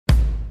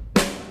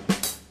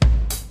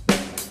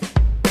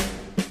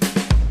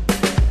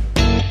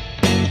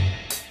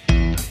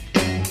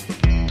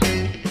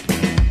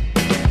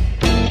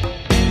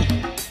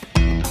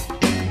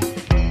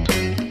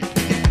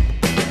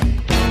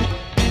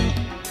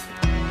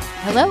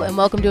Hello and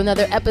welcome to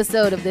another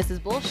episode of This Is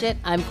Bullshit.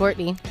 I'm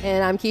Courtney.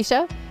 And I'm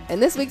Keisha.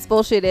 And this week's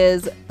bullshit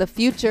is the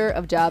future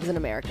of jobs in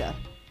America.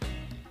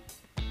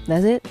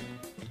 That's it.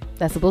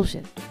 That's the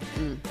bullshit.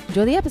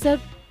 Enjoy the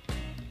episode.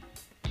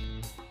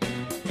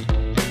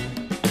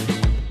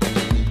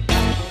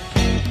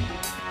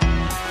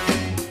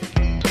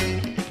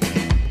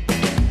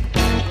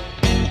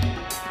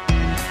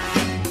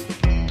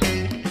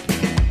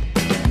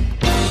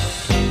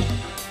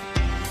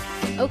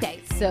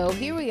 Okay, so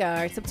here we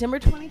are, September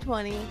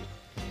 2020.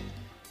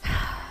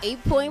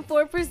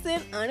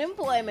 8.4%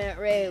 unemployment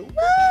rate.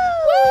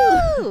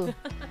 Woo!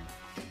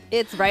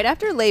 It's right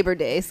after Labor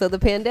Day, so the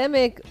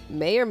pandemic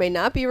may or may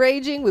not be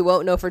raging. We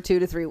won't know for 2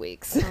 to 3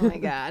 weeks. Oh my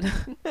God.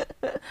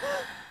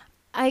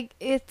 I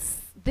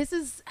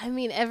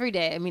think every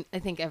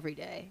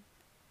day.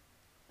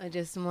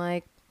 I'm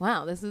like,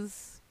 wow, this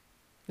is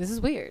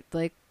weird.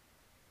 Like,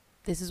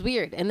 this is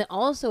weird. And then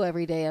also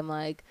every day I'm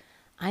like,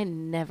 I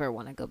never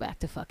want to go back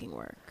to fucking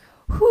work.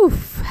 Whew.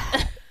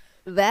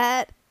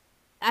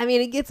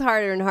 It gets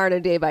harder and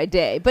harder day by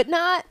day, but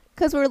not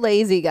because we're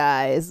lazy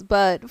guys,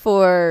 but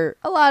for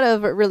a lot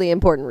of really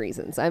important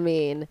reasons.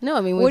 We've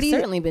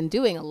Certainly been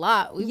doing a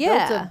lot. We've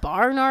built a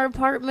bar in our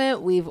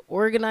apartment. We've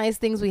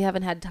organized things we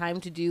haven't had time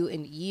to do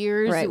in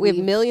years. Right. We have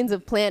millions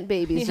of plant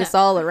babies just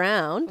all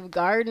around.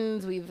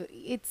 Gardens. We've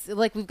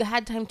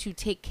had time to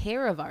take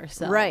care of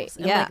ourselves. Right.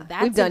 And yeah.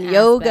 that's we've done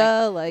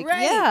yoga. Right.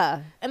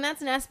 Yeah. And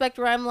that's an aspect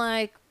where I'm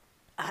like,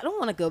 I don't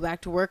want to go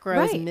back to work where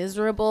I was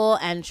miserable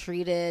and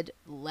treated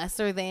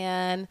lesser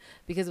than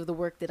because of the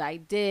work that I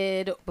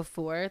did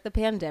before the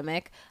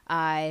pandemic.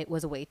 I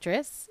was a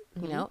waitress.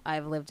 Mm-hmm. You know,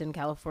 I've lived in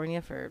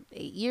California for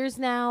 8 years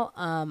now.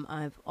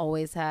 I've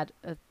always had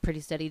a pretty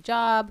steady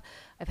job.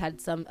 I've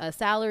had a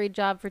salaried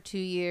job for 2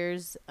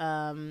 years.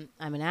 I'm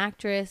an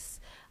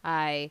actress.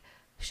 I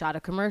shot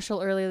a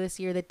commercial earlier this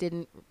year that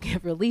didn't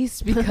get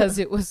released because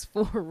it was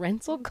for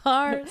rental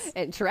cars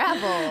and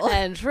travel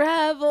and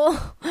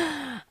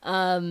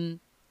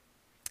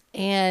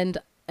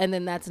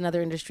then that's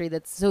another industry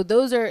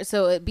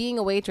being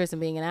a waitress and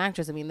being an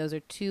actress, those are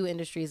two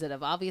industries that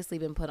have obviously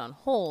been put on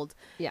hold.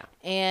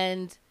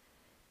 And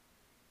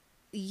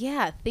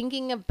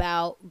thinking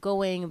about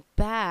going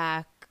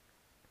back,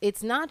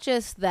 it's not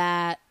just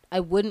that I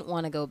wouldn't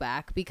want to go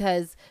back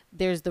because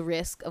there's the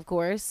risk, of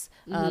course.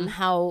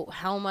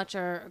 How much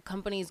are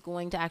companies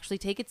going to actually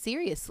take it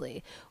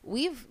seriously?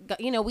 We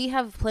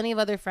have plenty of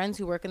other friends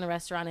who work in the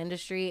restaurant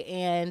industry,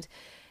 and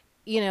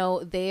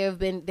there have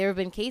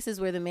been cases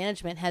where the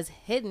management has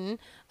hidden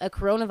a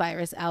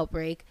coronavirus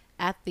outbreak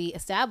at the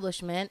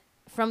establishment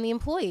from the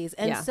employees.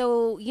 And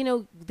so,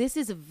 this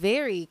is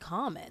very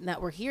common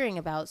that we're hearing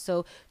about.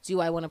 So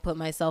do I want to put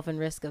myself in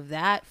risk of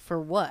that? For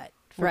what?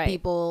 For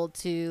people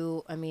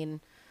to,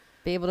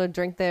 be able to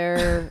drink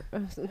their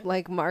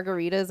like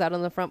margaritas out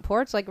on the front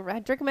porch, like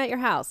drink them at your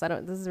house.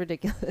 This is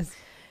ridiculous.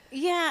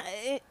 Yeah.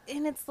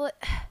 It's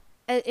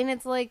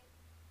like,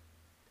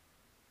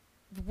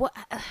 what?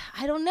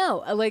 I don't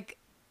know. Like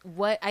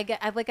what I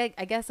get.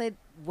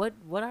 What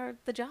are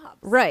the jobs?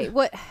 Right.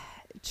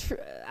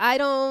 I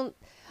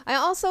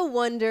also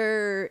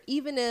wonder,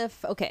 even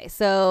if,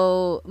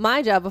 so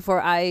my job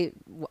before, I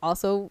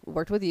also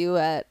worked with you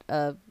at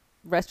a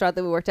restaurant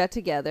that we worked at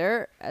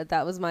together.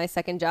 That was my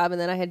second job. And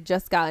then I had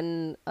just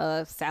gotten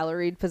a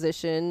salaried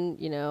position,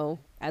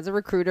 as a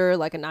recruiter,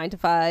 like a 9 to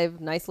 5,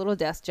 nice little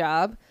desk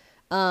job.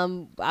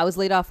 I was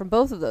laid off from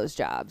both of those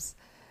jobs.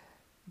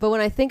 But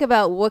when I think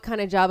about what kind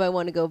of job I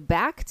want to go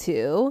back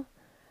to,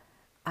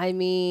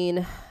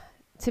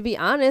 to be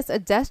honest, a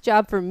desk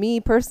job for me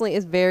personally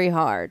is very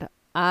hard.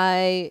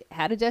 I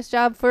had a desk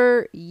job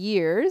for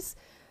years,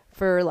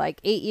 for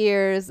like 8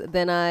 years.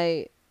 Then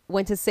I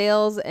went to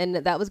sales, and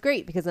that was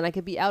great because then I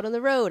could be out on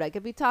the road. I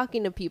could be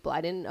talking to people.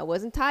 I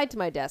wasn't tied to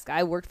my desk.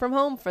 I worked from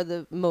home for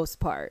the most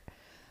part.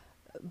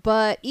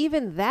 But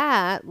even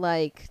that,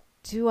 like,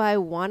 do I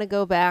want to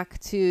go back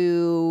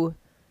to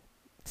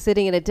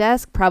sitting at a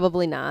desk?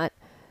 Probably not.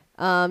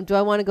 Do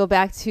I want to go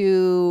back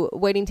to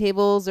waiting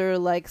tables or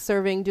like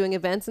serving, doing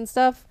events and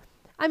stuff?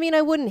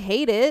 I wouldn't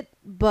hate it,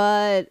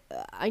 but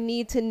I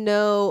need to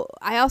know.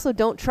 I also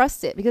don't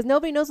trust it because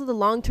nobody knows what the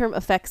long-term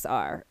effects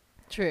are.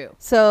 True.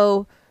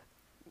 So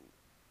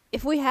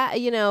if we had,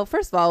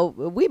 first of all,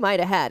 we might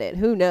have had it.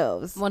 Who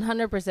knows?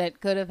 100%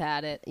 could have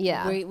had it.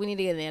 Yeah. We need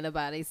to get an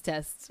antibodies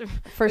test.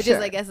 Which is,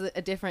 I guess,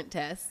 a different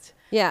test.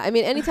 Yeah.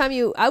 Anytime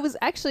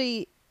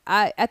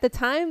at the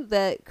time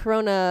that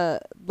Corona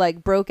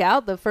broke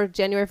out, the first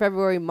January,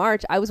 February,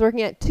 March, I was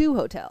working at 2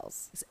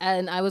 hotels.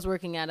 And I was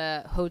working at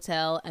a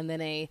hotel and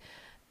then a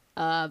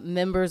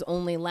members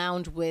only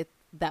lounge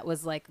that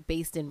was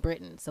based in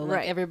Britain. So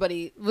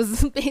everybody was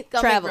coming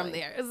traveling from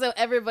there. So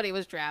everybody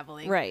was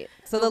traveling. Right.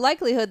 So the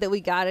likelihood that we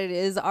got it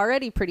is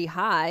already pretty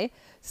high.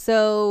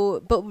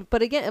 So,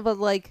 but again,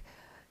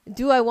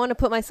 do I want to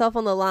put myself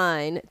on the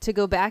line to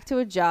go back to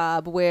a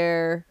job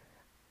where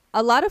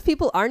a lot of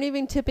people aren't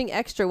even tipping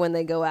extra when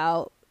they go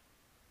out,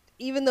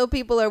 even though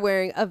people are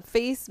wearing a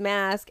face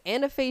mask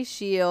and a face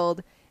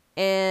shield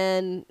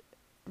and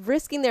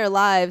risking their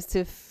lives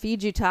to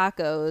feed you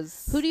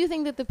tacos. Who do you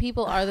think that the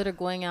people are that are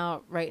going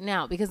out right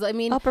now? Because I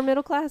mean, Upper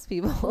middle class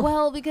people.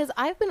 well, because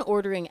I've been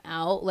ordering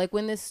out, like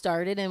when this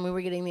started and we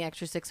were getting the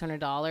extra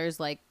 $600,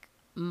 like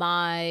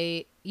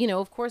my,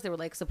 of course they were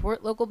like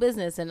support local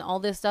business and all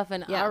this stuff.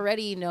 And I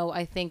already know,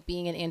 I think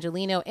being an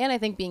Angelino and I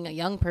think being a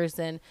young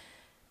person,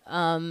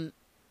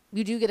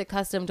 you do get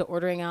accustomed to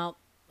ordering out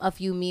a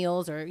few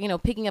meals or,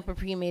 picking up a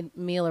pre-made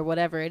meal or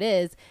whatever it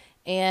is.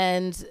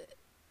 And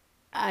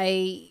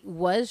I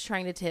was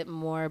trying to tip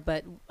more,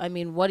 but I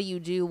mean, what do you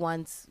do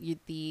once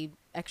the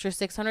extra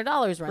 $600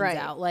 runs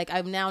out? Like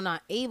I'm now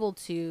not able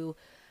to,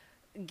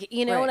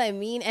 what I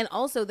mean? And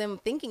also them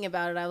thinking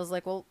about it, I was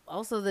like, well,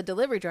 also the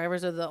delivery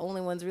drivers are the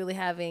only ones really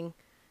having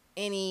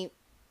any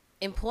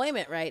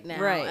employment right now.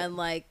 Right. And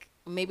like,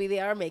 maybe they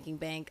are making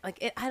bank.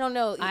 Like, I don't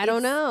know. I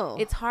don't know.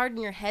 It's hard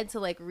in your head to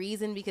like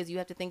reason because you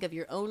have to think of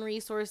your own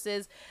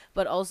resources,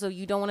 but also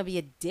you don't want to be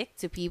a dick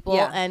to people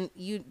and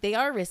they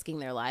are risking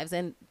their lives.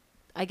 And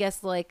I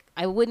guess like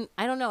I don't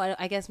know.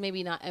 I guess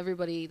maybe not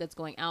everybody that's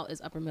going out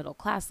is upper middle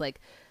class. Like,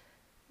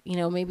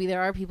 maybe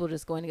there are people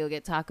just going to go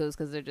get tacos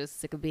because they're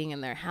just sick of being in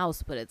their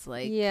house. But it's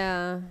like,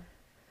 I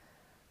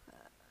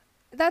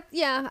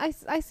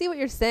see what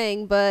you're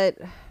saying, but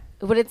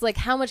it's like,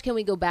 how much can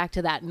we go back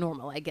to that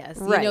normal? I guess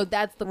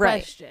that's the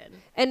question.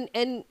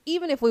 And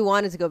even if we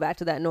wanted to go back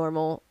to that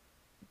normal,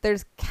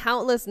 there's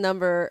countless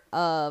number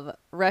of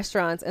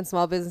restaurants and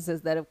small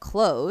businesses that have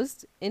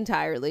closed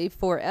entirely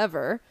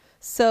forever.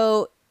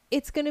 So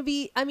it's going to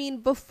be, I mean,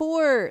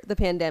 before the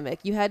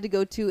pandemic, you had to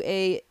go to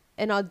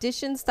an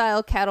audition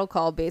style cattle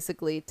call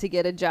basically to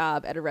get a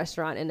job at a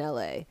restaurant in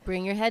LA.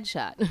 Bring your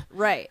headshot.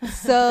 Right.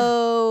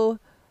 So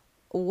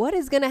what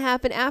is going to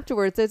happen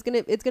afterwards? There's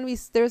going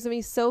to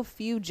be so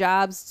few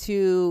jobs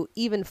to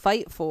even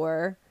fight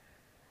for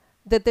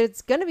that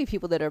there's going to be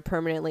people that are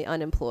permanently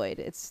unemployed.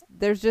 It's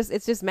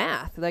just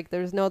math. Like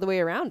there's no other way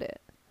around it.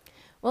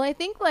 Well, I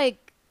think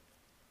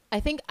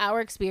our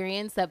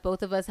experience, that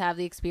both of us have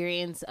the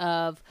experience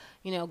of,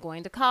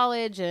 going to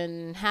college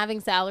and having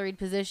salaried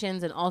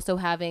positions and also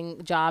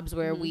having jobs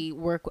where we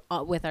work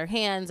with our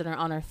hands and are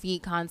on our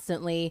feet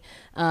constantly.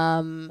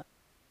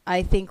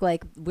 I think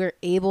like we're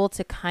able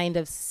to kind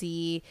of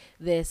see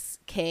this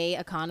K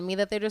economy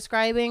that they're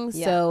describing.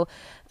 Yeah. So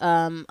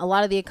a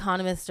lot of the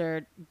economists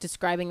are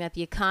describing that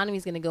the economy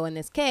is going to go in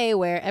this K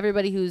where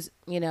everybody who's,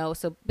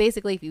 so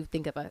basically if you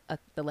think of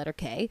the letter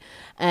K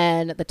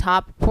and the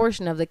top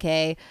portion of the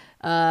K,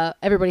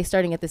 everybody's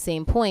starting at the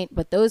same point,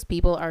 but those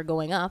people are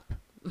going up.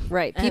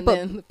 Right. And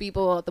then the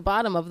people at the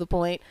bottom of the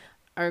point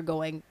are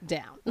going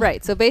down.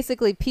 Right. So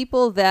basically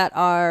people that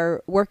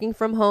are working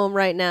from home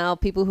right now,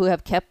 people who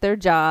have kept their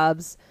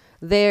jobs,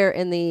 they're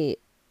in the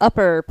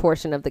upper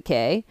portion of the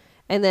K.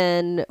 And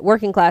then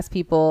working class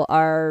people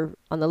are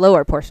on the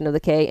lower portion of the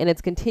K, and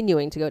it's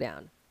continuing to go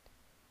down.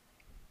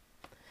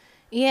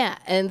 Yeah.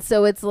 And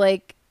so it's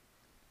like,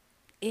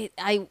 we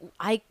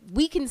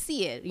can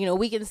see it,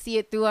 we can see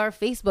it through our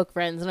Facebook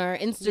friends and our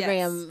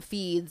Instagram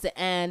feeds.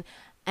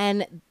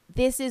 And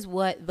this is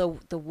what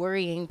the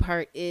worrying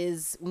part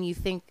is when you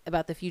think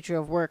about the future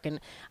of work. And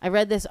I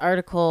read this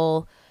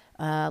article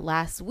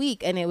last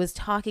week, and it was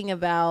talking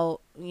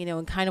about,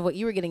 and kind of what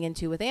you were getting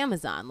into with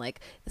Amazon.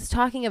 Like, it's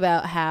talking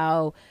about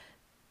how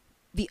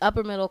the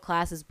upper middle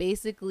class has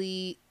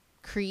basically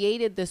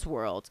created this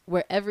world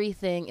where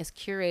everything is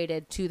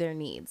curated to their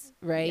needs,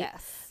 right?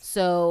 Yes.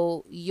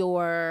 So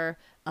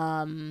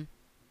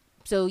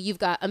so you've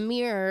got a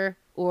mirror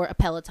or a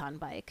Peloton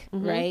bike,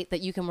 right,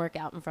 that you can work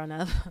out in front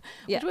of,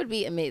 which would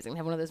be amazing to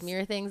have one of those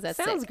mirror things. That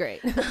sounds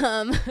great.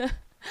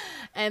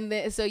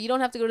 And so you don't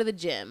have to go to the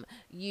gym.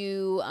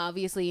 You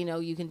obviously,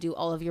 you can do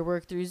all of your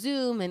work through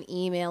Zoom and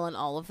email and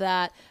all of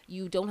that.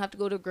 You don't have to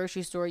go to a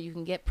grocery store. You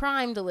can get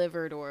Prime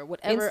delivered or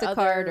whatever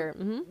Instacart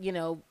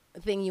other,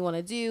 thing you want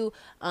to do.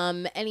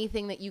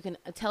 Anything that you can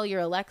tell your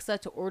Alexa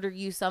to order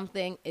you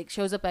something, it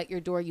shows up at your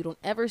door. You don't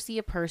ever see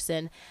a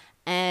person.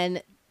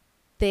 And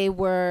they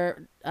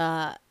were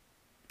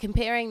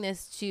comparing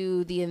this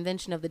to the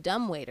invention of the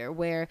dumbwaiter,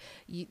 where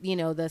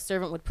the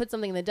servant would put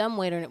something in the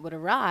dumbwaiter and it would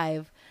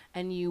arrive,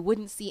 and you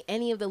wouldn't see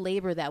any of the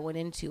labor that went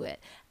into it.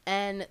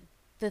 And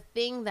the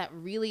thing that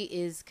really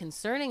is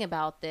concerning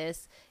about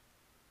this,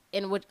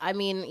 in which, I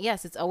mean,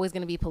 yes, it's always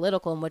going to be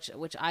political, and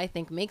which I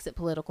think makes it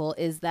political,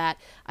 is that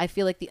I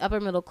feel like the upper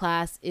middle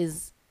class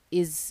is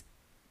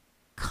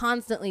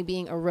constantly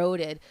being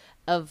eroded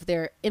of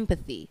their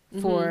empathy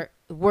for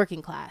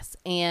working class,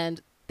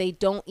 and they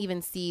don't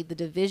even see the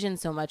division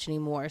so much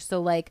anymore.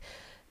 So like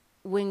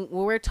when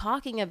we're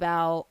talking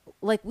about,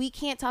 like, we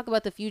can't talk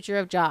about the future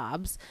of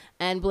jobs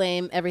and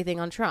blame everything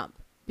on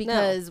Trump,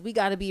 because we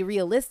got to be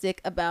realistic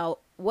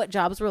about what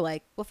jobs were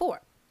like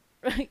before.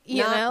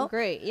 you know?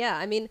 Great. Yeah.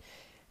 I mean,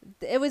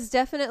 it was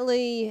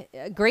definitely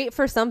great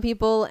for some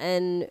people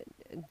and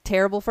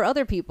terrible for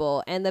other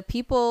people. And the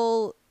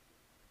people,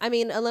 I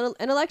mean, an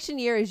election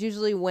year is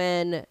usually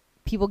when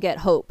people get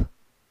hope.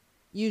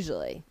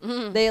 Usually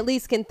they at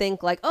least can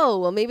think like, oh,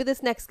 well, maybe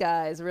this next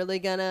guy is really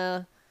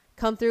gonna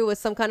come through with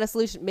some kind of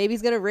solution. Maybe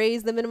he's gonna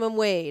raise the minimum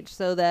wage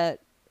so that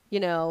you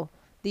know,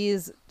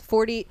 these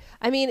 40,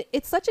 I mean,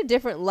 it's such a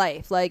different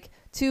life. Like,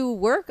 to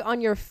work on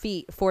your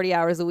feet 40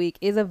 hours a week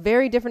is a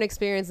very different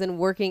experience than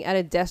working at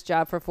a desk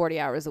job for 40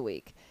 hours a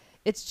week.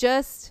 It's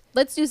just,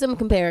 let's do some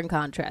compare and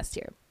contrast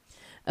here.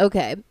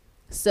 Okay.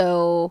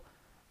 So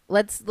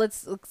let's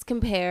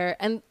compare,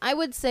 and I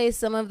would say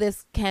some of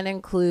this can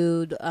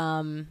include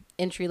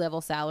entry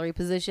level salary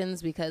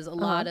positions, because a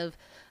lot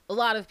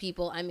of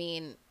people, I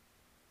mean,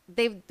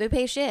 they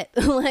pay shit.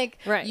 Like,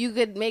 right. You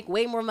could make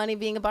way more money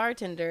being a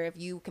bartender if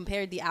you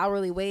compared the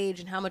hourly wage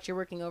and how much you're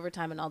working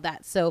overtime and all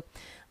that. So,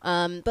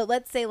 but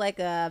let's say like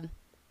a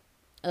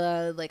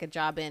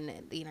job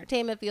in the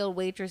entertainment field,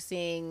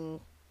 waitressing,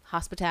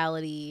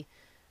 hospitality.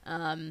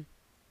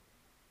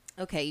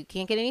 Okay, you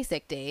can't get any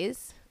sick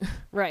days.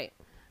 Right.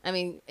 I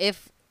mean,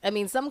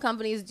 some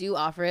companies do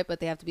offer it, but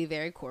they have to be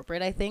very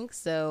corporate, I think.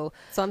 So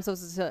I'm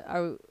supposed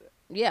to,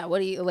 yeah. What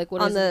do you like?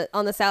 What on is the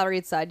on the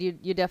salaried side?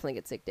 You definitely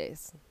get sick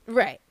days.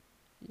 Right.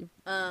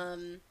 I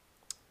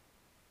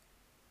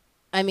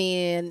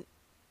mean,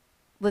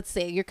 let's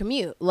say your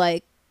commute,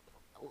 like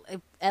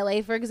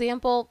LA, for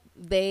example,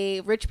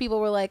 rich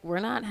people were like, we're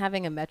not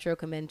having a metro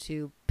come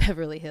into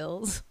Beverly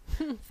Hills.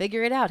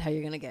 Figure it out how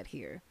you're going to get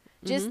here.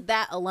 Just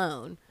that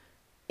alone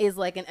is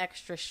like an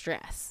extra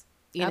stress,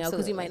 you know,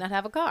 because you might not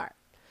have a car.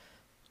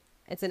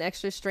 It's an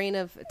extra strain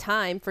of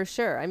time for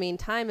sure. I mean,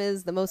 time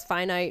is the most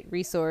finite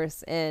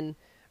resource, and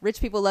rich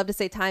people love to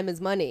say time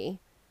is money,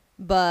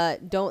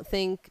 but don't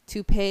think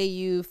to pay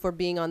you for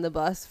being on the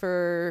bus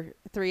for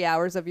 3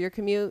 hours of your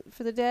commute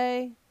for the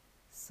day.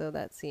 So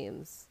that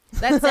seems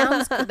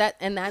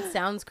that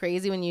sounds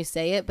crazy when you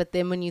say it, but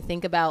then when you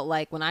think about,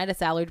 like, when I had a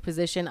salaried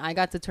position, I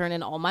got to turn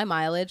in all my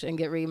mileage and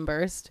get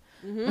reimbursed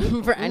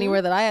for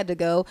anywhere that I had to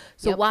go.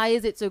 So why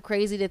is it so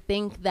crazy to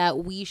think that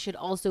we should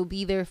also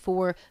be there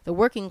for the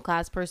working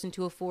class person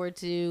to afford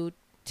to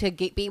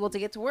be able to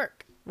get to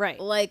work? Right.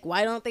 Like,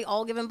 why don't they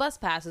all give them bus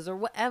passes or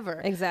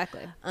whatever?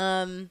 Exactly.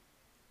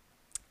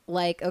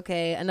 Like,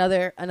 okay,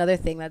 another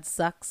thing that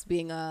sucks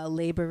being a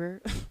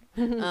laborer.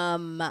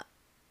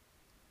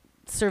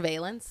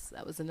 Surveillance.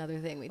 That was another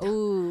thing we talked.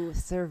 Ooh,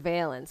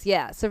 surveillance.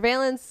 Yeah,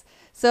 surveillance.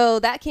 So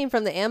that came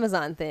from the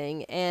Amazon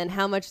thing, and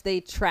how much they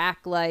track,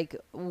 like,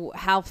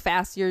 how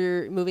fast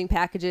you're moving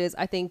packages.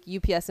 I think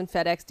UPS and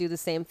FedEx do the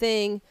same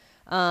thing,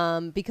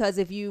 because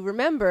if you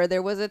remember,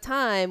 there was a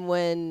time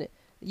when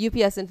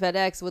UPS and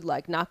FedEx would,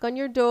 like, knock on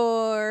your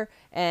door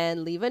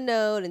and leave a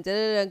note and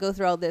and go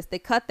through all this. They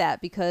cut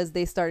that because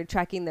they started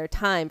tracking their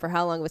time for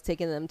how long it was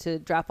taking them to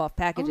drop off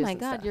packages. Oh my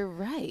God, stuff. you're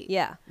right.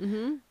 Yeah.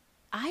 Mm-hmm.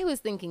 I was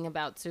thinking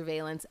about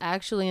surveillance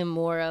actually in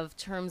more of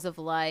terms of,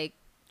 like,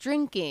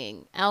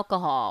 drinking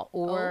alcohol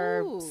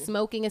or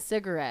smoking a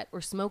cigarette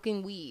or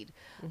smoking weed.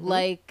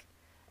 Like,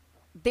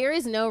 there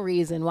is no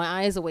reason why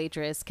I, as a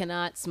waitress,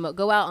 cannot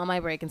go out on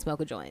my break and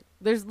smoke a joint.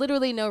 There's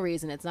literally no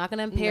reason. It's not going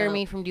to impair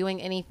me from doing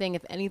anything.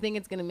 If anything,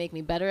 it's going to make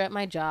me better at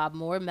my job,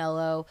 more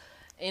mellow,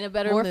 in a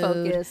better mood. More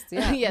focused.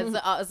 Yeah.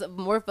 Yes,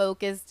 more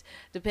focused,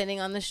 depending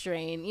on the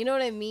strain. You know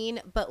what I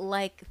mean? But,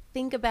 like,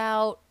 think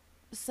about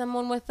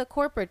someone with a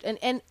corporate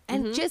and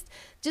just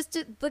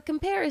to the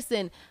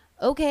comparison.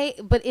 Okay,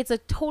 but it's a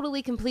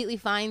totally completely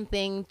fine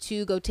thing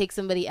to go take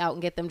somebody out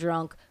and get them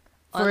drunk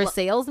for a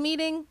sales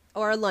meeting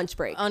or a lunch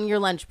break. On your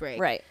lunch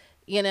break. Right.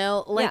 You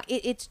know, like,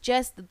 it's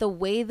just the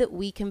way that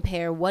we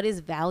compare what is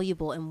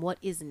valuable and what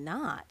is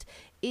not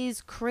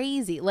is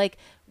crazy. Like,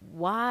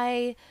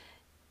 why,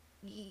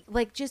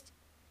 like, just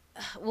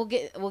we'll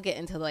get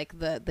into, like,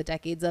 the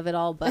decades of it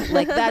all, but,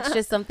 like, that's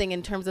just something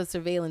in terms of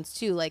surveillance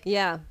too. Like,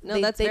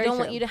 that's they very don't true.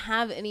 want you to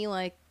have any,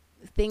 like,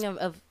 thing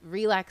of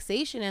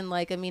relaxation, and,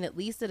 like, I mean, at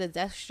least at a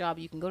desk job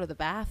you can go to the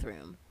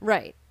bathroom,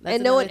 right? That's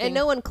and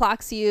no one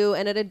clocks you,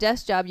 and at a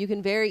desk job you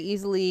can very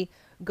easily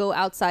go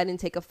outside and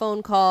take a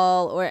phone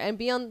call and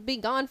be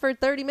gone for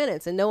 30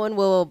 minutes and no one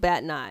will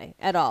bat an eye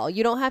at all.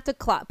 You don't have to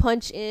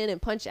punch in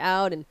and punch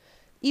out and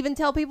even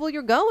tell people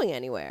you're going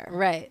anywhere.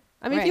 Right.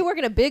 I mean, if you work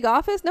in a big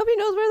office, nobody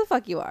knows where the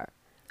fuck you are.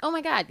 Oh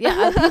my God.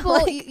 Yeah. People,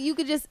 like, you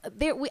could just,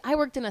 I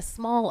worked in a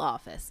small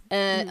office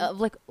and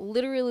like,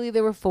 literally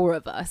there were 4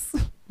 of us.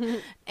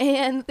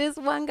 And this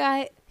one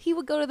guy, he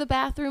would go to the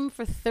bathroom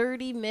for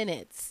 30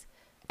 minutes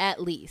at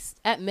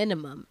least, at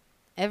minimum,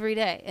 every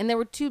day. And there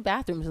were 2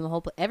 bathrooms in the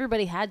whole place.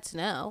 Everybody had to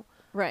know.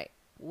 Right.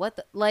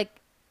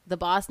 The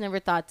boss never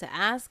thought to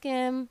ask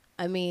him.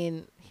 I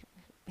mean,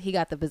 he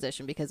got the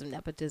position because of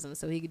nepotism,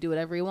 so he could do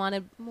whatever he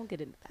wanted. We'll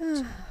get into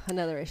that.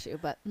 Another issue,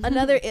 but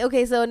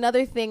so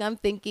another thing I'm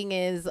thinking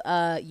is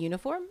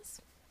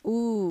uniforms.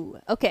 Ooh,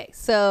 okay.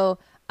 So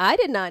I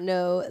did not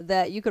know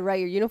that you could write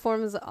your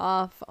uniforms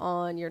off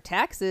on your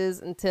taxes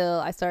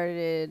until I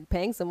started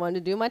paying someone to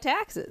do my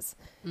taxes.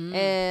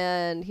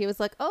 And he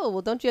was like, "Oh,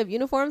 well, don't you have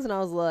uniforms?" And I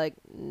was like,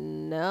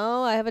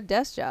 "No, I have a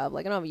desk job.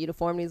 Like, I don't have a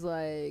uniform." And he's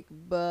like,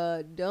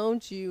 "But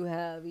don't you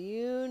have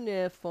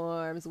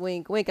uniforms?"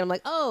 Wink, wink. And I'm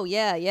like, "Oh,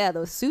 yeah,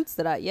 those suits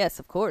yes,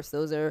 of course.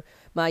 Those are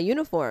my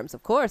uniforms.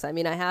 Of course. I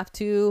mean, I have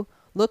to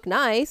look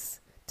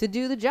nice to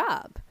do the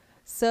job."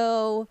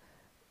 So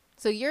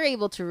you're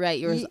able to write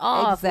yours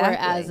off, exactly.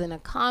 whereas in a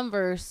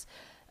Converse,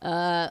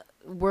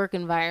 work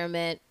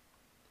environment,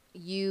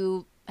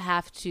 you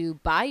have to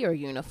buy your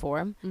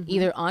uniform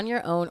either on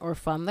your own or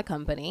from the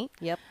company.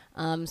 Yep.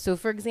 So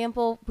for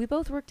example, we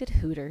both worked at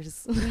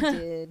Hooters. We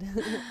did.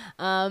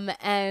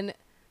 And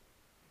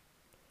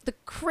the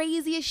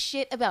craziest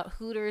shit about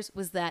Hooters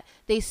was that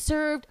they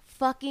served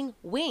fucking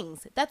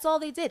wings. That's all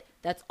they did.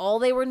 That's all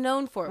they were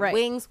known for. Right.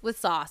 Wings with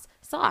sauce.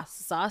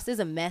 Sauce is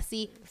a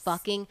messy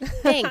fucking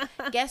thing.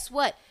 Guess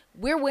what?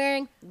 We're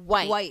wearing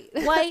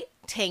white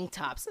tank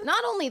tops.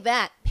 Not only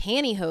that,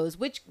 pantyhose,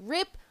 which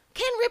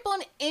can rip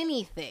on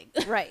anything.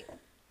 Right.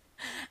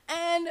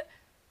 And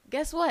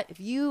guess what? If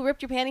you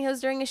ripped your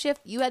pantyhose during a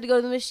shift, you had to go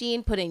to the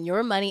machine, put in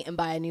your money, and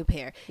buy a new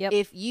pair. Yep.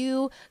 If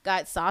you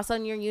got sauce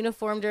on your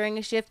uniform during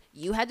a shift,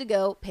 you had to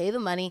go pay the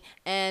money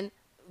and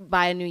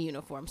buy a new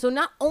uniform. So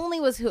not only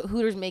was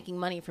Hooters making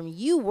money from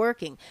you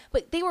working,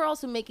 but they were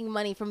also making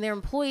money from their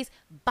employees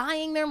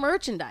buying their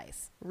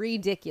merchandise.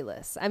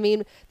 Ridiculous. I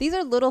mean, these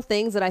are little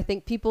things that I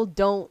think people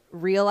don't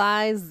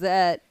realize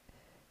that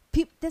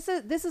this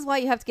is why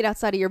you have to get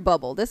outside of your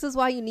bubble. This is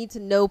why you need to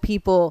know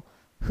people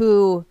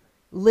who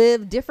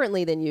live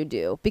differently than you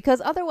do,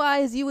 because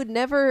otherwise you would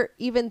never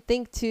even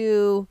think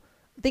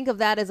of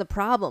that as a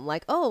problem.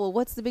 Like, oh, well,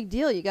 what's the big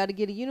deal? You got to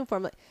get a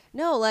uniform. Like,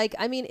 no, like,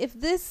 I mean, if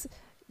this,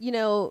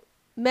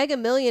 mega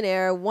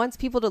millionaire wants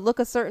people to look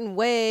a certain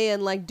way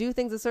and like do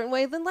things a certain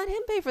way, then let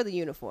him pay for the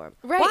uniform.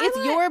 Right.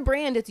 It's your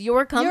brand. It's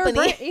your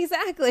company.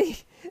 Exactly.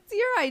 It's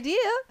your idea.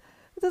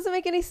 It doesn't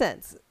make any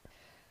sense.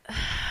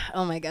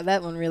 Oh my God.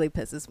 That one really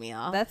pisses me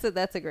off.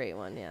 That's a great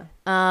one. Yeah.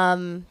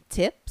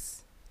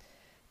 Tips.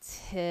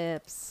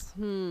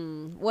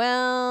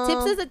 Well,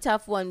 tips is a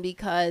tough one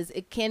because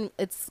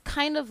it's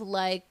kind of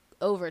like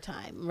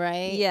overtime,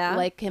 right? Yeah.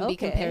 Like can be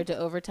compared to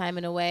overtime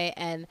in a way.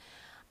 And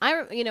I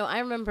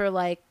remember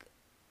like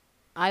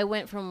I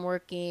went from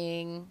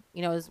working,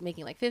 I was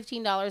making like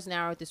 $15 an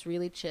hour with this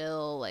really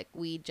chill, like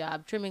weed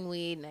job, trimming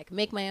weed, and I could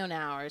make my own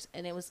hours,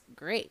 and it was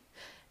great.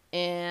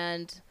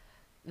 And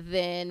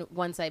then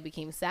once I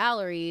became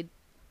salaried,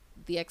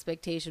 the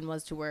expectation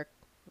was to work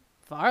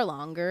far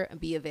longer and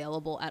be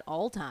available at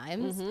all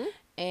times.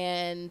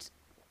 And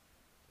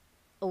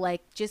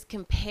like just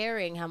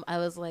comparing how I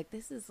was like,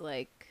 this is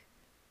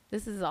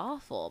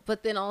awful.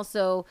 But then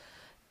also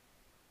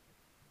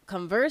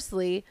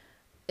conversely,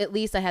 at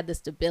least I had the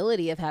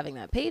stability of having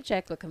that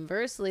paycheck, but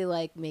conversely,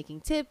 like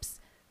making tips,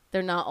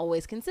 they're not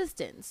always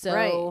consistent.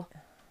 So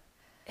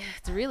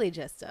it's really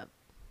just a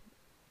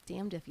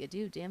damned if you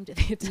do, damned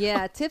if you don't.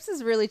 Yeah, tips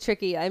is really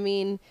tricky. I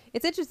mean,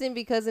 it's interesting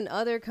because in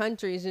other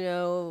countries,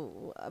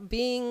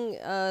 being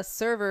a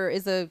server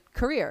is a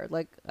career,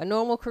 like a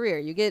normal career.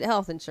 You get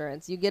health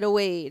insurance, you get a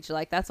wage.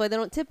 Like that's why they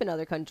don't tip in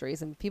other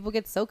countries. And people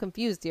get so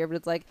confused here, but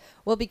it's like,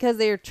 well, because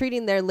they're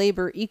treating their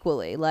labor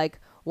equally. Like,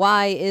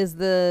 why is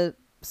the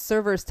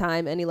server's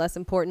time any less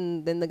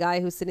important than the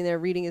guy who's sitting there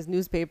reading his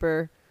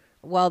newspaper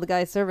while the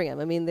guy's serving him?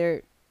 I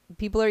mean,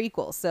 people are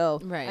equal.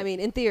 So, right. I mean,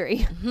 in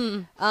theory.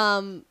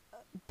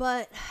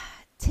 But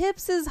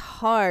tips is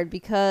hard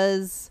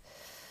because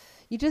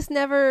you just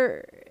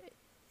because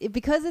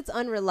it's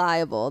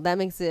unreliable. That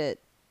makes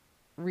it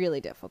really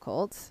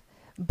difficult.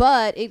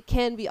 But it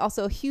can be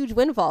also a huge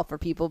windfall for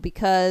people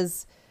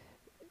because,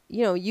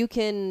 you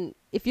can,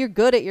 if you're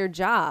good at your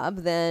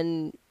job,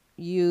 then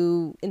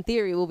you, in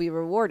theory, will be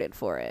rewarded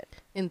for it.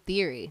 In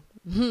theory.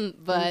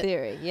 But in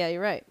theory. Yeah,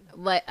 you're right.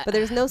 But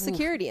there's no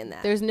security in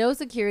that. There's no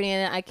security in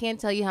it. I can't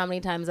tell you how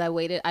many times I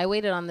waited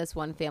on this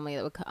one family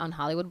that would on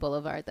Hollywood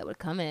Boulevard that would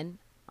come in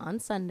on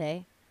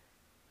Sunday.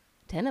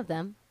 10 of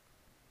them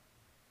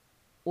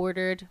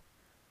ordered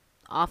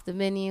off the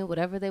menu,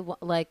 whatever they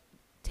want, like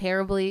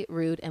terribly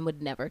rude, and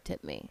would never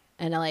tip me.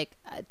 And like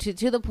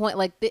to the point,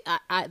 like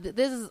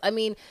this is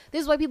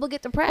why people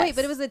get depressed. Wait,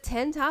 but it was a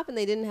 10 top and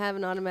they didn't have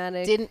an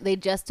automatic. They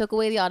just took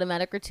away the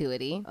automatic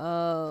gratuity.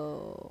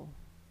 Oh.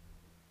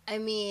 I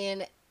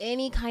mean,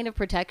 any kind of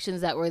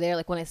protections that were there,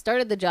 like when I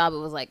started the job, it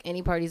was like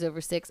any parties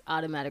over 6,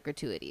 automatic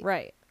gratuity.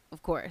 Right.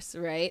 Of course,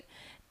 right?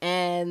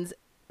 And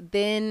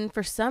then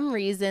for some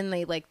reason,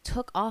 they like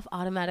took off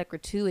automatic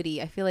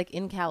gratuity, I feel like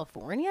in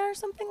California or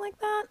something like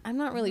that. I'm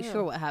not really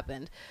sure what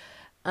happened.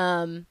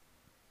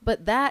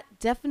 But that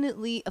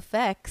definitely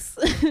affects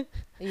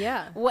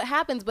what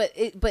happens. But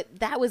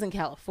that was in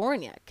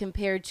California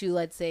compared to,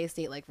 let's say, a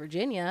state like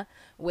Virginia,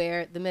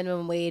 where the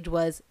minimum wage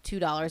was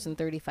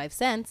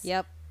 $2.35.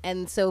 Yep.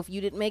 And so if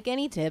you didn't make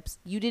any tips,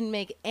 you didn't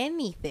make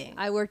anything.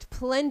 I worked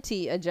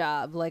plenty a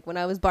job, like when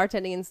I was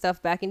bartending and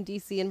stuff back in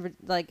DC, and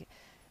like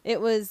it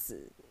was,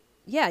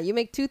 you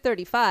make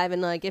 $2.35,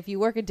 and like if you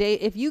work a day,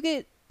 if you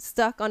get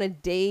stuck on a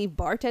day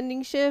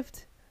bartending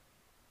shift,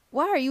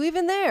 why are you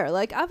even there?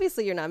 Like,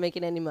 obviously you're not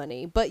making any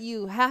money, but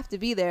you have to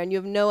be there and you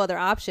have no other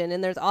option.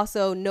 And there's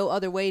also no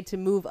other way to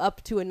move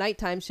up to a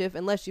nighttime shift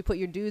unless you put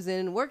your dues in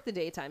and work the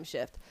daytime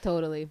shift.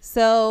 Totally.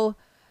 So,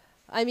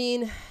 I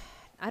mean,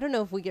 I don't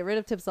know if we get rid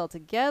of tips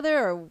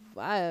altogether or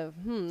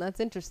that's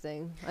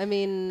interesting. I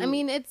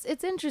mean,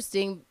 it's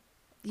interesting.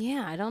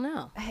 Yeah, I don't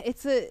know.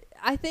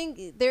 I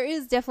think there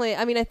is definitely,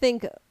 I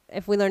think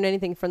if we learned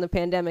anything from the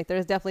pandemic,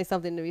 there's definitely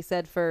something to be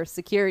said for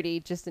security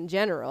just in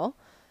general,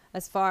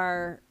 as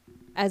far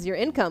as your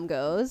income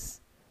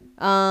goes.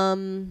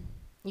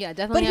 Yeah,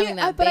 definitely having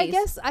that But I base.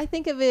 guess I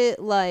think of it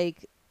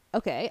like,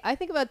 okay, I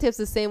think about tips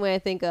the same way I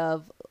think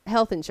of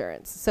health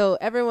insurance. So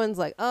everyone's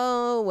like,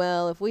 oh,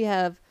 well, if we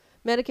have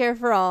Medicare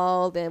for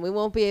all, then we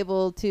won't be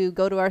able to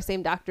go to our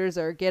same doctors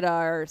or get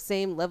our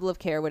same level of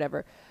care,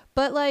 whatever.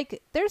 But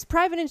like, there's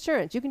private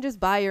insurance. You can just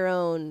buy your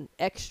own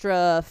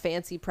extra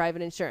fancy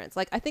private insurance.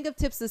 Like, I think of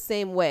tips the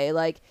same way.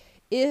 Like,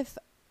 if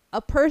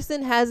a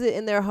person has it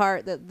in their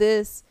heart that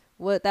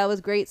that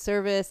was great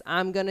service,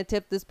 I'm going to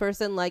tip this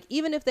person. Like,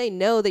 even if they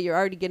know that you're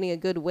already getting a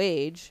good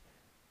wage,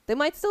 they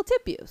might still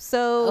tip you.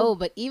 So, Oh,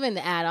 but even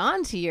to add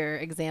on to your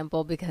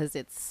example, because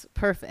it's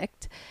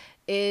perfect,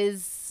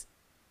 is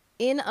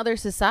in other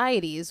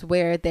societies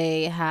where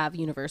they have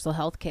universal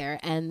health care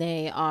and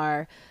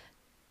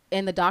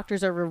the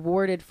doctors are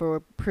rewarded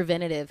for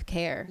preventative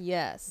care.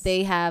 yes,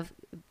 They have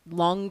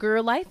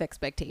longer life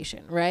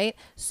expectation, right?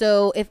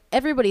 So if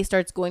everybody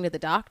starts going to the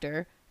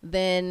doctor,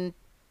 then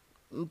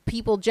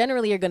people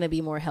generally are going to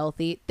be more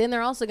healthy. Then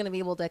they're also going to be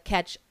able to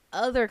catch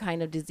other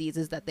kind of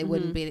diseases that they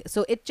wouldn't be.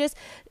 So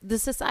the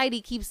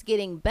society keeps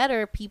getting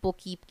better. People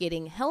keep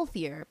getting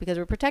healthier because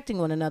we're protecting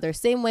one another.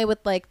 Same way with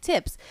like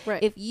tips.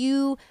 Right. If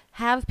you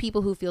have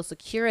people who feel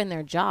secure in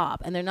their job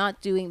and they're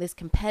not doing this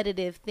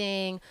competitive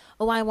thing,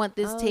 oh, I want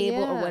this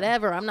table or yeah.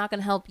 whatever, I'm not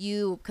going to help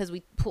you because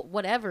we put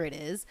whatever it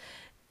is.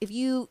 If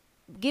you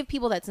give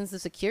people that sense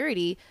of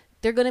security,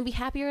 they're going to be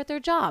happier at their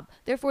job.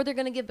 Therefore, they're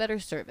going to get better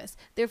service.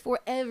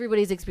 Therefore,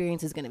 everybody's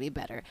experience is going to be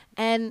better.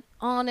 And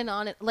on and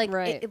on. Like,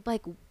 Right.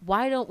 like,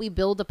 why don't we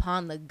build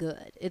upon the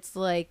good? It's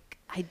like,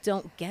 I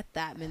don't get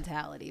that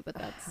mentality, but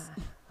that's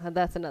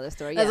another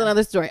story. that's yeah.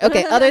 another story.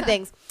 Okay, other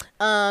things.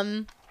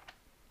 I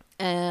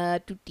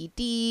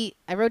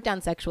wrote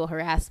down sexual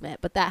harassment,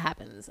 but that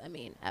happens, I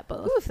mean, at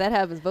both. Oof, that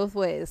happens both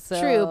ways.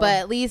 So. True, but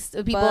at least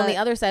people on the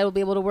other side will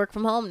be able to work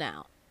from home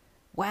now.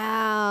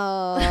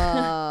 Wow.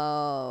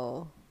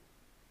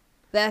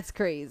 That's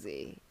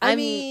crazy. I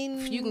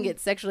mean, you can get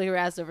sexually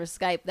harassed over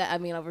Skype.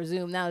 Over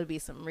Zoom. That would be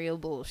some real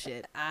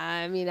bullshit.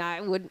 I mean, I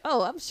would.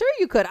 Oh, I'm sure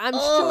you could.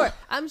 Ugh.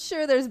 I'm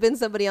sure there's been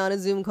somebody on a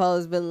Zoom call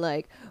who's been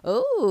like,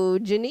 "Oh,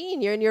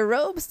 Janine, you're in your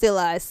robe still,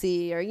 I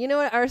see," or you know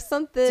what, or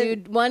something.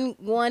 Dude,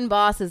 one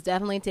boss has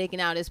definitely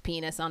taken out his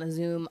penis on a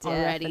Zoom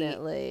already.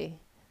 Definitely.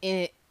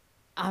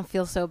 I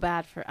feel so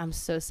bad I'm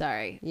so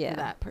sorry Yeah. for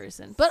that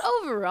person. But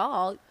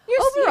overall,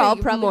 you're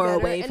Probably more better.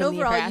 away And from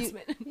the overall,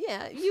 harassment.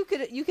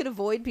 you could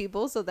avoid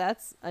people, so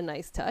that's a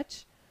nice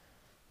touch.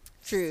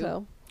 True.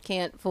 So.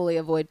 Can't fully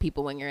avoid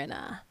people when you're in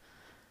a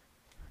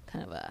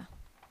kind of a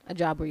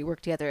job where you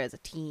work together as a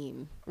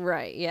team.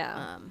 Right.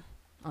 Yeah.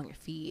 On your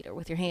feet or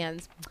with your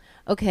hands.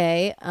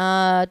 Okay.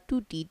 Other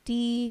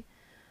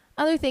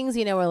things,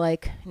 are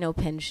like no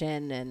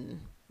pension and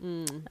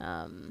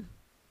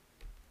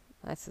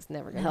That's just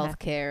never gonna happen.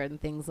 healthcare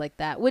and things like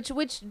that, which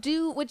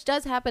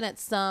does happen at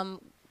some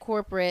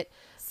corporate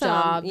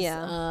jobs.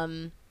 Yeah.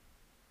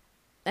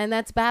 And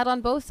that's bad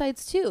on both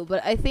sides too.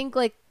 But I think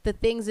like the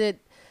things that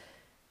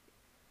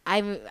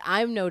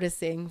I'm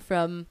noticing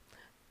from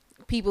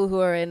people who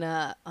are in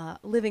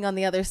living on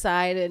the other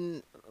side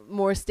and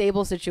more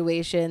stable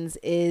situations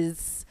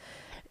is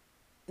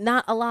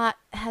not a lot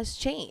has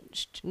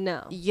changed.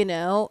 No.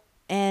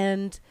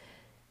 And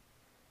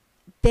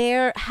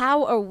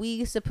how are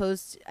we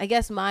supposed to, I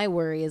guess my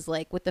worry is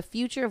like with the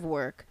future of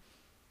work,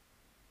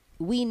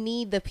 we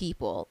need the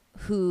people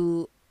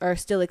who are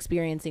still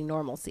experiencing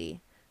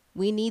normalcy.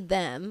 We need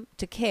them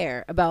to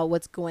care about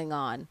what's going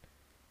on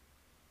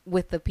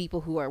with the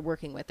people who are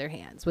working with their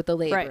hands, with the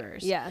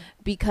laborers. Right. Yeah.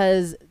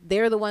 Because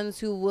they're the ones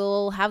who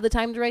will have the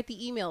time to write the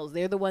emails.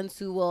 They're the ones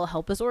who will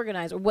help us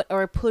organize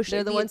or push.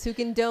 They're the ones who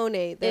can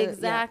donate.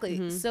 Exactly.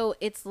 Yeah. Mm-hmm. So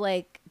it's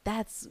like,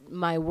 that's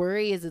my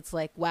worry is it's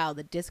like, wow,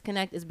 the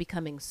disconnect is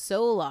becoming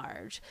so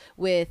large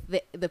with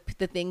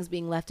the things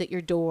being left at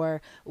your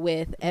door,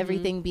 with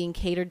everything being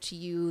catered to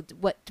you,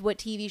 what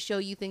TV show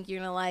you think you're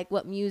going to like,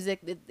 what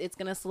music it's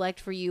going to select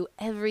for you,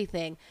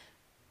 everything.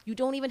 You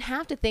don't even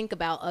have to think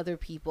about other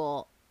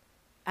people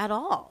at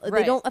all.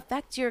 Right. They don't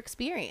affect your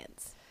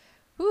experience.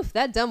 Oof,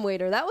 that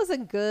dumbwaiter. That was a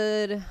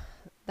good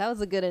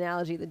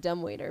analogy, the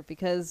dumbwaiter,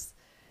 because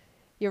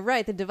you're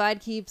right. The divide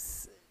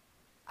keeps.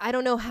 I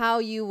don't know how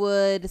you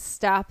would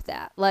stop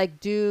that. Like,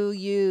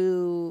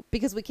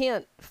 because we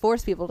can't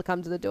force people to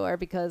come to the door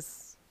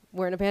because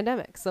we're in a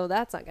pandemic. So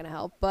that's not going to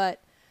help.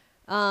 But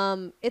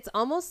it's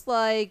almost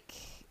like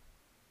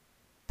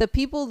the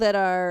people that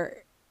are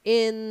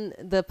in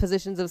the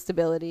positions of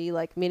stability,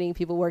 like meaning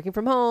people working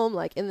from home,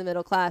 like in the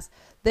middle class,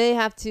 they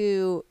have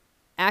to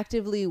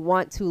actively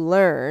want to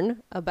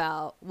learn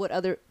about what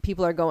other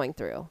people are going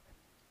through.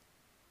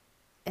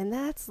 And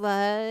that's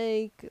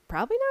like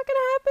probably not going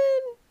to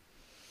happen.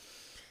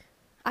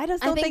 I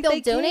just don't think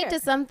they'll donate care. to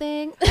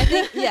something.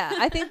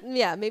 I think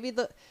maybe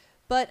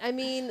but I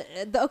mean,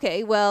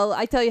 okay, well,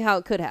 I tell you how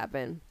it could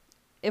happen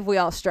if we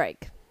all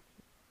strike.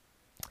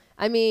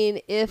 I mean,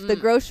 if the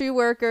grocery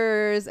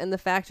workers and the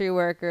factory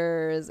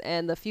workers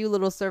and the few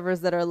little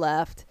servers that are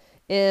left,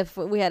 if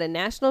we had a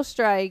national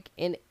strike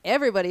and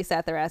everybody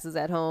sat their asses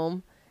at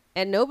home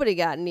and nobody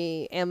got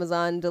any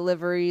Amazon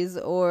deliveries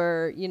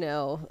or, you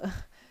know,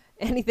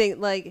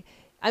 anything like,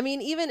 I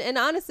mean, even, and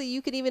honestly,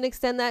 you could even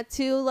extend that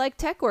to like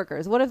tech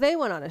workers. What if they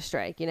went on a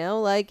strike, you know,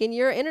 like, and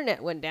your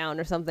internet went down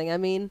or something? I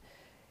mean,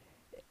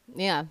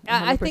 yeah,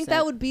 I think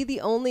that would be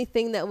the only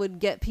thing that would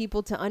get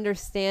people to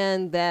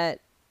understand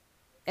that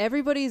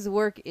everybody's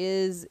work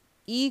is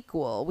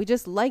equal. We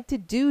just like to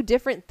do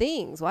different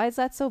things. Why is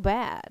that so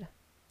bad?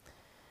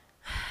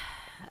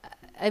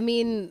 I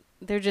mean,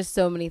 there are just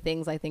so many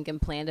things I think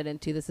implanted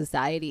into the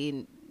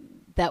society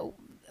that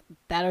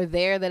are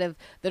there that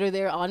are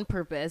there on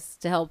purpose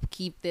to help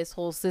keep this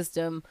whole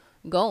system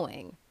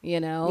going, you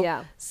know?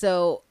 Yeah.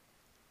 So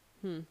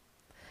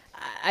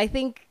I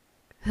think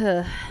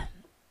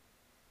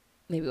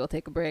maybe we'll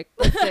take a break.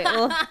 Okay,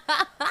 well,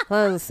 that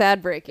was a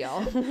sad break,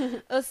 y'all.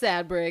 A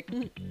sad break.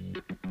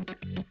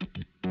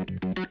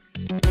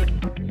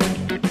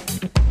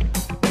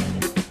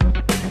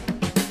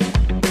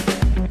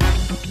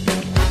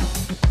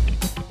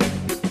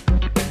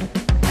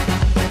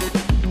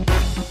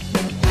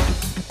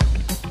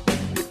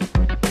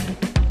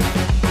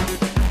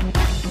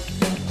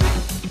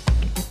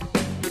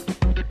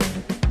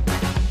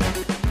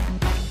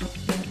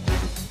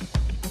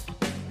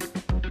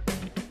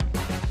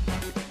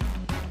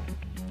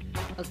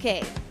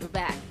 Okay, we're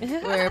back.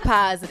 We're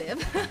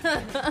positive.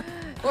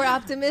 We're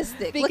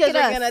optimistic. Because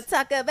we're going to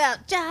talk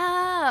about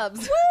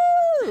jobs.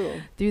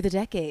 Woo! Through the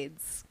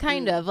decades.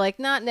 Kind of. Like,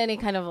 not in any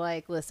kind of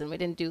like, listen, we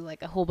didn't do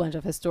like a whole bunch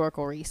of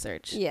historical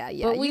research. Yeah.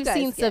 But you we've guys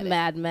seen get some it.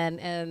 Mad Men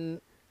and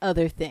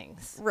other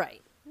things.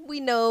 Right. We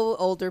know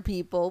older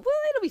people. Well,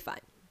 it'll be fine.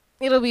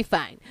 It'll be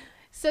fine.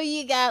 So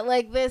you got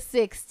like the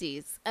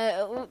 60s.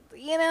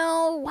 You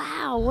know,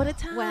 wow, what a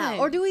time. Wow.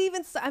 Or do we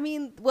even, I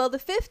mean, well, the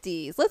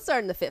 50s. Let's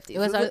start in the 50s. It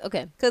was,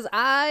 okay. Because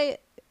I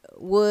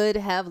would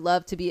have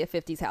loved to be a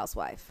 50s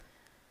housewife.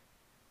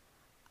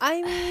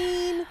 I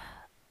mean,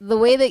 The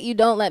way that you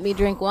don't let me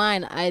drink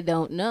wine, I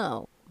don't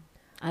know.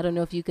 I don't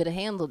know if you could have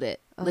handled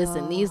it.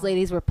 Listen, these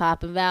ladies were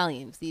popping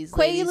Valiums. These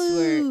ladies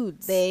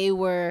Quaaludes. they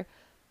were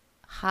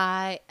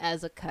high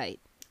as a kite.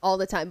 all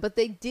the time, but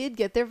they did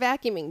get their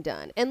vacuuming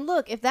done. And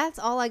look, if that's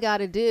all I got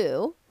to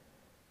do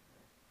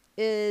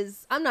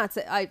is, I'm not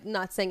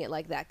saying it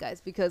like that,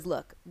 guys, because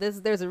look,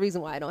 there's a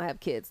reason why I don't have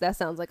kids. That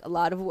sounds like a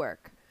lot of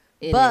work.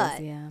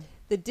 But yeah.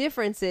 the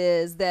difference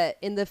is that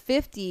in the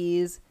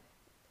 50s,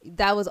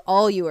 that was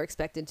all you were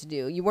expected to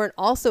do. You weren't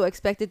also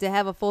expected to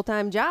have a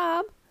full-time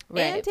job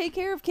and take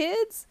care of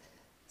kids.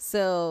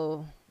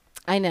 So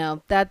I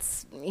know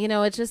that's, you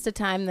know, it's just a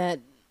time that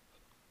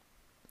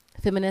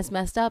feminists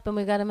messed up and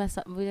we got to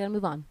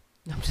move on.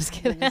 No, I'm just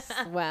kidding.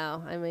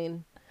 wow. I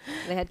mean,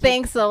 they had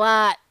Thanks a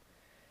lot,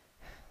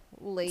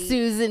 late.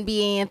 Susan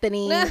B.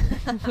 Anthony.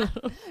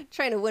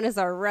 Trying to win us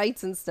our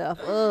rights and stuff.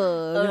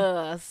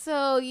 Ugh.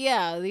 So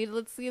yeah,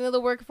 let's, you know, the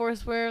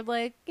workforce where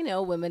like, you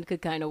know, women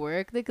could kind of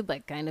work. They could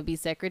like kind of be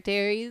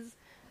secretaries.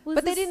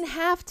 But they didn't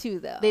have to,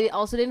 though. They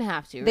also didn't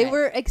have to. They right?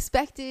 were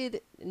expected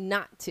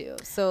not to.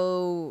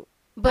 So,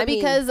 But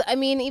I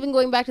mean, even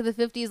going back to the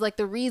 50s, like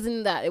the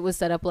reason that it was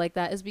set up like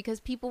that is because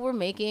people were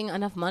making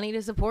enough money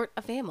to support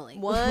a family.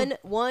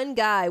 one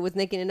guy was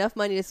making enough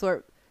money to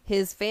support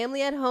his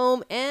family at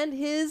home and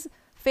his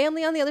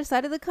family on the other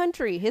side of the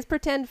country, his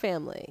pretend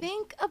family.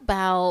 Think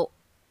about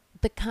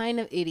the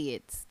kind of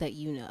idiots that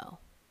you know.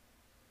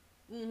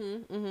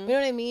 Mm-hmm, You know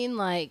what I mean?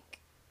 Like,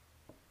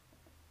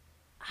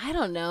 I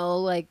don't know,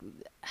 like,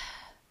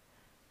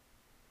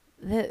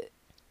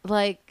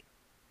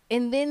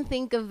 and then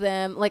think of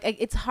them, like,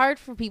 it's hard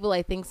for people,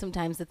 I think,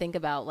 sometimes to think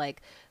about,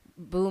 like,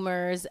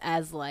 boomers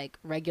as, like,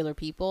 regular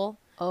people.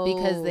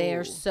 Because they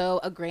are so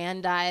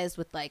aggrandized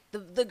with, like,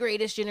 the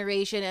greatest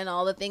generation and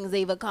all the things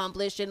they've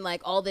accomplished and,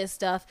 like, all this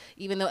stuff,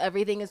 even though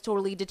everything is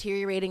totally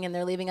deteriorating and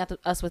they're leaving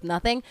us with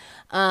nothing.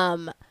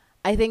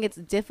 I think it's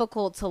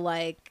difficult to,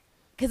 like,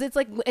 because it's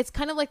like, it's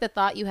kind of like the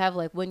thought you have,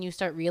 like, when you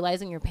start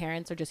realizing your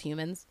parents are just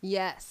humans.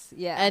 Yes.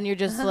 Yeah. And you're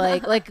just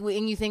like,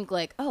 and you think,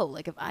 like, oh,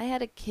 like, if I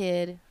had a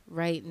kid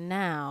right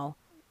now,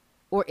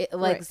 or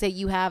say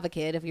you have a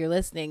kid, if you're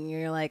listening,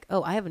 you're like,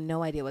 oh, I have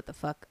no idea what the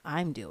fuck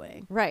I'm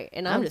doing. Right.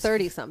 And I'm just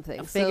 30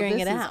 something. Figuring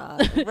it out.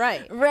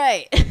 Right.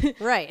 Right.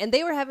 Right. And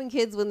they were having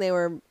kids when they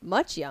were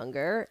much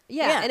younger.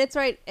 Yeah. And it's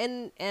right.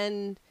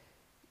 And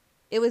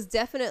it was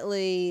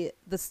definitely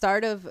the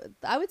start of,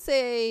 I would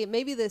say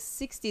maybe the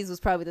 60s was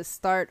probably the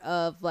start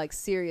of like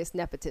serious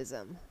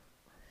nepotism.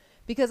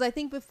 Because I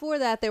think before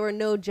that, there were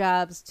no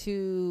jobs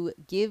to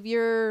give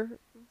your,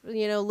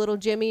 you know, little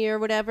Jimmy or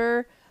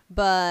whatever.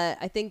 But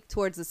I think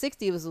towards the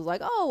 60s, it was like,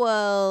 oh,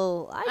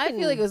 well, I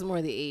feel like it was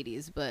more the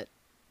 80s, but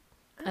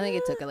I think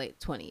it took like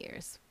 20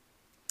 years.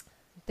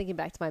 I'm thinking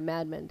back to my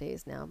Mad Men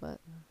days now, but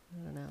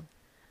I don't know.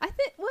 I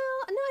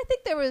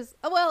think there was,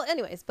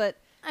 anyways, but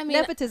I mean,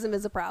 nepotism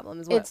is a problem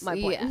is what my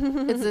point.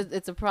 Yeah,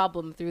 it's a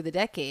problem through the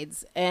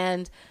decades.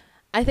 And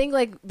I think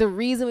like the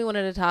reason we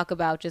wanted to talk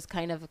about just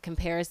kind of a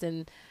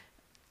comparison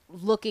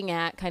looking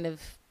at kind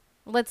of,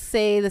 let's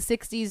say, the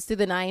 60s to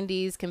the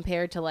 90s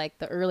compared to like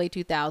the early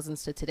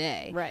 2000s to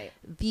today. Right.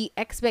 The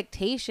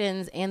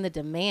expectations and the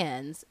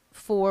demands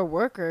for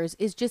workers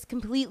is just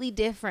completely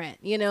different.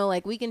 You know,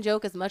 like we can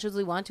joke as much as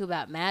we want to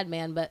about Mad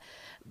Men,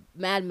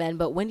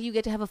 but when do you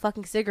get to have a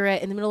fucking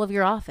cigarette in the middle of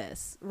your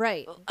office?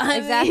 Right. I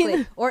Exactly.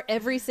 mean- Or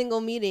every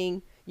single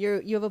meeting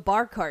you have a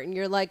bar cart and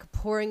you're like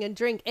pouring a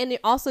drink, and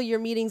also your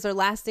meetings are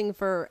lasting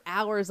for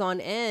hours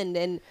on end,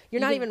 and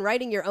you're not even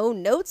writing your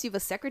own notes. You have a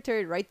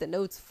secretary to write the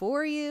notes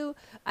for you.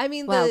 I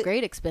mean, Wow,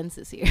 great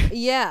expenses here.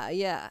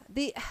 yeah.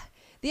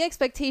 The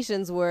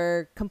expectations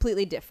were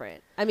completely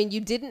different. I mean,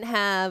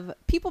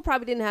 people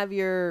probably didn't have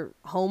your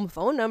home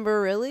phone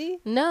number, really.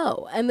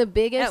 No, and the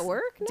biggest At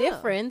work? No.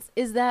 difference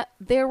is that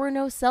there were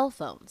no cell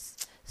phones.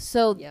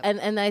 So, Yep.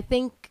 and I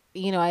think,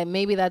 you know,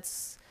 maybe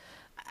that's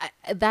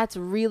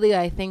really,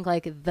 I think,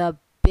 like the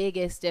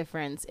biggest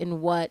difference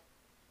in what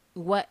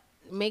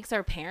makes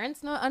our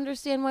parents not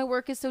understand why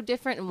work is so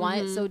different and why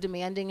it's so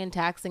demanding and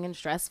taxing and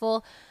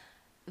stressful.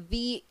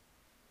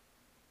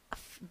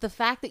 The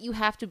fact that you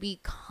have to be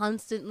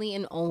constantly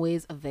and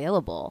always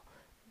available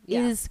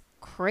is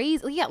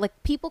crazy. Yeah,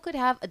 like people could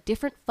have a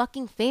different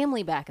fucking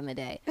family back in the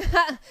day.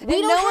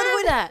 We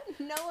don't have that.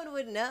 No one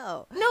would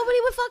know. Nobody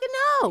would fucking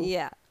know.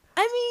 Yeah.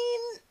 I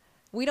mean,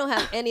 We don't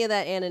have any of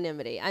that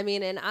anonymity. I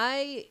mean, and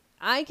I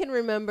can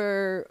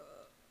remember,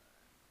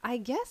 I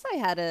guess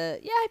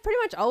I pretty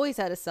much always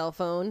had a cell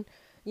phone,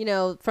 you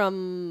know,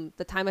 from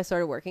the time I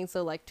started working.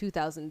 So like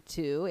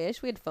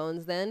 2002-ish, we had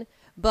phones then,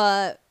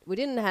 but we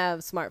didn't have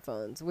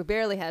smartphones. We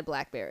barely had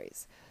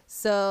Blackberries.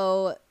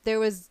 So there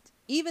was,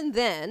 even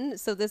then,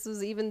 so this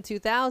was even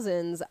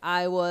 2000s,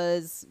 I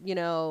was, you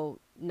know,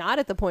 not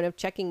at the point of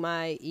checking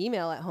my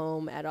email at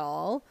home at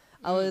all.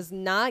 I was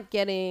not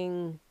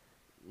getting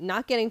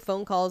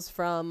phone calls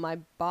from my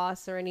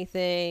boss or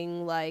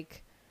anything,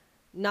 like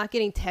not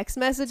getting text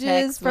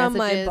messages from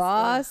my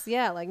boss.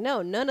 Yeah, like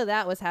no, none of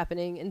that was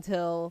happening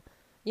until,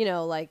 you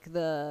know, like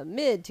the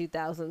mid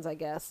 2000s, I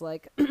guess.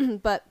 Like,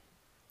 but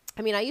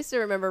I mean, I used to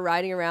remember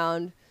riding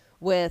around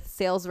with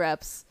sales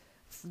reps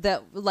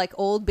that, like,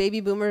 old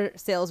baby boomer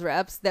sales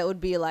reps that would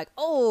be like,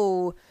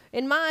 oh,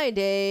 in my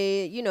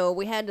day, you know,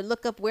 we had to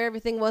look up where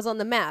everything was on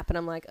the map. And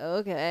I'm like,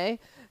 okay.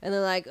 And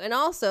they're like, and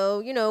also,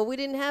 you know, we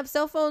didn't have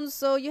cell phones,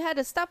 so you had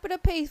to stop at a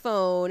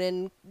payphone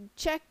and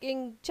check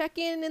in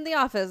the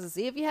office and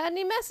see if you had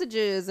any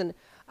messages. And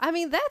I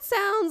mean, that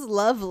sounds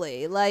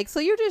lovely. Like, so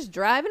you're just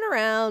driving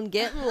around,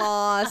 getting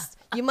lost.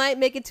 You might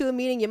make it to a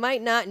meeting, you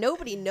might not.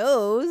 Nobody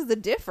knows the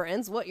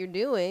difference, what you're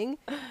doing.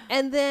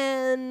 And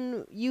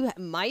then you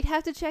might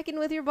have to check in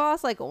with your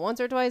boss like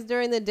once or twice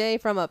during the day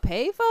from a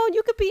payphone.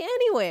 You could be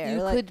anywhere.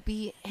 you like, could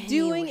be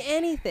doing anywhere.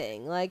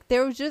 anything. Like,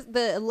 there was just,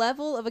 the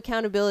level of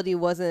accountability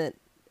was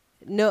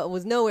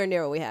nowhere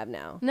near what we have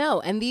now. No,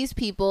 and these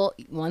people,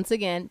 once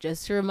again,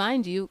 just to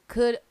remind you,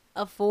 could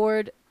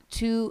afford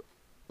to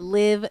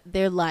live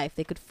their life.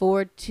 They could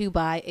afford to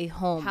buy a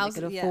home. They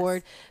could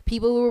afford,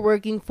 people who were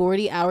working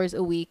 40 hours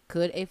a week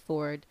could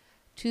afford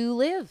to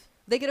live.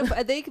 They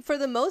could, for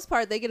the most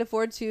part, they could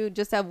afford to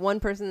just have one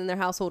person in their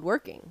household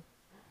working.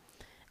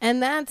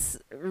 And that's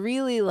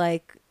really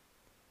like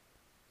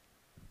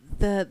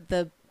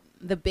the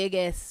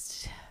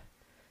biggest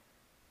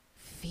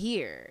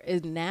fear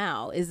is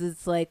now is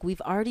it's like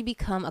we've already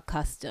become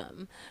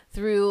accustomed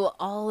through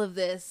all of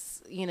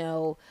this, you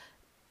know,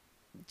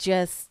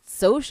 just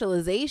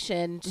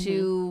socialization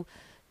to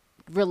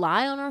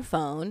rely on our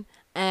phone.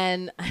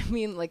 And I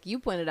mean, like you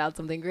pointed out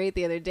something great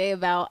the other day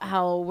about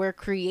how we're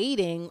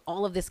creating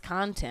all of this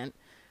content.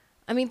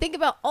 I mean, think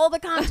about all the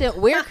content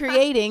we're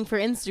creating for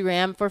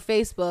Instagram, for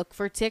Facebook,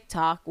 for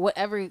TikTok,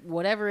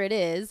 whatever it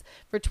is,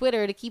 for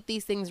Twitter, to keep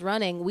these things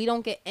running. We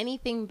don't get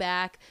anything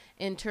back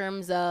in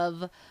terms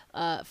of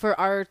for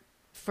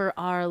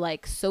our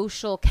like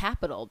social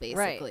capital,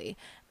 basically.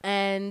 Right.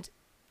 And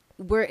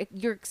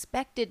you're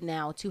expected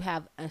now to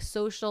have a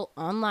social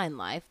online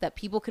life that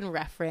people can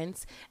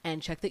reference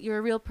and check that you're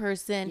a real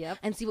person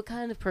and see what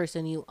kind of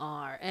person you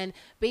are, and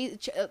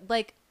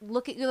like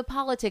look at the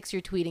politics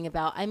you're tweeting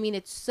about. I mean,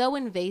 it's so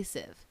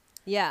invasive.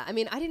 Yeah, I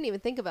mean, I didn't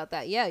even think about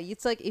that. Yeah,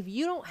 it's like if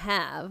you don't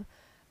have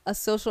a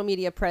social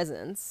media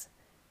presence,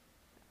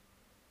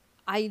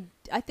 I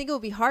think it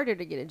would be harder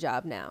to get a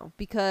job now,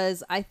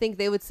 because I think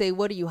they would say,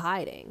 what are you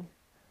hiding?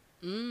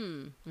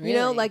 Really? You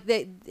know, like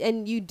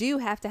and you do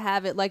have to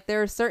have it. Like,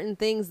 there are certain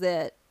things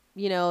that,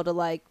 you know, to,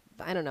 like,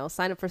 I don't know,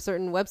 sign up for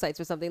certain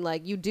websites or something,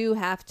 like you do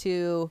have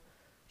to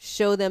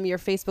show them your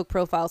Facebook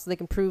profile so they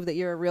can prove that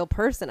you're a real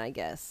person, I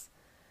guess.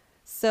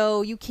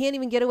 So you can't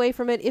even get away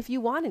from it if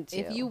you wanted to.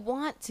 If you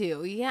want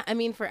to. Yeah. I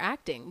mean, for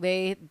acting,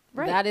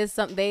 that is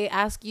something they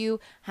ask you,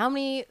 how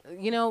many,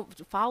 you know,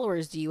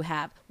 followers do you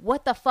have?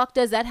 What the fuck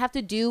does that have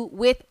to do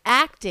with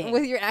acting?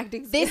 With your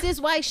acting skills. This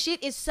is why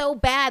shit is so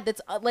bad.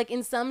 That's like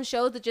in some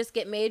shows that just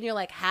get made and you're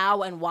like,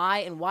 how and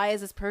why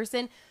is this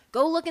person?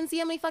 Go look and see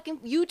how many fucking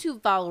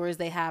YouTube followers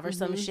they have or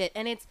some shit.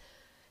 And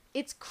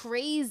it's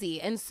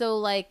crazy. And so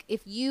like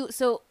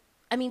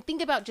I mean,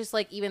 think about just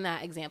like even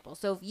that example.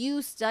 So if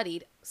you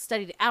studied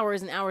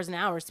hours and hours and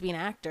hours to be an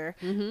actor,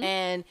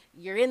 and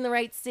you're in the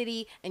right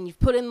city and you've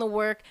put in the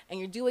work and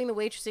you're doing the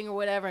waitressing or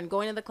whatever and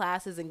going to the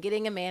classes and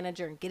getting a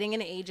manager and getting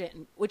an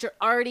agent, which are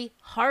already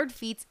hard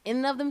feats in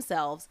and of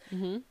themselves.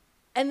 And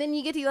then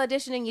you get to the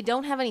audition and you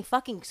don't have any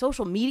fucking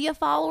social media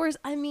followers.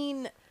 I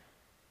mean,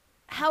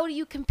 how do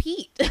you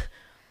compete?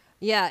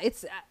 Yeah,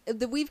 it's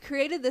we've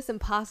created this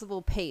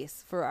impossible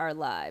pace for our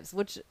lives,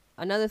 which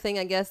another thing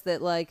I guess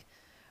that like,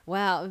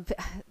 wow,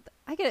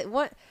 I get it.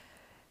 What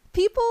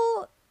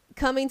people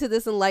coming to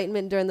this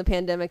enlightenment during the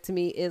pandemic to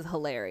me is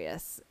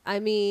hilarious. I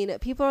mean,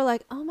 people are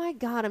like, "Oh my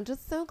God, I'm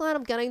just so glad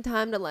I'm getting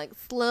time to like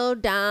slow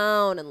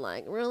down and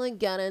like really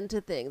get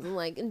into things and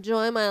like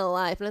enjoy my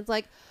life." And it's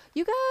like,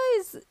 you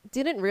guys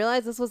didn't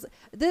realize this was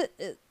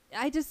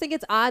I just think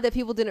it's odd that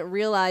people didn't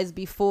realize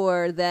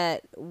before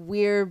that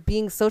we're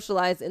being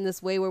socialized in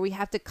this way where we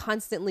have to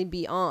constantly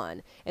be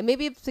on. And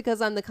maybe it's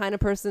because I'm the kind of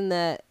person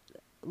that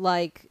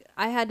like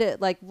I had to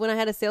like when I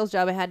had a sales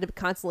job, I had to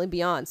constantly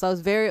be on. So I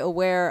was very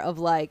aware of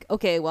like,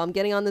 okay, well, I'm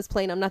getting on this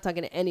plane. I'm not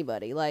talking to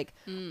anybody. Like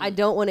I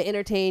don't want to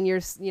entertain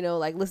your,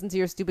 like listen to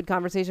your stupid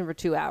conversation for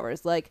 2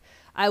 hours. Like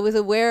I was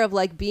aware of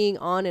like being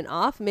on and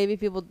off. Maybe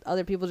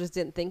other people just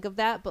didn't think of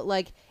that. But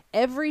like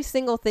every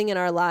single thing in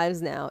our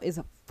lives now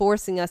is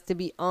forcing us to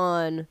be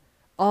on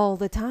all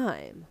the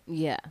time.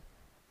 Yeah.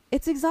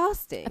 It's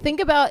exhausting.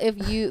 Think about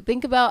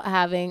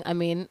having, I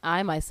mean,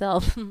 I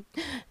myself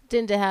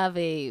tend to have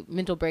a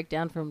mental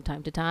breakdown from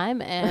time to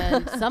time.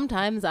 And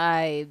sometimes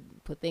I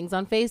put things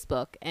on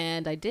Facebook,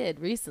 and I did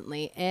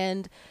recently.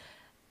 And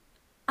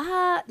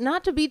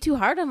not to be too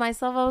hard on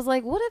myself, I was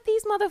like, what if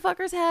these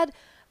motherfuckers had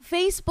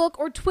Facebook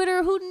or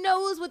Twitter? Who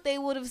knows what they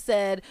would have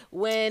said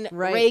when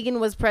Reagan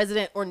was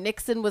president or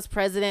Nixon was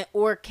president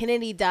or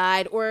Kennedy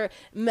died or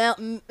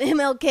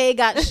MLK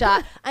got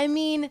shot. I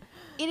mean,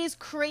 it is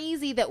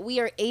crazy that we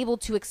are able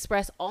to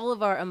express all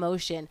of our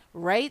emotion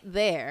right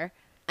there,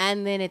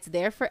 and then it's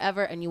there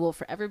forever, and you will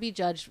forever be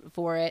judged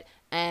for it,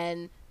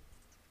 and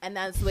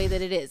that's the way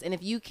that it is. And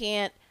if you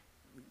can't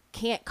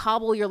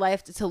cobble your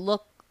life to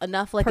look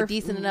enough like a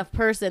decent enough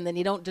person, then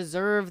you don't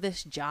deserve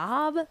this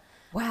job.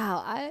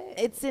 Wow,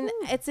 it's an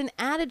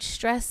added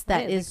stress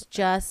that is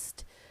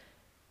just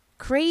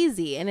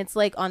crazy, and it's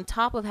like on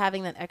top of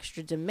having that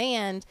extra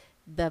demand,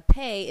 the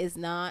pay is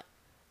not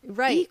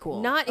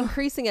equal, not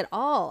increasing at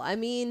all. I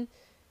mean,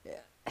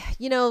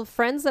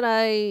 friends that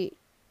I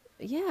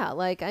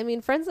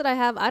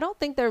have, I don't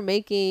think they're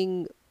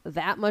making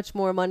that much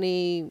more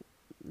money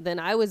than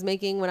I was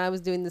making when I was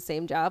doing the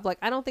same job. Like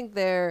I don't think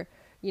they're,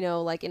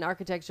 like in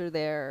architecture,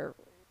 their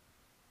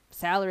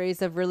salaries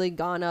have really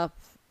gone up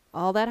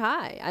all that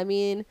high. I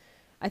mean,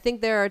 I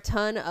think there are a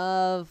ton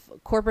of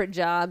corporate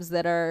jobs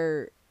that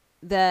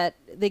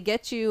they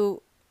get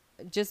you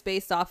just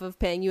based off of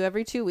paying you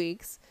every 2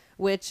 weeks,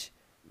 which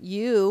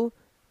you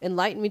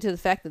enlightened me to the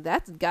fact that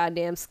that's a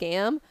goddamn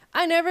scam.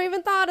 I never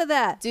even thought of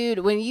that. Dude,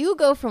 when you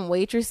go from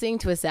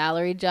waitressing to a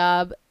salary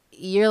job,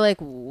 you're like,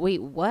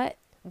 wait, what?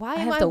 Why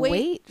I am have I to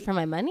wait for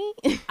my money?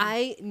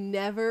 Because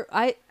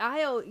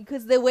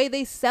the way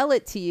they sell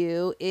it to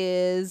you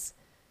is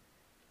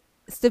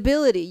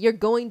stability. You're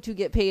going to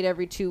get paid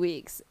every 2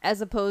 weeks,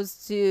 as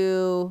opposed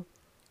to,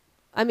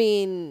 I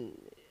mean,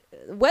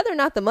 whether or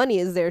not the money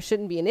is there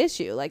shouldn't be an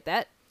issue like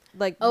that.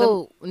 Like,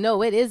 no,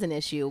 it is an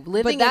issue.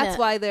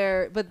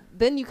 But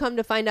then you come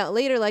to find out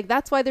later, like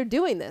that's why they're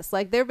doing this.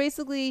 Like they're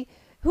basically,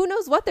 who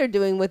knows what they're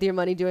doing with your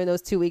money during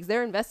those 2 weeks.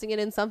 They're investing it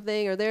in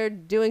something, or they're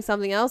doing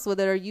something else with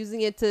it, or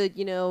using it to,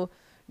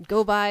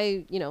 go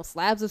buy,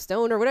 slabs of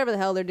stone or whatever the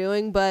hell they're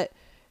doing. But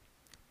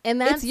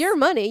it's your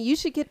money. You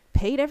should get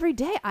paid every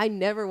day. I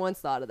never once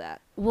thought of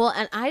that. Well,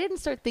 and I didn't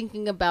start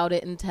thinking about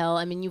it until,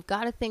 I mean, you've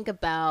got to think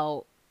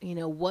about,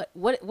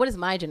 what has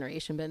my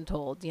generation been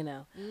told, You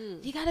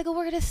got to go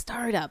work at a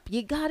startup.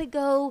 You got to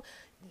go,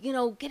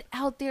 get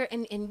out there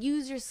and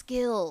use your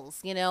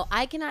skills.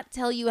 I cannot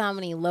tell you how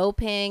many low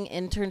paying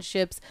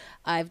internships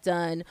I've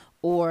done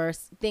or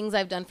things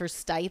I've done for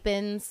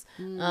stipends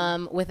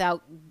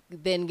without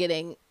then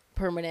getting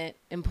permanent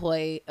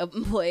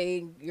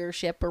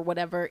employership or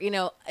whatever.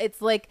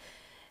 It's like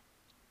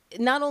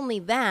not only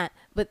that,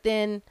 but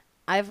then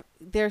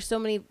there's so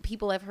many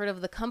people I've heard of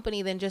the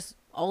company then just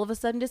all of a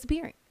sudden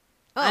disappearing.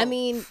 Oh. I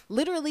mean,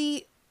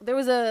 literally, there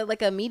was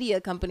a media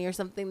company or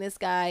something. This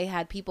guy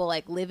had people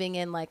like living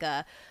in like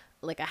a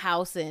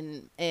house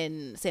in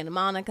Santa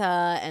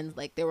Monica, and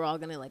like they were all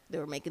they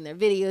were making their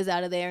videos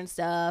out of there and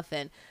stuff,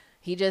 and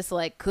he just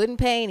like couldn't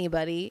pay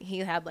anybody. He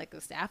had like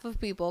a staff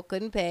of people,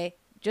 couldn't pay,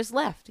 just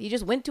left. He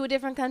just went to a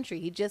different country.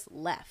 He just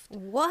left.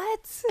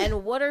 What?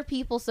 And what are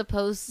people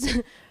supposed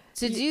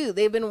to do?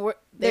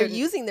 They're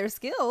using their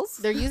skills.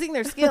 They're using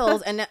their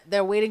skills, and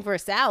they're waiting for a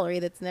salary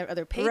that's never,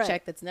 their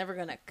paycheck that's never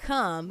going to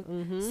come.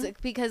 Mm-hmm. So,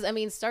 because I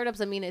mean,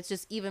 startups, it's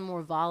just even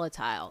more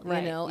volatile,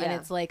 right, and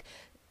it's like,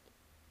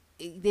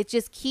 it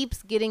just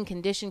keeps getting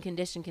condition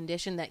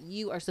that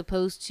you are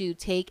supposed to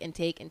take and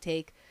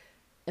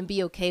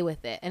be okay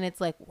with it. And it's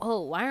like,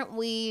 whoa, why aren't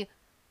we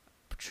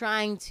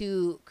trying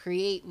to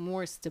create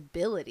more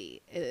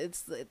stability.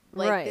 It's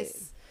like Right.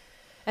 this.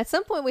 At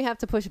some point we have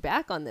to push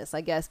back on this,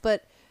 I guess.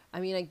 But I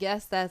mean, I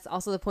guess that's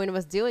also the point of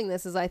us doing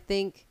this is I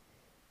think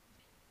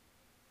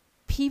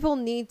people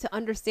need to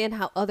understand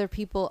how other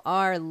people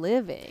are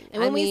living.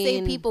 And when we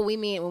say people, we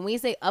mean when we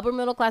say upper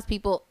middle class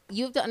people,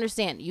 you have to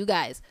understand, you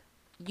guys,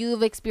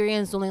 you've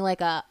experienced only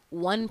like a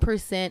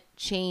 1%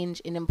 change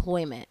in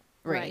employment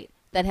rate Right.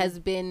 that has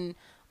been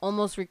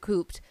almost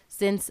recouped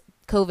since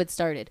COVID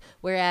started.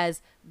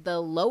 Whereas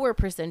the lower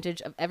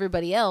percentage of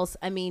everybody else,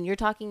 I mean, you're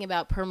talking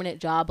about permanent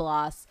job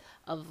loss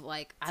of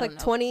like, it's I don't like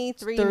know,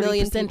 23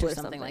 million 30% people or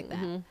something like that.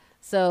 Mhm.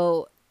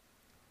 So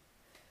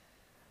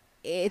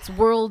it's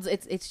worlds.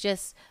 It's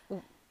just,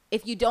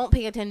 if you don't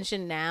pay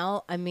attention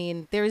now, I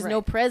mean, there is no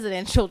Right.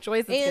 presidential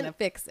choice that's And- going to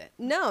fix it.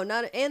 No,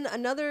 not. And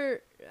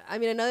another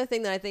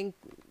thing that I think,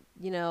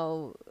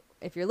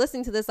 if you're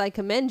listening to this, I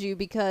commend you,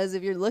 because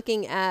if you're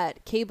looking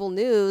at cable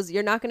news,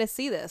 you're not going to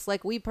see this.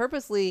 Like, we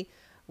purposely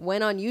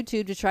went on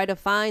YouTube to try to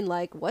find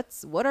like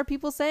what are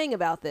people saying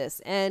about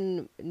this,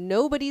 and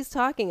nobody's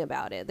talking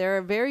about it. There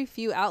are very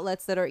few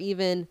outlets that are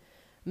even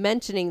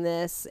mentioning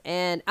this,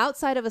 and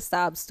outside of a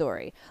sob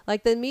story,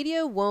 like the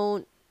media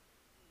won't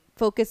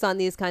focus on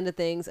these kind of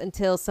things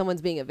until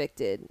someone's being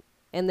evicted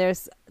and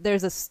there's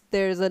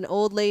an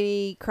old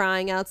lady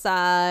crying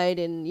outside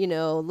and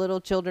little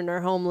children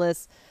are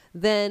homeless.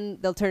 Then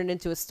they'll turn it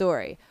into a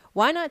story.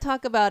 Why not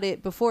talk about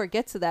it before it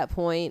gets to that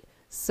point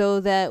so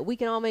that we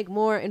can all make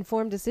more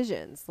informed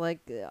decisions? Like,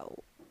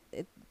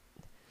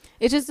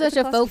 it's just such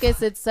a a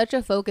focus. It's such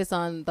a focus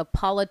on the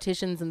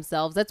politicians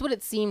themselves. That's what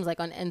it seems like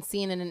on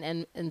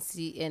CNN and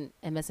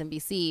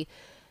MSNBC.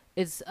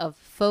 It's a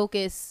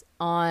focus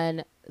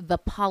on the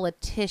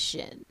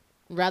politician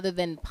rather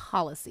than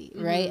policy,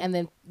 right?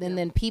 And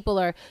then people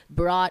are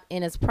brought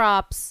in as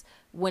props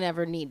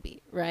whenever need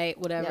be, right?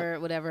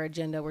 Whatever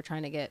agenda we're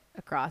trying to get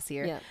across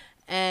here. Yeah.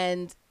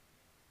 And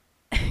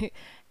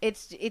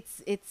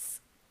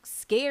it's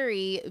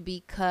scary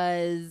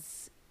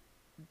because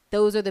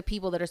those are the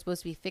people that are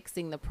supposed to be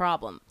fixing the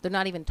problem. They're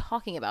not even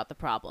talking about the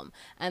problem.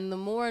 And the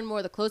more and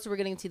more, the closer we're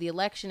getting to the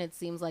election, it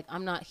seems like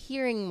I'm not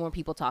hearing more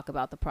people talk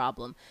about the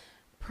problem.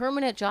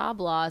 Permanent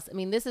job loss. I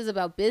mean, this is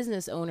about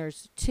business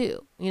owners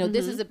too.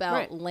 This is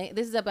about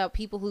this is about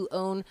people who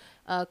own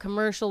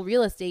commercial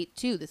real estate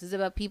too. This is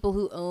about people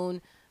who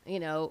own,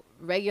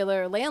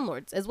 regular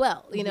landlords as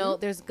well.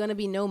 There's going to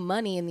be no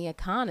money in the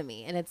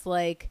economy, and it's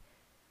like,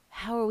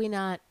 how are we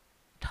not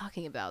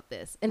talking about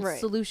this and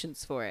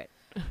solutions for it?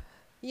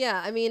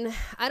 Yeah, I mean,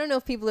 I don't know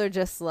if people are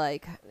just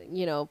like,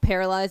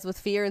 paralyzed with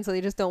fear and so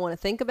they just don't want to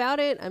think about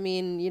it. I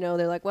mean,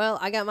 they're like, well,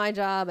 I got my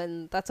job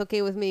and that's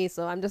okay with me,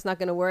 so I'm just not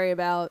going to worry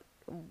about,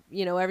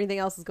 everything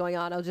else is going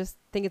on. I'll just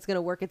think it's going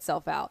to work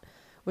itself out,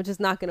 which is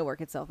not going to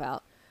work itself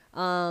out.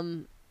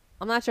 I'm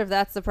not sure if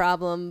that's the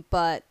problem,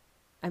 but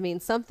I mean,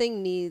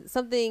 something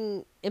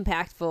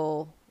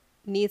impactful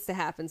needs to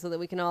happen so that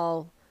we can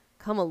all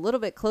come a little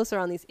bit closer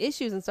on these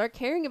issues and start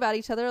caring about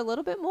each other a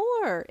little bit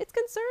more. It's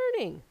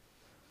concerning.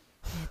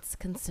 It's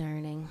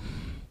concerning.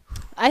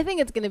 I think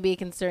it's going to be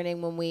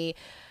concerning when we,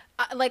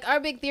 our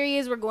big theory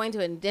is we're going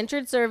to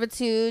indentured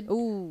servitude.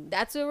 Ooh.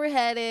 That's where we're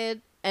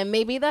headed. And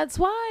maybe that's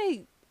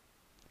why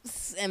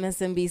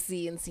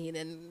MSNBC and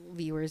CNN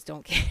viewers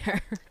don't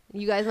care.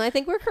 You guys might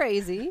think we're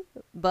crazy,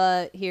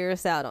 but hear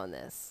us out on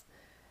this.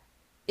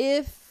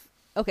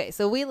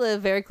 So we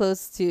live very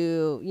close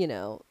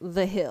to,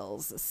 the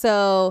hills.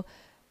 So,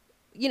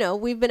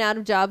 we've been out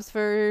of jobs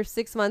for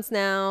 6 months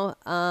now.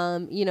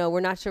 We're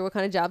not sure what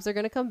kind of jobs are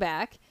going to come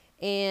back.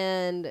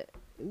 And,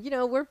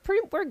 we're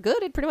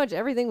good at pretty much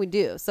everything we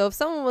do. So if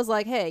someone was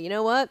like, hey, you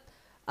know what?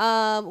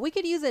 We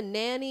could use a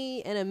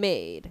nanny and a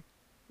maid.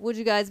 Would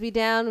you guys be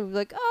down? We'd be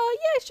like, oh,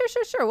 yeah,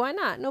 sure. Why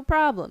not? No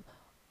problem.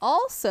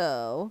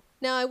 Also,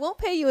 now I won't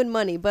pay you in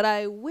money, but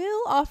I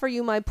will offer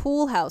you my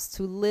pool house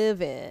to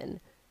live in.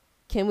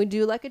 Can we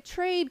do like a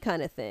trade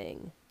kind of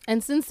thing?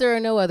 And since there are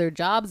no other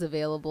jobs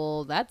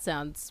available, that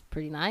sounds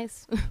pretty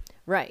nice.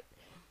 Right.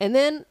 And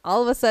then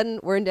all of a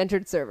sudden we're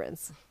indentured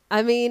servants.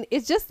 I mean,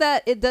 it's just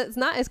that it's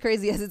not as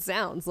crazy as it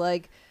sounds.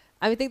 Like,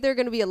 I think there are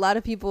going to be a lot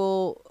of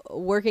people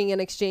working in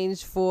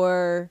exchange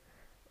for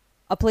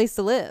a place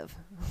to live.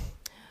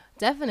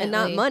 Definitely. And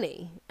not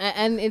money.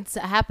 And it's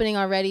happening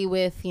already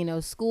with,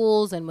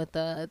 schools and with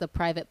the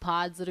private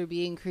pods that are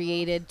being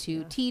created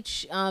to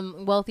teach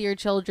wealthier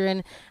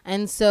children.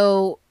 And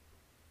so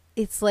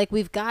it's like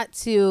we've got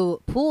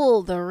to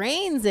pull the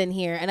reins in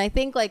here. And I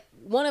think like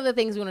one of the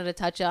things we wanted to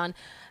touch on,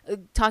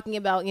 talking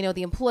about,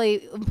 the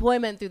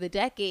employment through the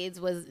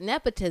decades, was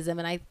nepotism.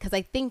 And because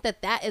I think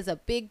that is a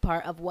big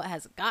part of what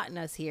has gotten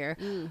us here.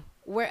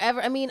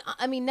 Wherever, I mean,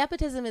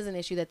 nepotism is an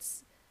issue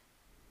that's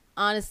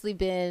honestly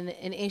been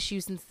an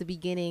issue since the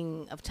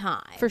beginning of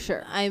time. For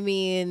sure. I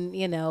mean,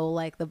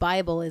 like the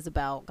Bible is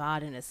about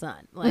God and his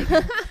son. Like,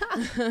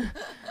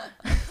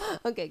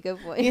 okay, good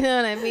point. You know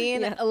what I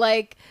mean? Yeah.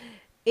 Like,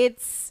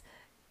 it's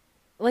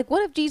like,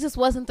 what if Jesus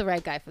wasn't the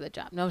right guy for the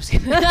job? No, I'm just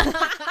kidding.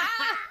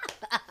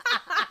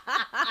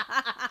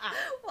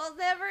 We'll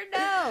never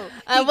know. know.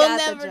 I will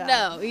never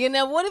know. You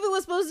know, what if it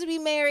was supposed to be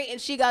Mary and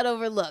she got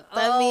overlooked?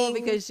 Oh, I mean,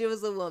 because she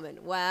was a woman.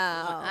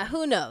 Wow.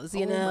 Who knows?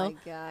 You know. Oh my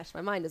gosh,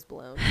 my mind is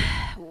blown.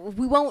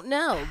 We won't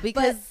know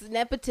because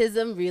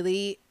nepotism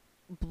really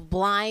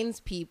blinds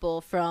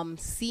people from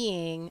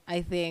seeing,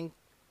 I think,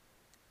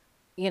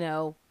 you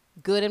know,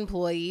 good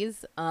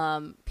employees,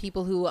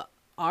 people who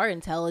are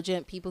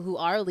intelligent, people who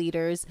are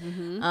leaders.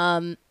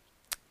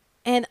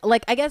 And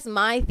like, I guess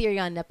my theory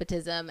on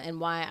nepotism and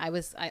why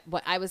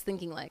what I was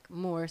thinking like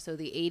more so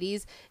the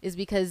 80s is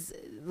because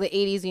the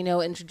 80s, you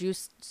know,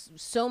 introduced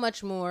so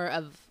much more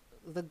of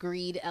the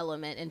greed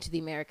element into the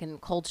American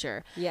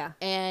culture. Yeah.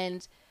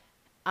 And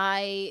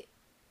I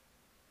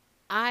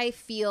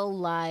feel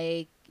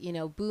like, you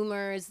know,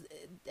 boomers,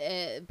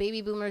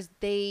 baby boomers,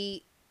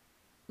 they,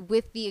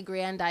 with the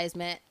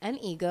aggrandizement and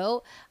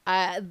ego,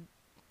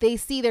 they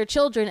see their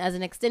children as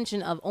an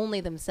extension of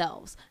only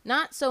themselves.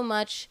 Not so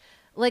much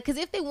like, because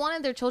if they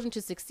wanted their children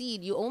to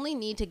succeed, you only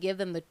need to give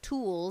them the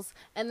tools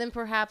and then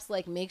perhaps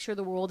like make sure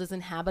the world is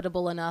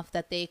inhabitable enough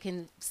that they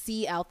can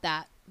see out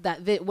that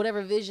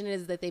whatever vision it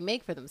is that they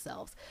make for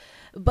themselves.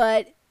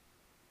 But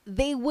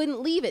they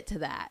wouldn't leave it to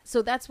that.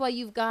 So that's why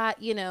you've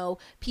got, you know,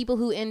 people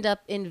who end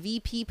up in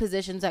VP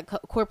positions at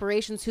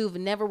corporations who've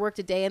never worked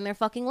a day in their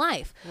fucking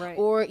life. Right.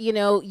 Or, you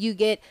know, you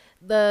get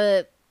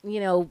the, you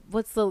know,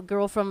 what's the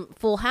girl from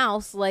Full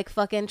House, like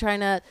fucking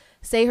trying to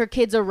say her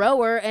kid's a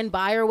rower and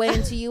buy her way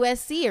into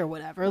USC or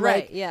whatever.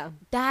 Right. Like, Yeah.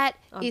 that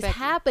is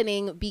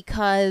happening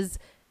because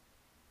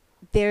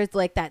there's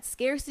like that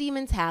scarcity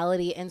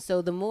mentality. And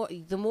so the more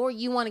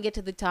you want to get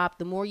to the top,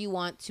 the more you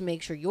want to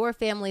make sure your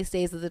family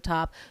stays at the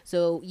top.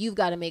 So you've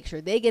got to make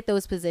sure they get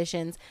those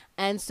positions.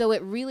 And so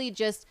it really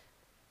just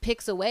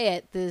picks away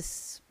at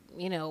this,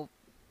 you know,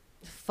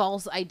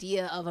 false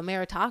idea of a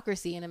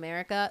meritocracy in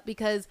America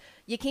because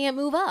you can't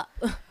move up.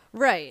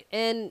 Right.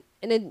 And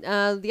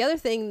the other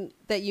thing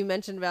that you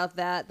mentioned about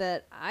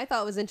that I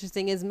thought was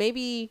interesting is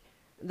maybe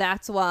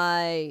that's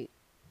why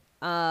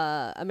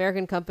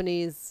American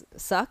companies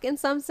suck in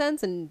some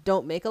sense and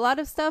don't make a lot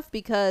of stuff,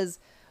 because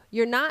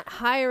you're not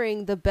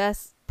hiring the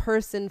best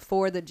person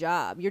for the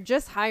job. You're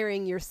just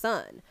hiring your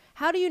son.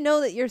 How do you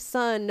know that your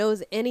son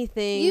knows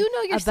anything? You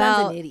know your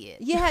son's an idiot.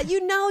 Yeah, you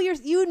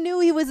knew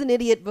he was an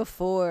idiot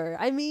before.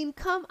 I mean,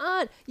 come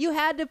on. You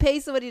had to pay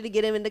somebody to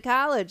get him into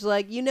college.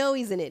 Like, you know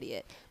he's an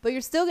idiot. But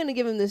you're still going to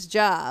give him this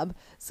job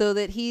so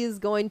that he's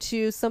going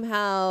to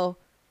somehow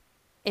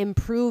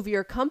improve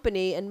your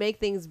company and make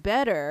things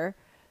better.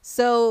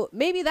 So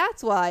maybe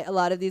that's why a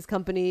lot of these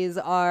companies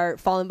are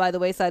falling by the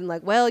wayside and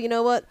like, well, you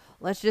know what?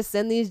 Let's just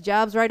send these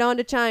jobs right on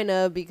to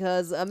China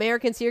because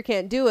Americans here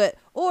can't do it.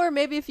 Or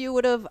maybe if you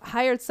would have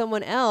hired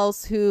someone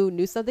else who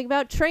knew something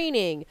about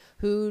training,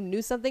 who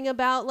knew something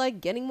about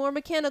like getting more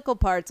mechanical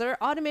parts or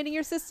automating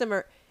your system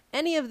or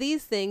any of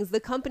these things, the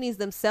companies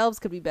themselves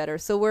could be better.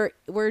 So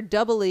we're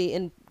doubly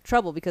in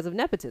trouble because of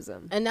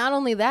nepotism. And not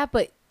only that,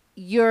 but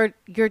you're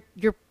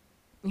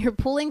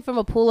pulling from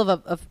a pool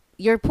of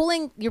you're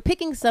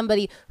picking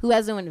somebody who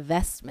has no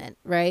investment,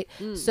 right?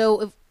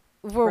 So if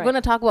we're going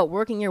to talk about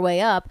working your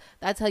way up,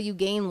 that's how you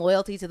gain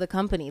loyalty to the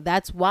company.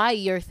 That's why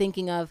you're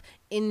thinking of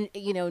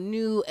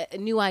new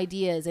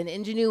ideas and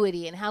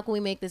ingenuity and how can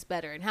we make this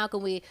better and how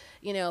can we,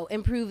 you know,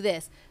 improve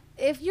this.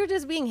 If you're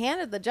just being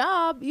handed the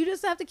job, you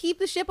just have to keep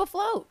the ship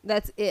afloat.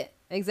 That's it.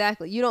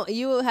 Exactly.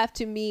 You have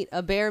to meet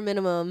a bare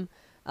minimum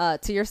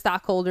to your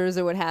stockholders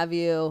or what have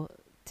you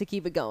to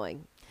keep it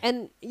going.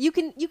 And you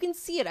can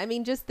see it. I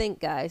mean, just think,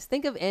 guys.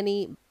 Think of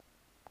any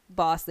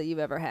boss that you've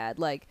ever had.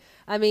 Like,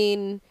 I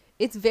mean,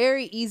 it's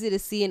very easy to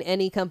see in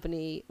any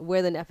company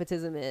where the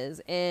nepotism is.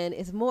 And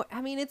it's more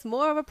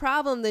of a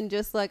problem than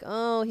just like,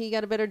 oh, he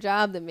got a better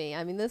job than me.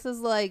 I mean, this is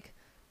like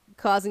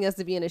causing us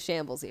to be in a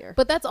shambles here.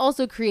 But that's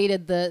also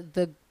created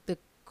the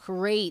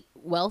great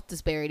wealth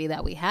disparity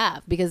that we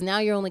have, because now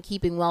you're only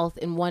keeping wealth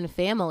in one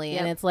family.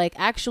 Yep. And it's like,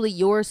 actually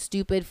your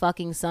stupid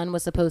fucking son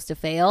was supposed to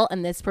fail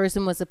and this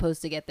person was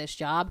supposed to get this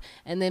job,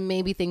 and then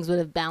maybe things would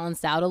have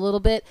balanced out a little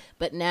bit,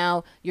 but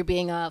now you're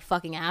being a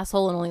fucking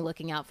asshole and only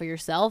looking out for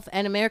yourself,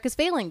 and America's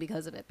failing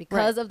because of it,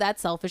 because of that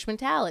selfish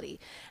mentality.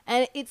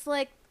 And it's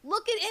like,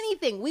 look at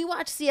anything. We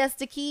watch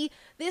Siesta Key.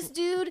 This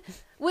dude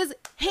was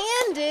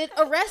handed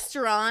a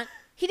restaurant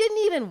he didn't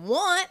even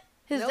want.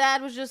 His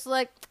dad was just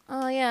like,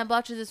 oh, yeah, I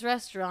bought you this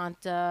restaurant.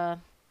 I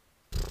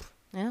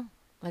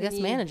guess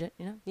manage it,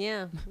 you know?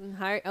 Yeah.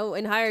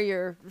 And hire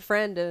your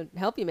friend to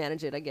help you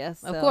manage it, I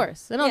guess. Of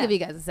course. And I'll give you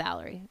guys a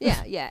salary.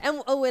 Yeah.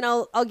 And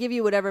I'll give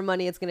you whatever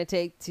money it's going to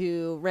take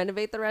to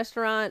renovate the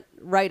restaurant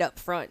right up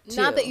front, too.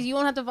 Not that you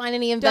won't have to find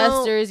any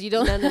investors. You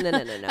don't no.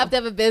 have to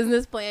have a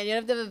business plan. You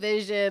don't have to have a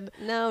vision.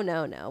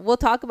 No. We'll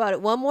talk about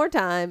it one more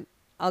time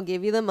I'll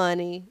give you the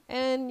money,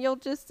 and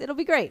it'll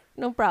be great.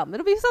 No problem.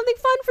 It'll be something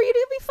fun for you.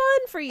 It'll be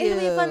fun for you. It'll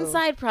be a fun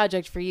side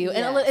project for you.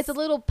 And Yes. it's a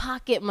little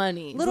pocket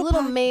money. It's a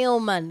little mail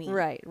money.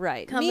 Right.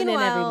 Coming in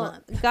every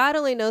month. God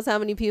only knows how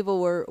many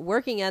people were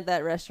working at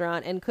that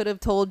restaurant and could have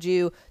told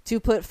you to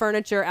put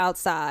furniture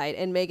outside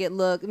and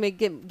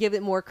give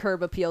it more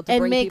curb appeal to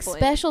And bring make people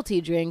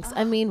specialty drinks.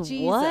 I mean,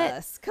 Jesus,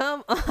 what?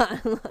 come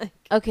on. Like,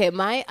 Okay,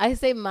 I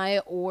say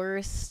my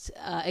worst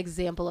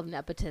example of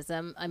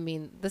nepotism. I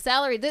mean, the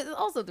salary. This is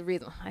also the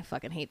reason I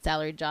fucking hate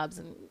salary jobs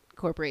and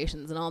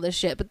corporations and all this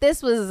shit. But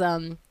this was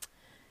the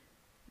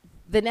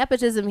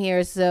nepotism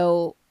here.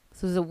 So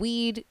it was a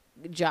weed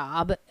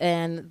job,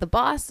 and the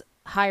boss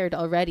hired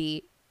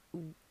already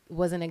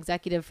was an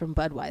executive from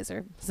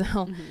Budweiser.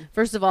 So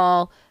first of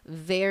all,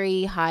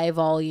 very high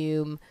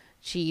volume,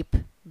 cheap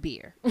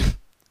beer.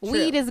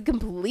 Weed is a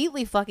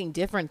completely fucking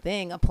different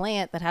thing. A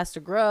plant that has to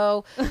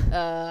grow.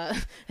 It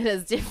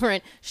has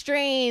different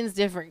strains,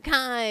 different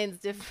kinds,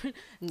 different.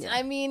 Yeah.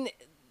 I mean,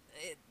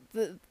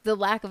 the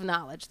lack of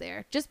knowledge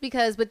there. Just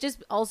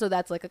also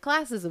that's like a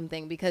classism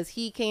thing, because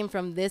he came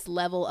from this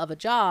level of a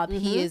job.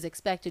 He is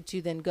expected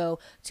to then go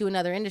to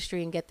another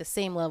industry and get the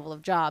same level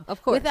of job,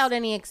 of course, without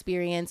any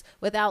experience,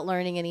 without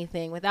learning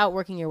anything, without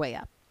working your way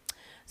up.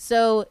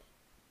 So,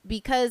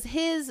 because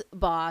his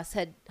boss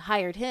had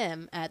hired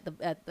him at the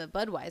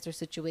Budweiser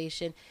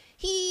situation,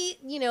 he,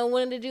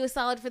 wanted to do a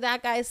solid for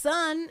that guy's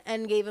son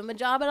and gave him a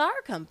job at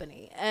our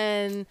company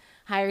and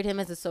hired him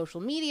as a social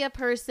media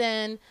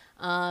person,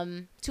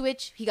 to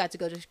which he got to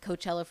go to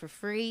Coachella for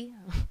free.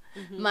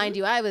 Mind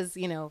you, I was,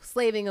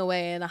 slaving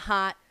away in a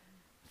hot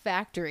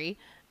factory,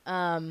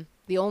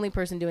 the only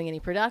person doing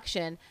any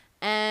production.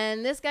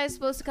 And this guy's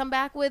supposed to come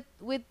back with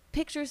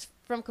pictures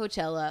from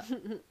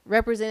Coachella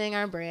representing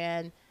our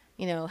brand.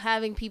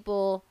 Having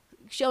people,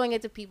 showing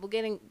it to people,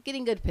 getting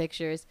good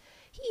pictures.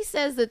 He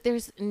says that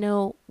there's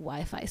no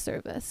Wi-Fi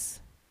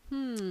service.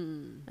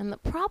 And the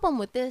problem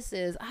with this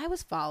is I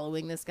was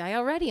following this guy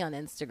already on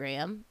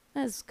Instagram,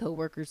 as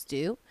coworkers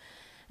do.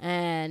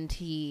 And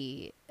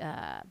he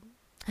had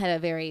a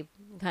very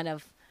kind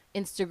of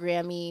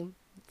Instagram-y,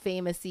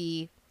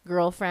 famous-y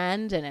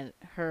girlfriend, and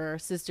her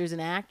sister's an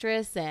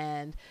actress,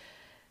 and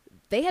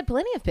they had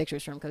plenty of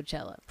pictures from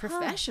Coachella,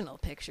 professional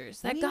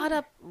pictures that got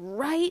up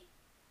right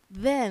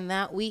then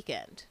that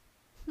weekend.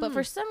 But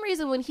for some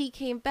reason, when he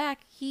came back,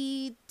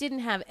 he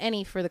didn't have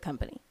any for the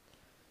company.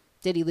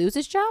 Did he lose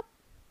his job?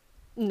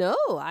 No,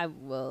 I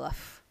will.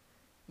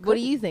 What do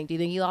you think? Do you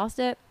think he lost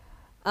it?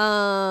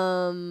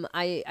 I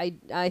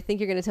think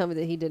you're going to tell me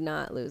that he did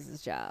not lose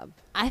his job.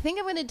 I think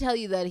I'm going to tell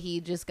you that he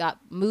just got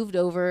moved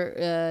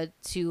over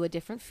to a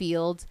different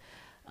field,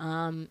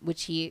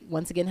 which he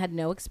once again had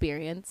no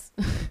experience.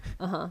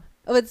 Oh,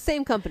 it's the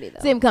same company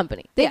though. Same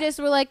company. They just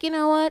were like, you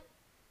know what?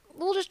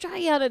 We'll just try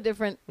you out a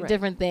different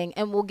thing,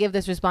 and we'll give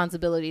this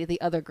responsibility to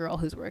the other girl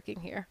who's working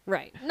here.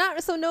 Right. Not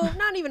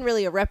even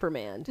really a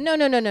reprimand. No.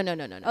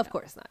 Of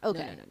course not.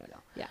 Okay. No.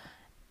 Yeah.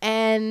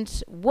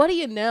 And what do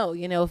you know?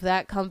 If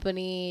that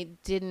company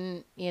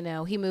didn't,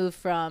 he moved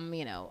from,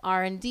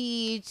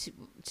 R&D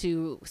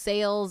to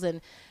sales, and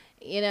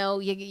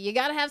you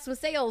got to have some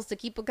sales to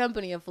keep a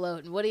company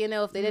afloat. And what do you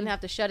know if they didn't have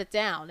to shut it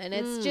down? And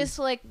it's just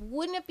like,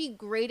 wouldn't it be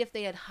great if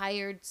they had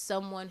hired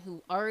someone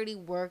who already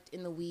worked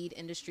in the weed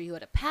industry, who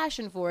had a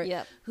passion for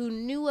it, who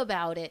knew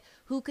about it,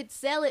 who could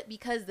sell it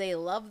because they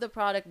loved the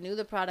product, knew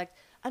the product?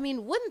 I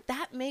mean, wouldn't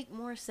that make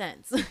more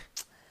sense?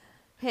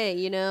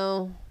 Hey,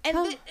 and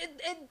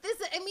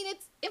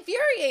it's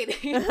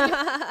infuriating.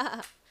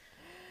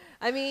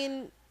 I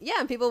mean, yeah,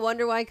 and people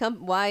wonder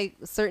why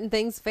certain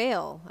things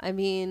fail. I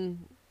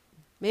mean,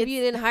 maybe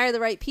you didn't hire the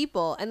right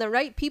people, and the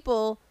right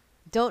people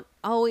don't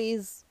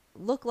always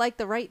look like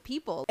the right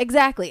people.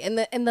 Exactly. And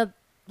the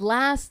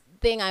last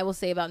thing I will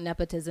say about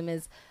nepotism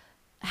is,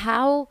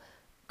 how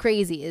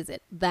crazy is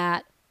it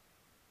that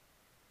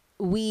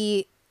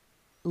we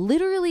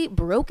literally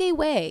broke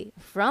away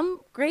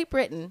from Great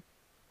Britain,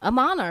 a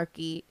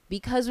monarchy,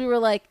 because we were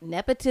like,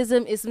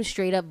 nepotism is some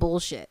straight up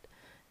bullshit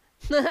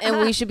and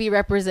we should be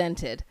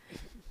represented.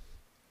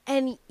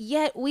 And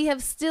yet we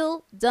have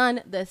still done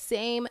the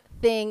same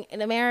thing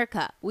in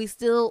America. We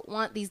still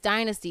want these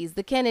dynasties,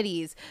 the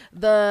Kennedys,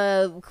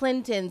 the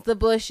Clintons, the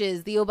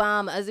Bushes, the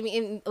Obamas. I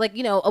mean,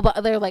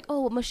 they're like,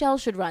 oh, Michelle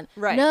should run.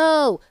 Right.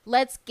 No,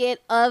 let's get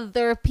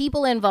other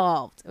people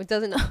involved. It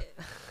doesn't.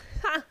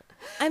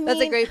 I mean, that's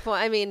a great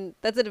point. I mean,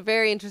 that's a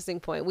very interesting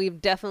point. We've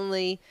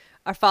definitely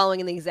are following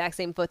in the exact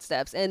same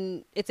footsteps.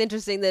 And it's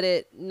interesting that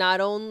it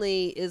not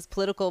only is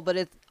political, but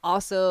it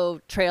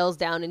also trails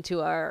down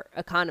into our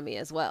economy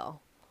as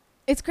well.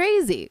 It's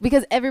crazy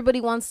because everybody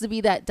wants to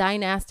be that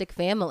dynastic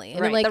family.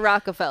 Right, like the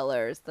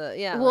Rockefellers,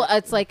 Well,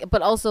 it's like,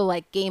 but also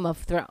like Game of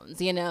Thrones,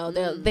 they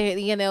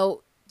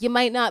you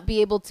might not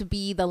be able to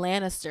be the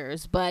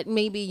Lannisters, but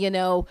maybe,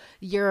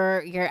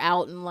 you're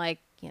out in like,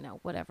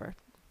 whatever.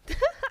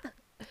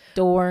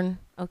 Dorne.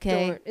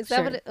 Okay. Dorne. Is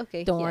that what it,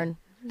 okay. Dorne.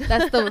 Yeah.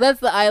 That's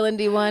the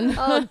islandy one.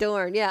 Oh,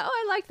 Dorne. Yeah. Oh,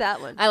 I liked that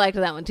one. I liked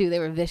that one too. They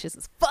were vicious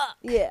as fuck.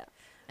 Yeah.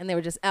 And they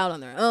were just out on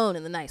their own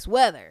in the nice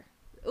weather.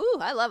 Ooh,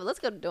 I love it. Let's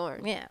go to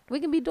Dorne. Yeah, we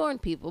can be Dorne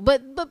people.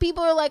 But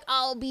people are like,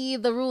 I'll be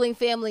the ruling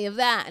family of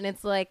that. And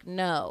it's like,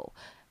 no.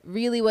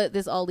 Really what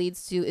this all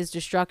leads to is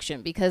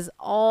destruction, because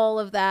all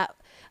of that,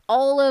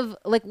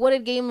 like, what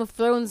did Game of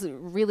Thrones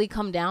really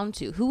come down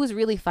to? Who was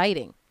really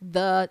fighting?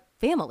 The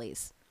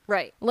families.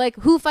 Right. Like,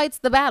 who fights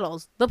the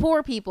battles? The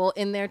poor people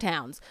in their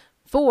towns.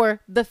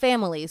 For the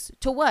families.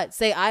 To what?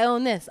 Say, I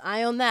own this,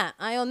 I own that,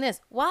 I own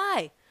this.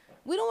 Why?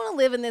 We don't want to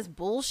live in this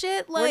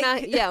bullshit.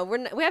 Like,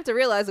 we have to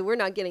realize that we're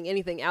not getting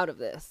anything out of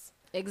this.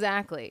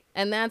 Exactly.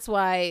 And that's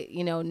why,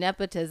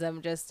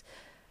 nepotism, just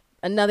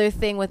another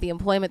thing with the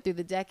employment through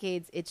the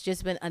decades, it's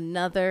just been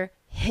another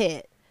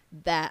hit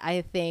that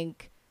I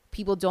think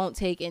people don't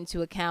take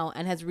into account,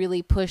 and has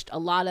really pushed a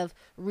lot of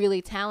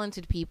really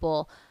talented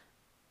people,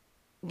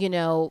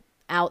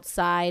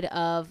 outside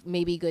of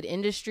maybe good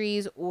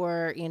industries,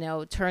 or,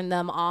 turn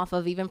them off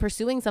of even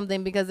pursuing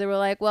something, because they were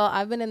like, well,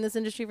 I've been in this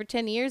industry for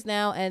 10 years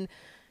now. And,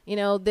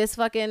 this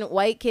fucking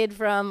white kid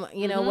from,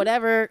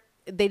 whatever,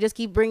 they just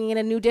keep bringing in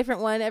a new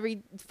different one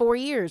every 4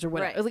 years or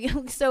whatever.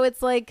 Right. So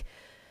it's like,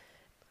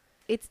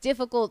 it's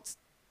difficult.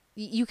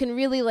 You can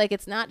really, like,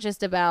 it's not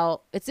just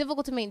about, it's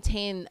difficult to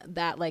maintain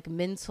that, like,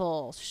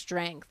 mental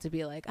strength to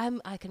be like,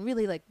 I can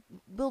really, like,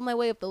 build my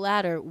way up the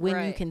ladder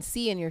when you can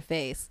see in your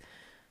face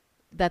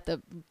that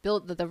the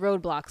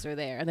roadblocks are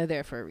there, and they're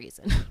there for a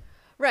reason.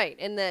 Right.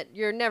 And that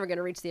you're never going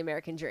to reach the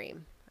American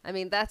dream. I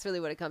mean, that's really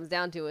what it comes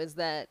down to, is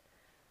that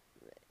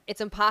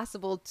it's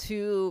impossible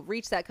to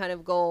reach that kind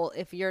of goal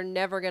if you're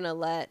never going to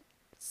let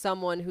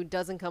someone who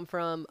doesn't come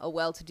from a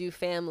well-to-do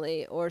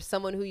family, or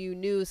someone who you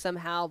knew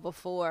somehow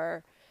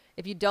before,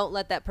 if you don't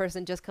let that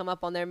person just come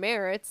up on their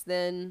merits,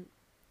 then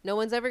no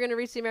one's ever going to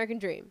reach the American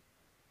dream.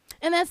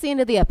 And that's the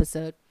end of the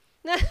episode.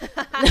 No,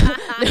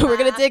 we're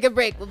going to take a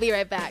break. We'll be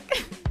right back.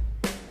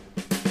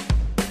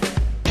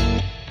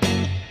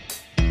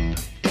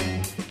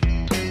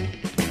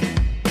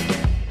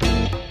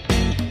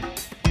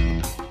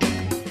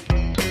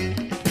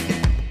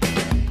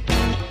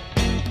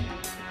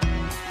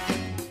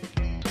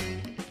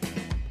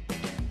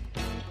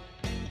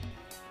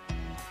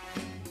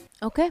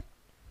 Okay,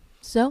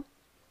 so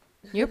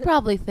you're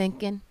probably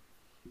thinking,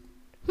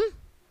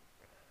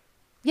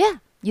 yeah,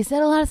 you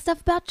said a lot of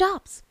stuff about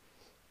jobs.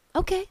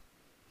 Okay,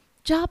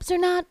 jobs are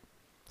not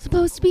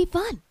supposed to be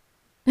fun.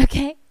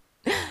 Okay,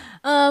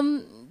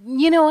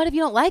 you know what? If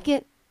you don't like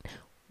it,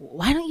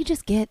 why don't you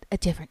just get a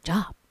different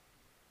job?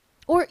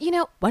 Or,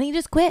 why don't you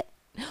just quit?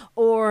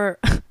 Or,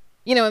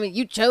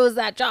 you chose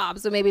that job,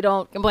 so maybe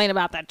don't complain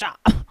about that job.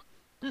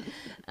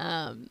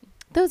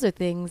 Those are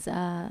things.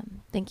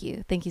 Thank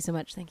you so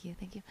much. Thank you.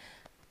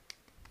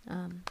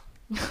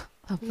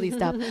 Oh, please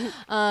stop.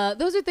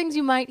 Those are things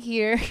you might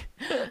hear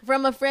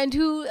from a friend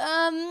who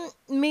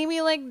maybe,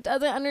 like,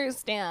 doesn't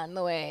understand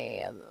the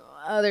way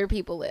other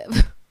people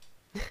live.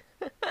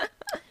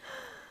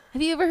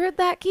 Have you ever heard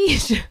that,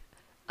 Keish?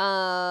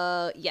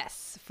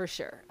 Yes, for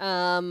sure.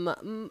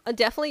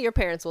 Definitely your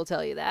parents will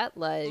tell you that,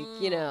 like,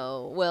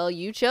 well,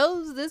 you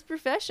chose this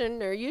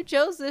profession, or you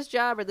chose this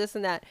job, or this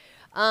and that.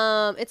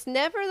 It's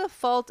never the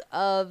fault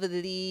of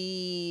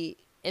the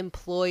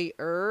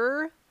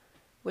employer,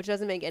 which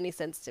doesn't make any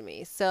sense to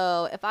me.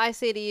 So if I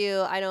say to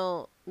you, I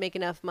don't make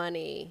enough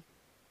money,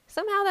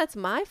 somehow that's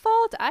my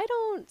fault. I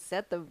don't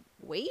set the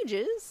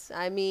wages.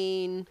 I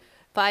mean,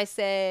 if I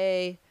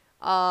say,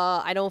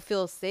 I don't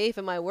feel safe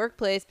in my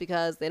workplace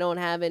because they don't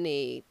have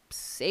any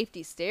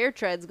safety stair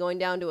treads going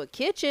down to a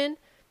kitchen,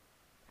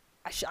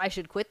 I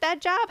should quit that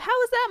job.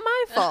 How is that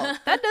my fault?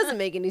 That doesn't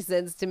make any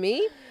sense to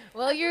me.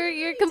 Well,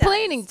 you're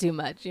complaining too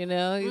much, you're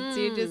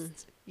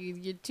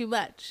too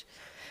much.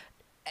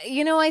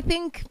 I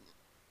think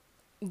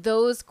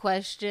those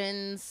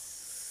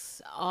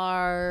questions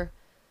are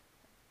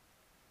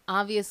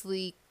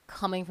obviously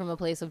coming from a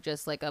place of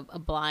just like a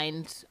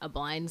blind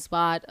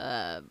spot,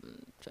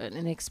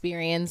 an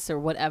experience or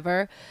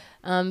whatever.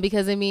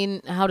 Because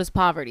how does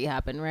poverty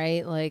happen,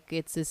 right? Like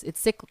it's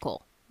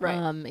cyclical.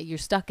 Right. You're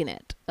stuck in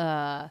it.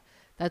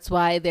 That's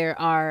why there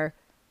are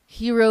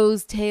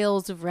heroes'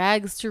 tales of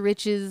rags to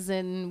riches,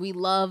 and we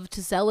love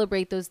to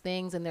celebrate those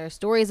things, and there are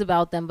stories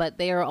about them, but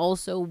they are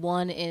also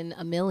one in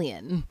a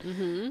million.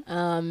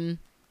 Mm-hmm.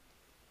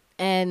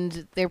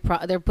 And they're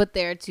put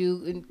there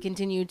to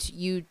continue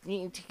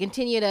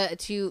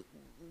to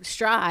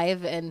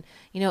strive, and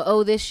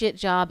this shit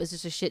job is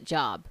just a shit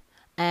job,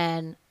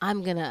 and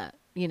I'm gonna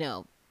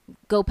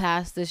go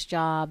past this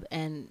job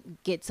and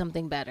get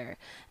something better.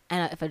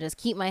 And if I just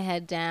keep my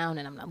head down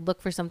and I'm going to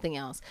look for something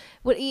else.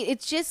 But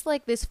it's just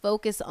like this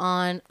focus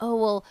on,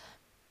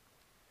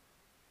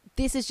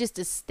 this is just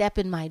a step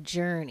in my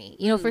journey.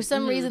 For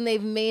some reason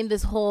they've made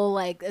this whole,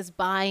 like, this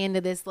buy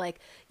into this, like,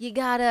 you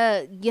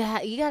gotta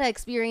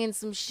experience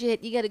some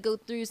shit. You gotta go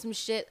through some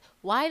shit.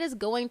 Why does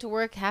going to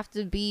work have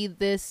to be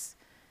this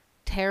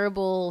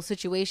terrible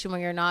situation where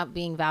you're not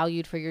being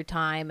valued for your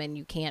time and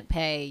you can't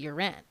pay your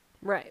rent?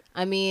 Right.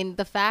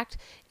 The fact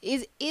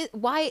is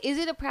why is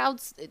it a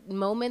proud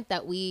moment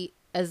that we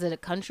as a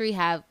country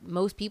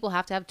most people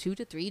have to have 2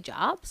 to 3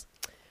 jobs?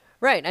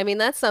 Right. I mean,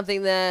 that's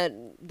something that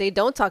they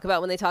don't talk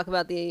about when they talk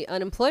about the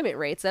unemployment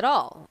rates at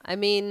all. I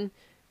mean,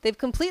 they've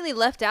completely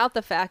left out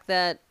the fact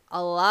that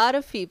a lot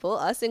of people,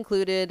 us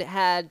included,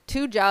 had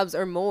 2 jobs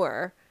or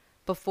more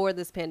before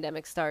this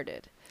pandemic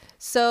started.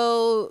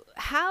 So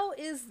how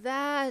is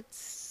that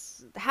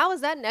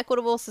an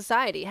equitable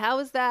society? How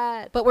is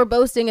that? But we're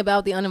boasting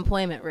about the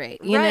unemployment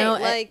rate, you Right, know?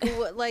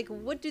 like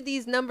what do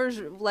these numbers,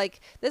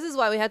 like, this is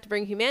why we have to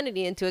bring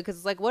humanity into it, because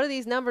it's like, what do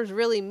these numbers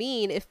really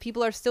mean if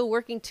people are still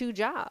working 2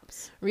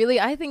 jobs? Really,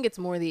 I think it's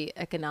more the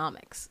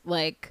economics.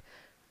 Like,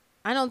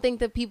 I don't think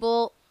that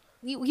people,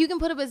 you can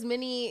put up as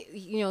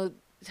many,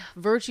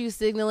 virtue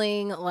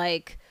signaling,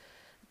 like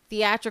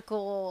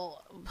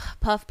theatrical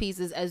puff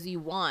pieces as you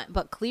want,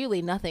 but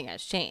clearly nothing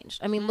has changed.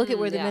 I mean, look at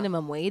where the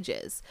minimum wage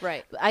is.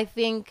 Right. I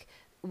think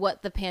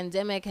what the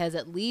pandemic has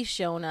at least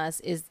shown us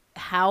is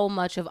how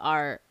much of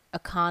our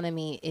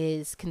economy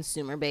is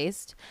consumer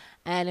based.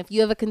 And if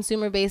you have a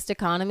consumer based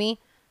economy,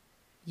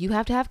 you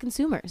have to have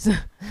consumers.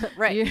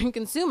 Right. Your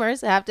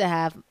consumers have to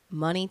have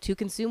money to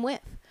consume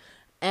with.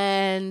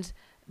 And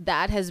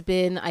that has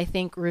been, I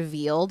think,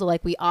 revealed.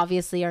 Like, we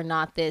obviously are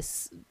not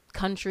this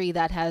country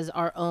that has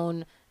our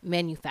own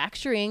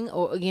manufacturing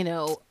or,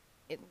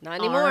 Not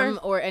anymore.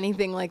 or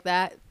anything like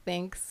that.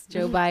 Thanks,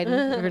 Joe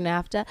Biden, for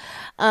NAFTA.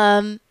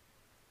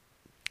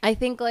 I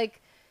think,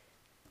 like,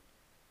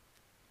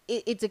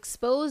 it's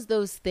exposed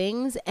those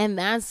things, and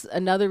that's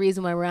another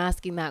reason why we're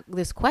asking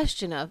this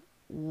question of,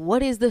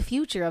 what is the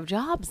future of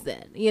jobs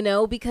then?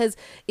 Because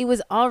it was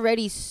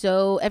already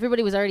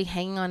everybody was already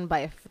hanging on by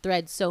a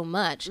thread so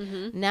much.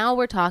 Now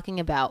we're talking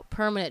about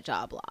permanent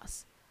job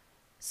loss.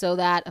 So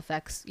that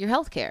affects your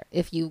health care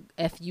if you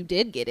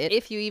did get it.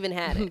 If you even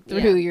had it.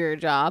 through your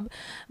job.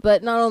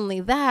 But not only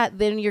that,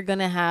 then you're going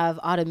to have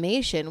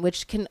automation,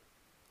 which they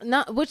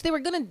were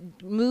going to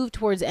move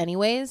towards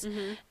anyways.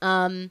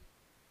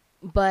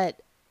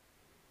 But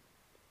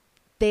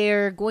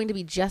they're going to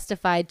be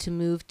justified to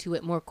move to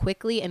it more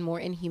quickly and more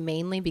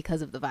inhumanely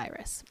because of the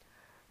virus.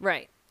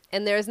 Right.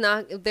 And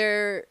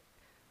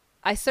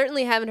I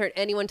certainly haven't heard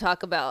anyone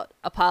talk about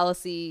a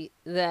policy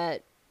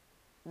that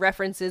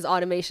references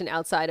automation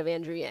outside of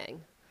Andrew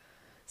Yang.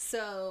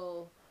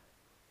 So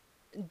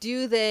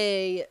do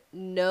they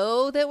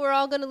know that we're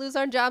all going to lose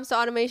our jobs to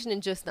automation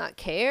and just not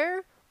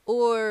care?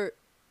 Or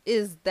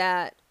is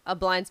that a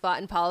blind spot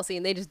in policy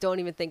and they just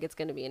don't even think it's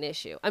going to be an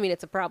issue? I mean,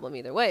 it's a problem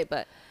either way,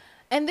 but...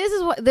 And this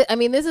is what, this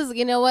is,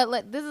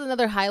 this is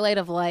another highlight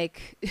of,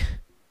 like,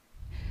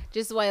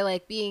 just why,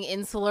 like, being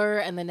insular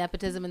and the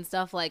nepotism and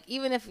stuff, like,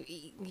 even if,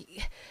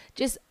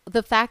 just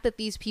the fact that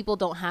these people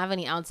don't have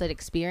any outside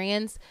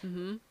experience,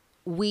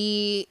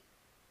 we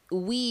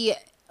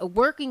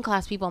working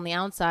class people on the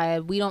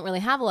outside, we don't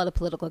really have a lot of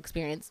political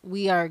experience.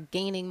 We are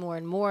gaining more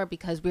and more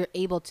because we're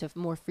able to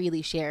more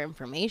freely share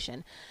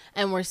information.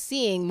 And we're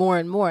seeing more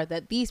and more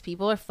that these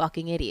people are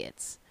fucking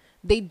idiots.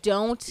 They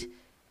could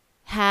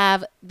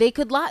have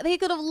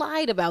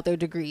lied about their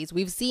degrees.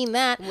 We've seen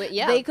that.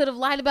 Yeah. They could have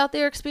lied about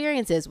their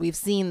experiences. We've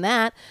seen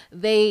that.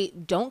 They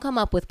don't come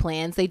up with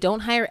plans. They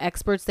don't hire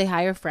experts. They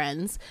hire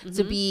friends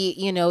to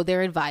be,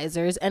 their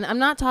advisors. And I'm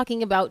not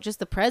talking about just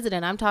the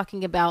president. I'm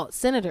talking about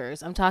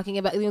senators. I'm talking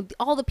about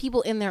all the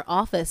people in their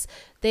office.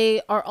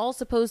 They are all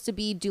supposed to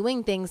be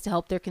doing things to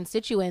help their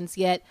constituents,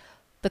 yet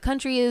the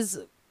country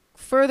is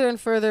further and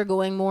further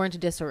going more into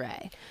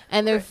disarray,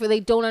 and therefore they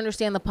don't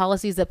understand the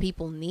policies that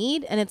people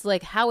need. And it's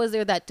like, how is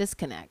there that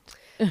disconnect?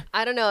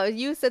 I don't know.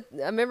 You said,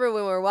 I remember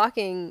when we were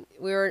walking,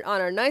 we were on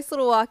our nice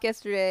little walk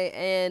yesterday,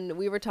 and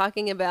we were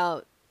talking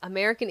about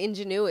American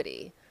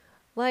ingenuity.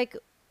 Like,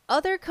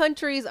 other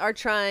countries are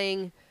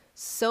trying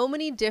so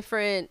many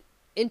different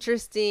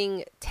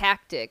interesting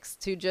tactics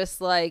to just,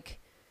 like,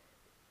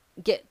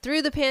 get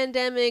through the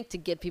pandemic, to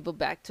get people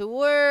back to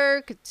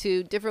work,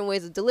 to different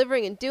ways of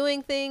delivering and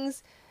doing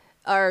things,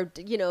 or,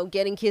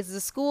 getting kids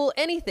to school,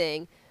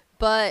 anything.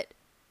 But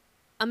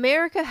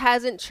America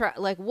hasn't tried.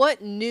 Like,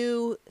 what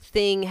new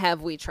thing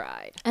have we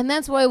tried? And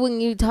that's why when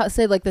you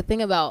say, like, the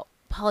thing about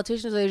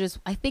politicians,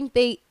 I think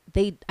they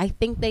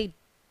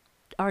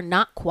are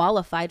not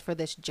qualified for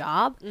this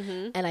job.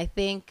 And I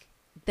think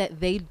that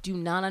they do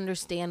not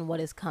understand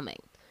what is coming.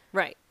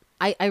 Right.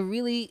 I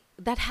really,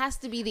 that has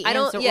to be the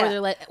answer.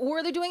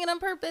 Or they're doing it on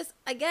purpose,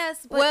 I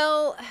guess. But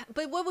well,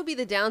 but what would be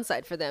the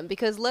downside for them?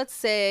 Because let's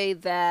say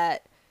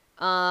that,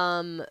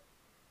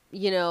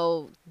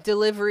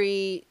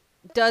 delivery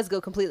does go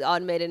completely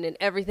automated and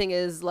everything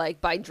is,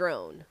 like, by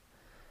drone.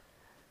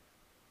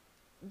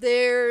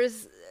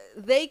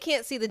 They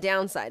can't see the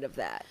downside of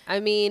that. I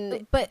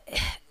mean, but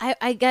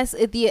I guess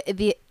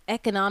the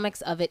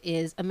economics of it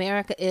is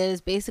America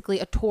is basically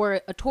a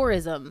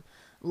tourism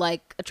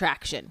like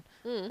attraction,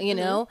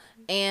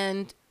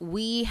 and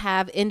we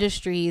have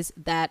industries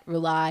that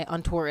rely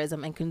on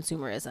tourism and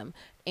consumerism,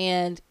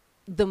 and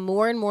the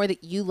more and more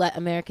that you let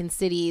American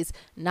cities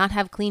not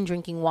have clean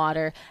drinking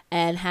water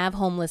and have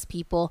homeless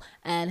people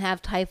and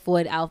have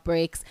typhoid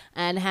outbreaks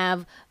and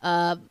have,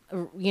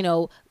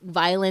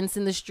 violence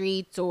in the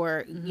streets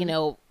or,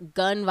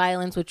 gun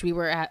violence, which we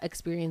were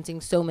experiencing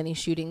so many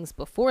shootings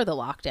before the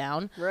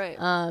lockdown. Right.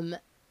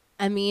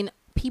 I mean,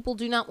 people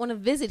do not want to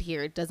visit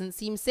here. It doesn't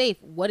seem safe.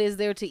 What is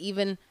there to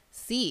even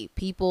see?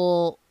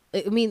 People,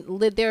 I mean,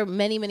 there are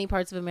many, many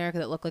parts of America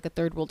that look like a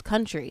third world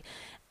country.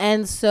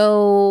 And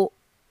so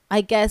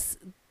I guess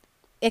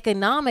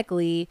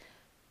economically,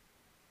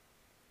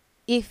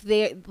 if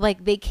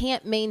they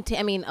can't maintain,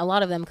 I mean, a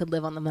lot of them could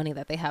live on the money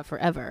that they have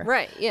forever.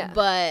 Right. Yeah.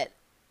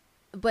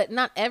 But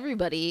not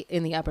everybody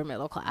in the upper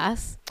middle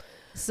class.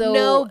 So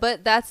no,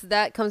 but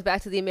that comes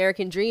back to the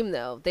American dream,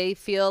 though. They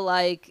feel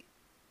like,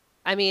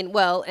 I mean,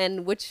 well,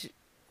 and which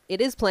it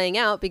is playing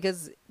out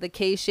because the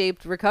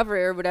K-shaped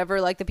recovery or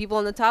whatever, like the people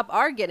on the top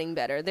are getting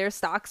better. Their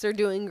stocks are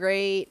doing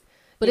great.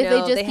 But if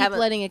they just keep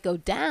letting it go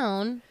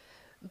down,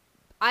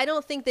 I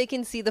don't think they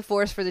can see the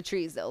forest for the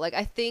trees, though. Like,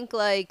 I think,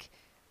 like,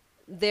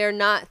 they're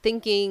not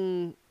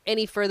thinking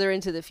any further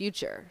into the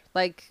future.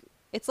 Like,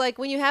 it's like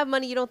when you have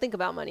money, you don't think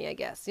about money, I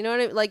guess. You know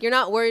what I mean? Like, you're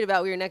not worried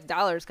about where your next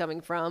dollar is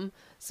coming from.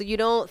 So you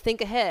don't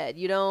think ahead.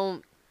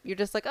 You're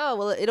just like, oh,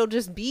 well, it'll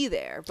just be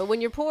there. But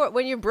when you're poor,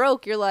 when you're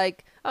broke, you're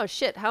like, oh,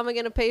 shit, how am I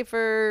going to pay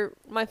for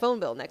my phone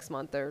bill next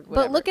month or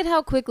whatever? But look at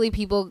how quickly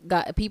people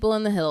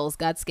in the hills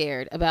got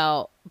scared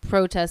about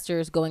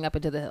protesters going up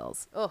into the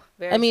hills. Oh,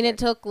 very I mean, scared. it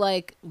took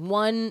like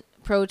one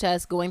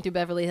protest going through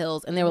Beverly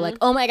Hills and they were like,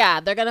 oh my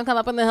God, they're going to come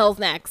up in the hills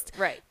next.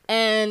 Right.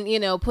 And,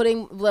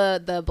 putting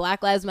the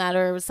Black Lives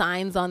Matter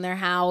signs on their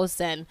house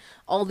and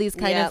all these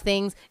kind of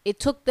things. It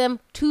took them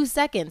 2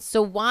 seconds.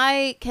 So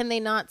why can they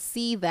not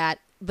see that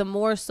the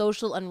more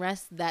social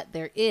unrest that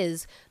there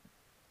is,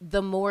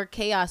 the more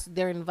chaos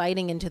they're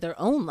inviting into their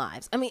own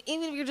lives? I mean,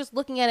 even if you're just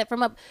looking at it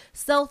from a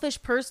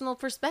selfish personal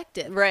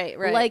perspective, right.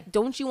 Like,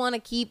 don't you want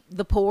to keep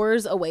the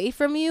poors away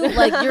from you?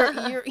 Like,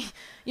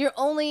 you're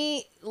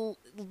only,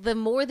 the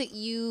more that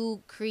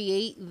you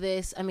create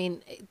this. I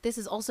mean, this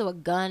is also a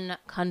gun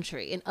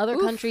country. In other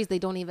countries, they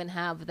don't even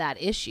have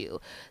that issue.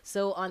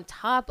 So on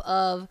top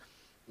of,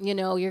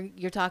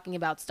 you're talking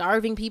about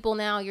starving people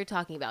now. You're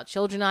talking about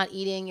children not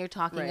eating. You're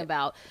talking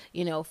about,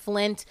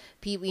 Flint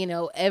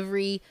people,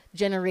 every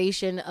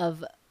generation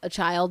of a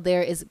child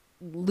there is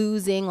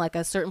losing like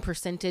a certain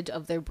percentage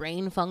of their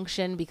brain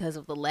function because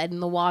of the lead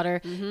in the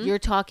water. You're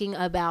talking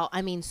about,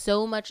 I mean,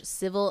 so much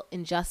civil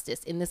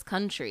injustice in this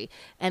country.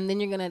 And then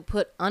you're going to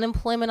put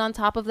unemployment on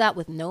top of that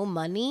with no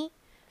money.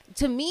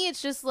 To me,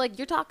 it's just like,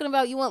 you're talking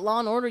about, you want law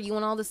and order, you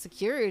want all the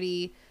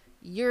security.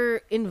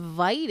 You're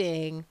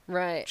inviting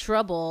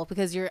trouble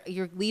because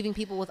you're leaving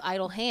people with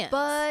idle hands.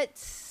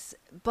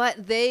 But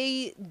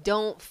they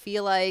don't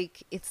feel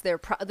like it's their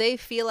they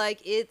feel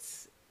like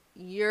it's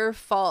your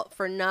fault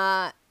for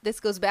not. This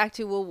goes back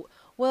to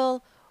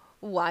well,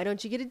 why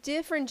don't you get a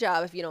different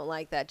job if you don't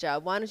like that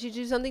job? Why don't you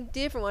do something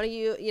different? Why don't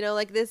you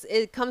like this?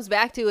 It comes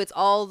back to it's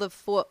all the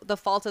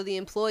fault of the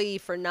employee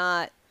for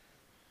not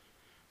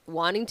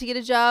wanting to get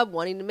a job,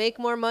 wanting to make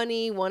more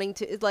money, wanting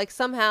to like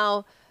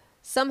somehow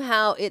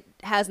it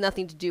has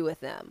nothing to do with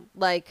them.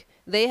 Like,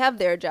 they have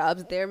their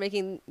jobs, they're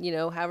making,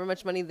 however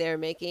much money they're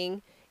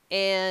making,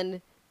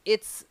 and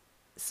it's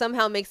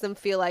somehow makes them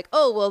feel like,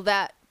 oh, well,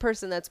 that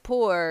person that's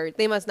poor,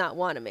 they must not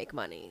want to make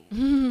money.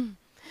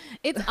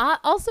 It's odd.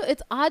 Also,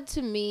 it's odd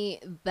to me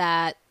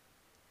that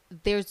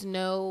there's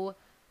no,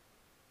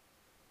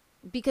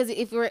 because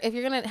if you're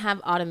going to have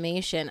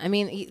automation, I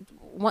mean,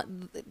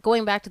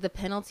 going back to the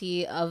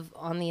penalty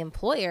on the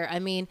employer, I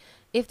mean,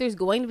 if there's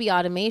going to be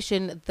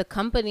automation, the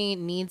company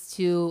needs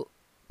to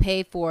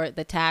pay for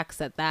the tax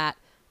that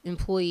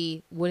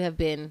employee would have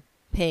been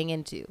paying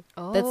into.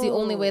 Oh. That's the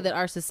only way that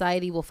our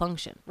society will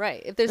function.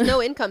 Right. If there's no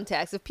income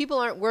tax, if people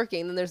aren't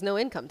working, then there's no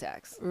income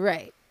tax.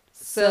 Right.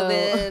 So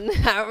then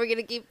how are we going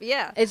to keep,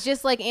 It's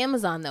just like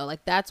Amazon, though.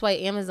 Like, that's why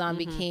Amazon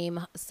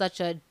became such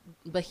a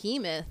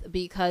behemoth,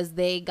 because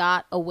they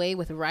got away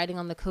with riding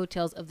on the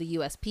coattails of the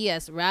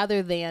USPS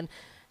rather than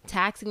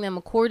taxing them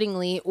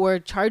accordingly or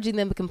charging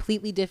them a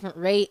completely different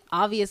rate.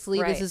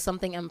 Obviously, this is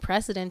something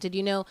unprecedented.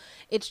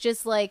 It's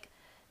just like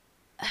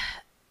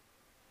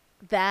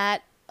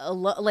that.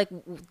 Like,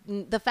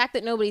 the fact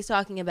that nobody's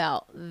talking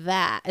about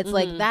that, it's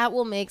like that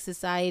will make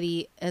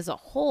society as a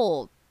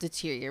whole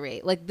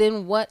deteriorate. Like,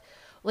 then what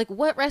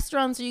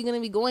restaurants are you going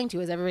to be going to?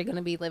 Is everybody going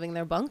to be living in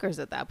their bunkers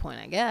at that point?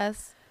 I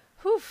guess.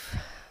 Whew.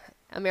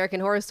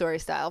 American Horror Story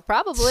style,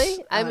 probably.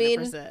 100%. I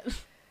mean,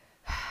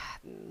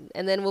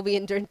 and then we'll be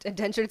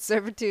indentured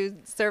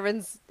servitude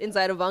servants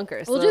inside of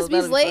bunkers. We'll just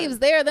be slaves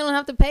there. They don't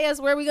have to pay us.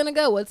 Where are we going to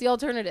go? What's the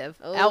alternative?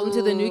 Out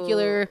into the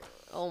nuclear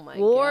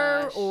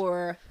war,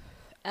 or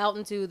out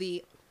into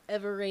the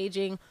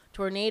ever-raging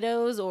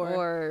tornadoes or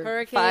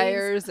hurricanes,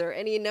 fires, or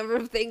any number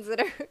of things that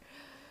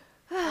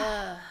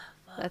are.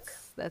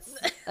 That's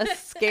a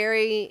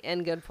scary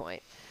and good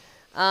point.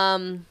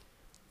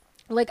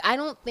 Like, I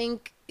don't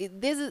think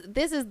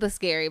this is the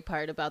scary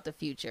part about the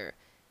future.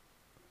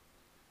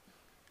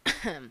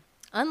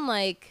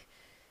 Unlike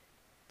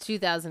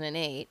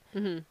 2008,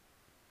 Mm-hmm.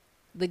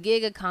 the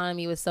gig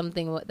economy was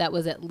something that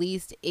was at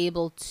least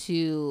able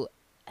to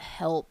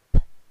help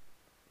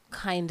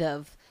kind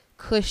of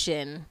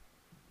cushion,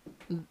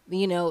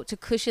 to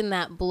cushion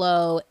that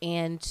blow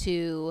and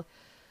to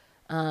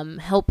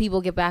help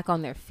people get back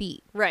on their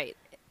feet. Right.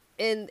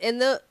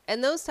 And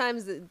those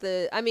times,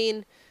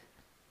 the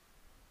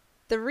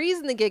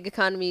reason the gig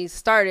economy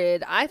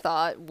started, I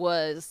thought,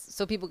 was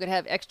so people could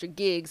have extra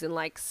gigs and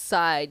like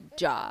side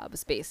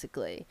jobs,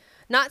 basically.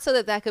 Not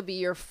so that could be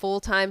your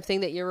full-time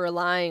thing that you're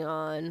relying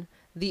on,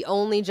 the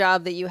only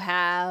job that you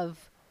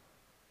have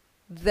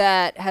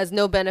that has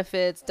no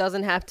benefits,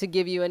 doesn't have to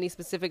give you any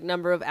specific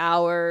number of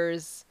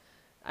hours.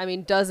 I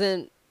mean,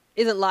 isn't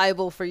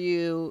liable for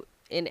you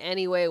in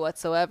any way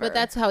whatsoever. But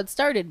that's how it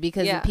started,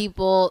 because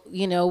people,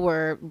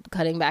 were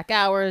cutting back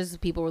hours.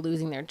 People were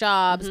losing their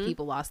jobs. Mm-hmm.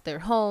 People lost their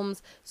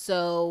homes.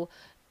 So,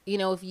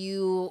 if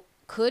you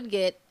could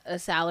get a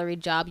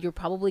salaried job, you're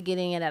probably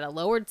getting it at a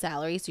lowered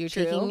salary. So you're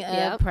taking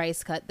a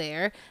price cut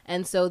there.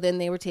 And so then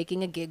they were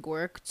taking a gig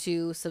work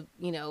to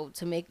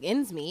make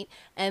ends meet.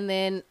 And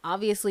then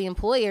obviously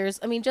employers,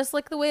 just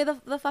like the way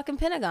the fucking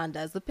Pentagon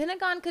does. The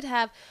Pentagon could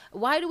have,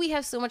 why do we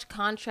have so much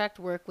contract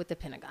work with the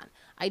Pentagon?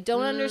 I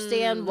don't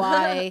understand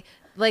why.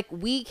 Like,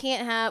 we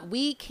can't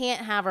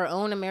have our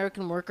own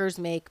American workers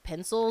make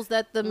pencils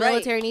that the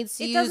military needs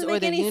to use,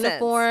 or their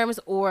uniforms,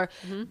 or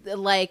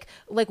like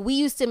we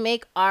used to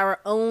make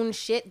our own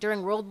shit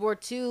during World War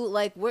II.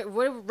 Like, where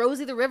did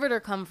Rosie the Riveter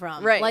come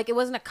from? Right. Like, it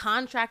wasn't a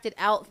contracted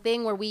out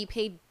thing where we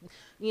paid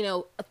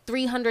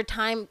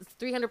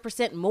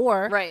 300%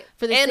 more. Right.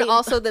 For the and same.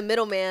 Also the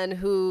middleman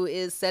who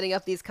is setting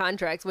up these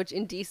contracts, which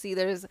in DC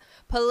there's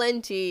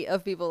plenty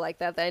of people like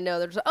that I know.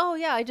 They're just, oh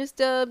yeah, I just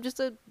do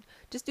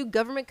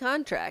government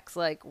contracts.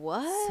 Like,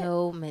 what?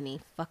 So many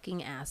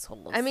fucking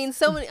assholes. I mean,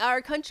 so many.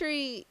 Our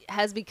country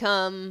has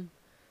become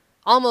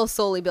almost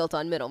solely built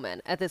on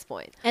middlemen at this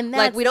point. And like,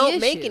 that's we the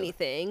don't make issue.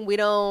 anything. We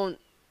don't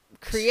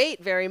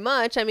create very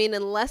much. I mean,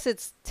 unless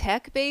it's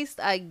tech based,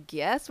 I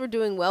guess we're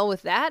doing well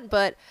with that.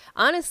 But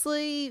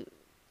honestly,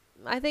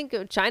 I think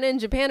China and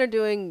Japan are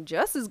doing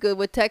just as good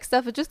with tech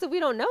stuff. It's just that we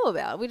don't know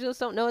about. We just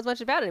don't know as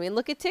much about it. I mean,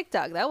 look at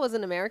TikTok. That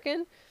wasn't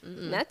American.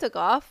 And that took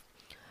off.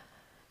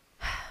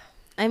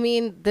 I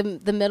mean,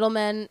 the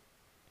middleman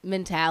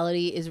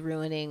mentality is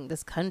ruining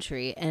this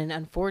country, and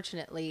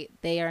unfortunately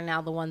they are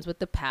now the ones with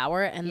the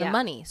power and the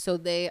money, so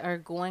they are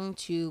going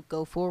to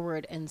go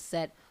forward and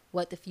set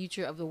what the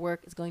future of the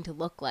work is going to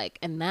look like.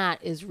 And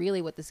that is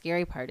really what the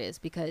scary part is,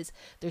 because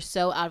they're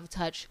so out of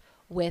touch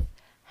with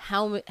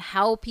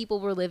how people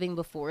were living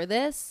before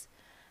this.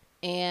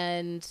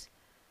 And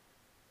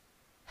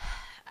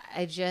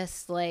I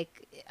just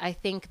I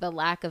think the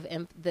lack of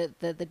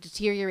the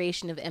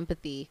deterioration of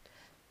empathy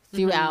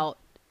throughout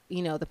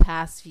the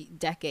past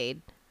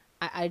decade,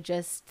 I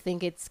just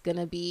think it's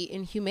gonna be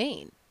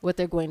inhumane what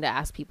they're going to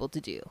ask people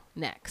to do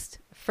next.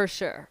 For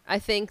sure. I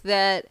think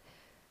that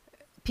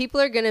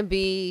people are gonna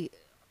be,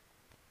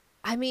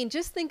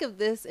 just think of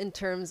this in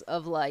terms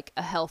of like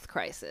a health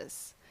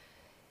crisis.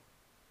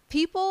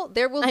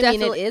 There will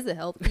definitely, it is a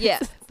health crisis. Yeah,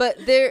 but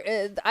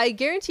I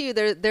guarantee you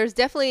there's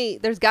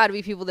got to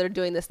be people that are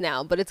doing this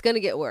now, but it's going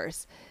to get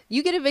worse.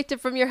 You get evicted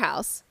from your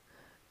house,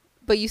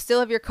 but you still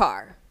have your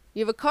car. You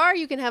have a car,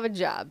 you can have a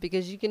job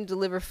because you can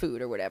deliver food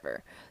or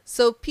whatever.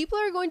 So people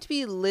are going to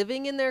be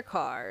living in their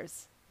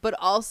cars, but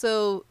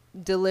also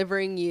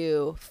delivering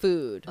you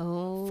food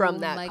from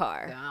that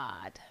car. Oh my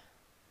God.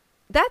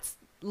 That's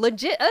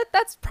legit.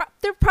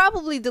 They're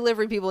probably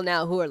delivery people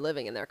now who are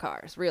living in their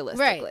cars,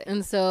 realistically. Right.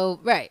 And so,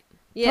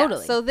 Yeah.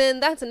 Totally. So then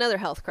that's another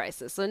health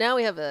crisis. So now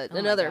we have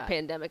another God.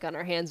 pandemic on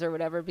our hands or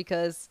whatever,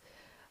 because,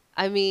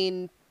 I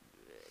mean,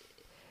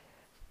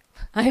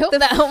 I hope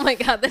that, oh my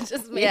God, that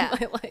just made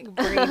my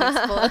brain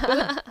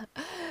explode.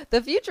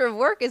 The future of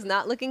work is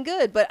not looking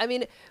good. But I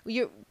mean,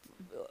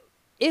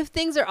 if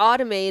things are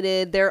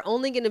automated, they're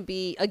only going to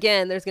be,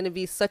 again, there's going to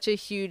be such a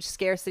huge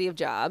scarcity of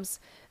jobs.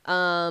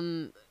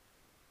 And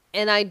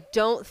I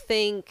don't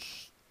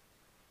think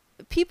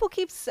people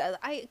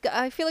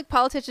I feel like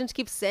politicians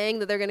keep saying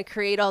that they're going to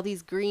create all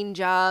these green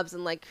jobs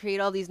and like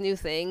create all these new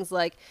things.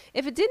 Like,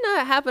 if it did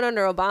not happen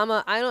under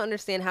Obama, I don't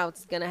understand how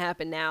it's going to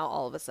happen now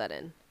all of a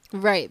sudden.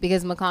 Right,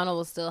 because McConnell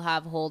will still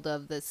have hold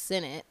of the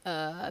Senate,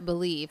 I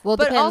believe. Well,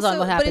 it depends on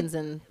what happens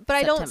in But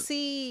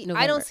September,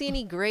 I don't see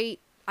any great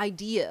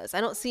ideas.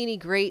 I don't see any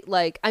great,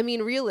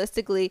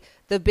 realistically,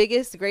 the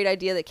biggest great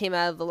idea that came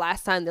out of the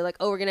last time they're like,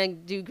 oh, we're going to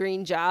do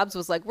green jobs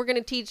was like, we're going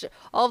to teach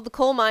all of the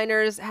coal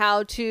miners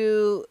how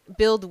to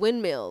build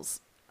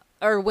windmills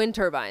or wind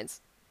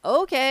turbines.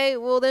 Okay,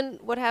 well then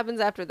what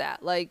happens after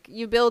that? Like,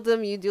 you build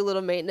them, you do a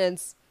little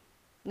maintenance.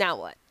 Now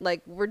what?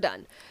 Like, we're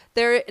done.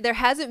 There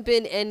hasn't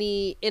been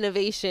any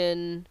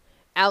innovation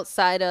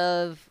outside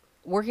of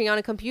working on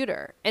a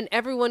computer, and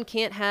everyone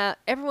can't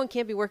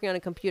be working on a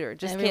computer.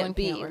 Just can't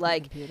be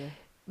like,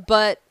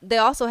 but they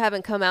also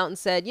haven't come out and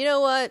said, you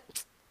know what?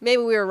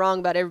 Maybe we were wrong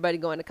about everybody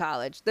going to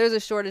college. There's a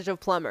shortage of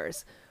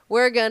plumbers.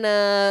 We're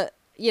gonna,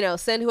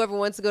 send whoever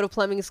wants to go to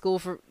plumbing school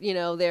for,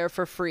 there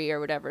for free or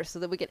whatever, so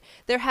that we can.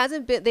 They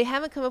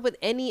haven't come up with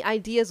any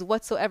ideas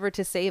whatsoever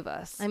to save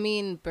us. I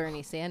mean,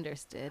 Bernie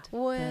Sanders did.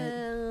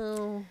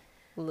 Well,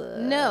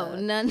 no,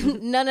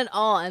 none at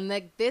all. And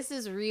like, this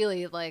is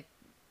really like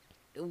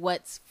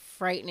what's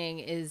frightening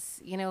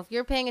is, if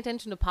you're paying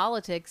attention to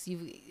politics,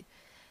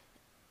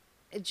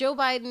 Joe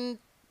Biden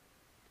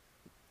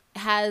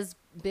has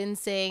been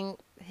saying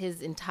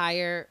his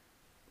entire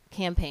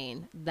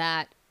campaign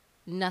that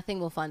nothing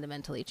will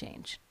fundamentally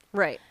change.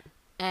 Right.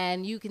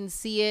 And you can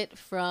see it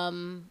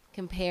from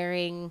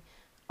comparing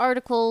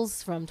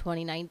articles from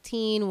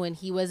 2019 when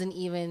he wasn't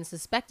even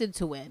suspected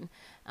to win.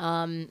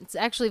 It's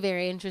actually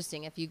very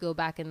interesting if you go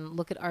back and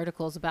look at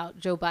articles about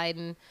Joe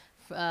Biden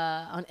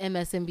on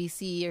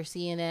MSNBC or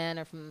CNN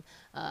or from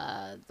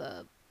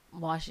the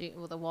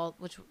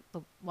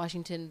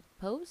Washington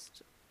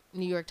Post,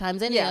 New York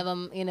Times, any of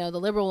them, the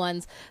liberal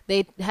ones,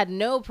 they had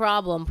no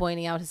problem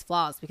pointing out his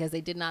flaws because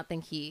they did not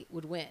think he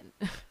would win.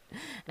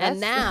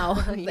 And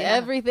now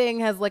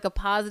everything has like a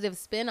positive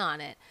spin on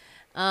it.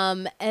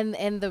 And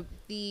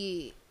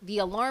the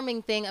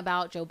alarming thing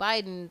about Joe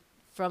Biden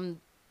from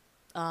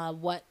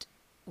what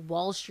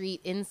Wall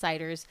Street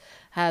insiders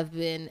have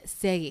been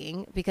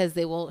saying, because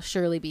they will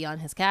surely be on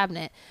his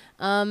cabinet,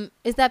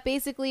 is that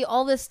basically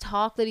all this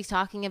talk that he's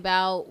talking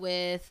about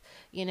with,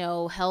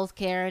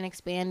 healthcare and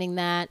expanding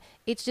that,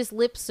 it's just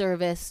lip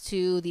service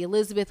to the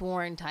Elizabeth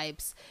Warren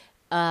types,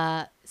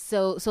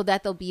 so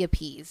that they'll be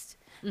appeased.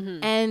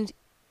 Mm-hmm. And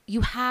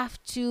you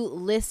have to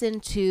listen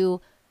to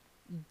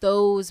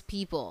those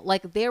people.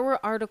 Like, there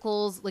were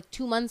articles like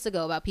 2 months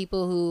ago about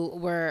people who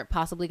were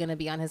possibly going to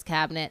be on his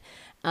cabinet.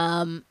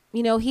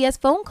 He has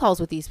phone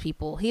calls with these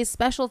people. He has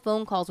special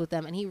phone calls with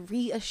them, and he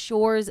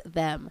reassures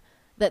them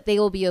that they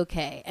will be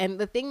okay. And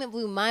the thing that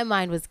blew my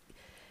mind was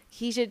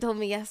Keisha told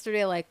me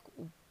yesterday, like,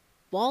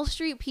 Wall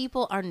Street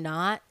people are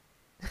not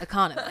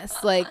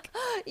economists. Like,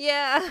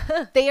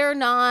 yeah, they are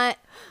not.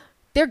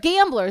 They're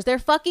gamblers. They're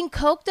fucking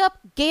coked up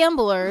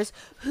gamblers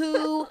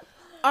who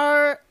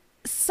are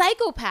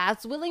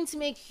psychopaths willing to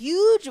make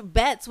huge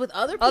bets with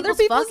other people's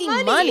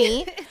fucking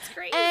money. It's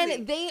crazy.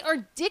 And they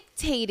are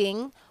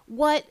dictating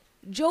what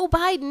Joe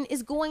Biden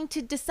is going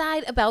to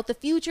decide about the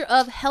future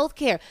of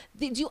healthcare.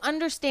 Do you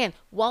understand?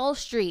 Wall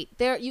Street,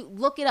 you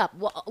look it up.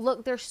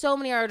 Look, there's so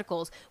many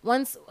articles.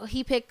 Once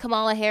he picked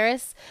Kamala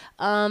Harris,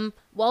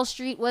 Wall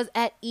Street was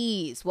at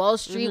ease. Wall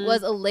Street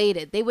was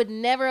elated. They would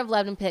never have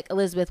let him pick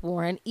Elizabeth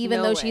Warren,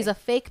 even though she's a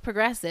fake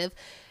progressive.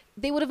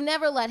 They would have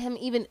never let him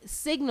even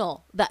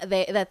signal that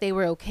they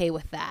were okay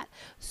with that.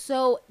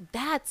 So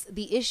that's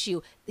the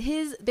issue.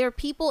 There are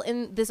people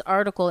in this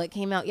article that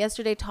came out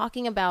yesterday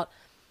talking about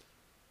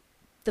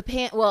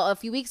a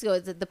few weeks ago,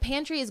 the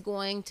pantry is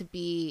going to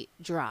be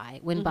dry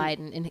when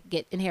Biden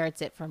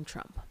inherits it from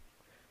Trump.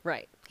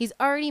 Right. He's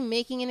already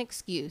making an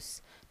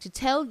excuse to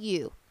tell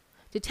you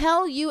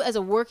as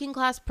a working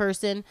class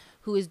person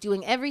who is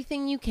doing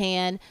everything you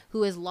can,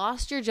 who has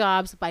lost your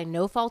jobs by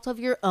no fault of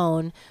your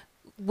own,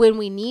 when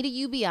we need a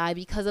UBI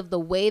because of the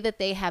way that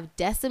they have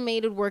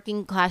decimated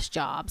working class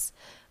jobs,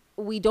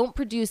 we don't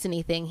produce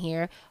anything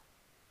here.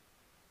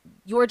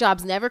 Your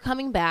job's never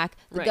coming back.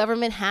 The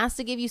government has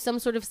to give you some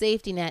sort of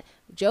safety net.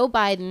 Joe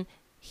Biden,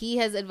 he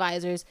has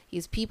advisors. He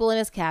has people in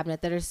his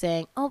cabinet that are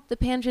saying, oh, the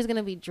pantry's going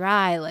to be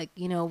dry. Like,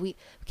 we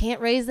can't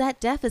raise that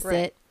deficit.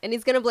 Right. And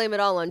he's going to blame it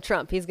all on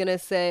Trump. He's going to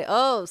say,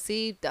 oh,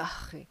 see,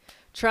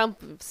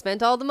 Trump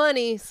spent all the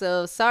money,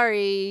 so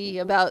sorry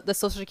about the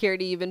Social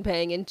Security you've been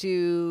paying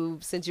into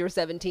since you were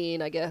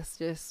 17, I guess.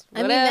 Just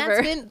whatever.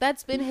 I mean,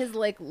 that's been his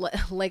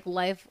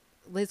life,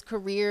 his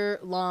career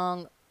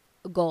long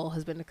goal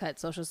has been to cut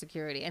Social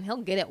Security, and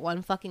he'll get it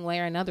one fucking way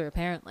or another,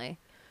 apparently.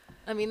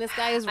 I mean, this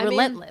guy is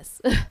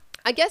relentless.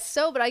 I guess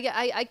so, but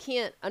I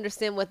can't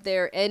understand what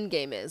their end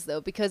game is,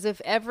 though, because if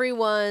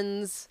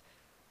everyone's,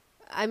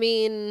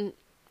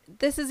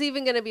 this is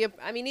even going to be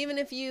even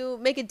if you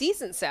make a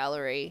decent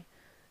salary,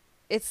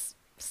 it's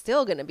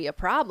still going to be a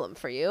problem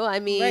for you.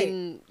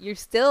 You're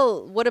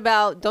still, what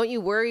about, don't you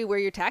worry where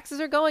your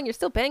taxes are going? You're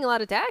still paying a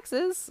lot of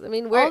taxes.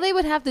 All they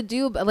would have to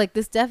do, like,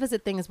 this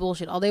deficit thing is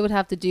bullshit. All they would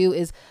have to do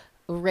is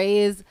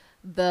raise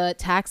the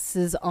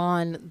taxes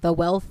on the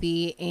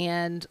wealthy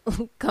and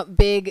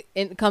big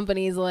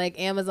companies like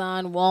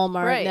Amazon,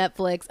 Walmart,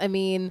 Netflix.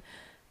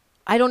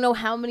 I don't know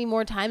how many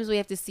more times we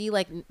have to see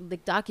like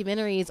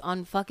documentaries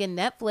on fucking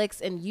Netflix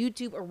and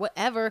YouTube or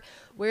whatever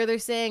where they're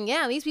saying,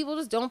 yeah, these people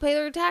just don't pay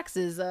their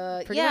taxes.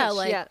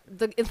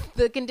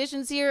 The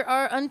conditions here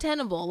are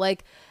untenable.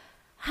 Like,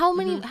 how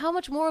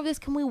much more of this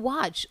can we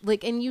watch?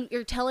 Like, and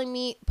you're telling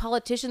me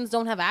politicians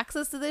don't have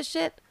access to this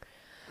shit?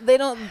 They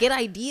don't get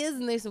ideas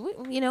and they say,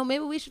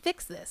 maybe we should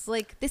fix this.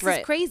 Like, this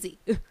is crazy.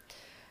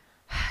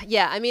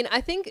 Yeah,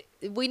 I think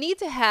we need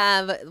to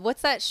have,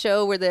 what's that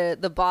show where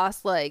the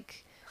boss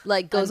like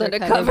goes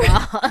undercover?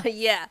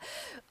 Yeah.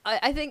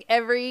 I think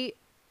every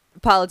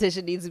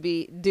politician needs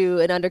to do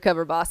an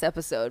Undercover Boss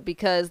episode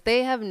because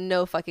they have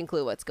no fucking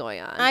clue what's going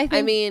on.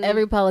 I mean,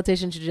 every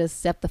politician should just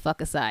step the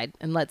fuck aside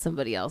and let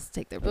somebody else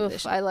take their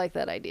position. I like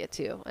that idea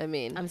too. I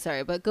mean, I'm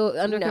sorry, but go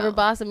Undercover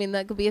Boss. I mean,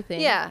 that could be a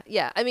thing.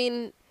 Yeah. I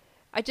mean,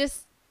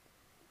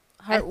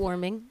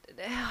 heartwarming,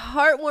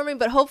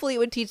 but hopefully it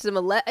would teach them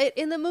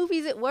in the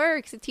movies it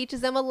works. It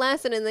teaches them a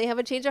lesson and they have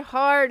a change of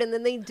heart and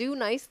then they do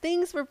nice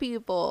things for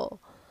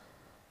people.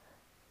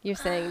 You're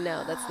saying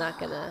no, that's not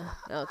gonna.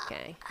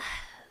 Okay.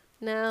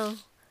 No.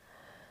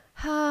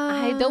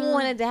 I don't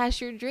want to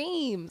dash your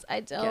dreams. I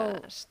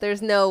don't. Gosh,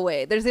 there's no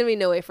way. There's going to be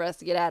no way for us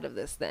to get out of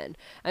this then.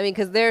 I mean,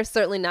 because they're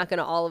certainly not going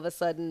to all of a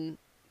sudden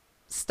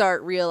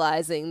start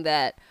realizing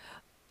that,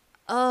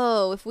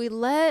 oh, if we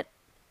let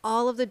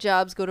all of the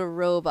jobs go to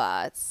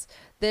robots,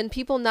 then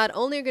people not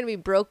only are going to be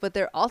broke, but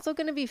they're also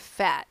going to be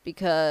fat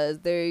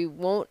because they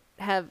won't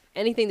have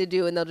anything to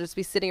do and they'll just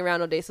be sitting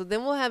around all day. So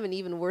then we'll have an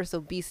even worse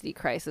obesity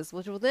crisis,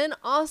 which will then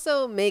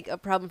also make a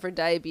problem for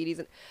diabetes.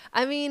 And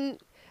I mean,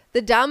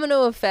 the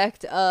domino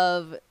effect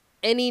of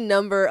any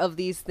number of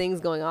these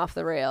things going off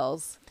the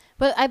rails.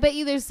 But I bet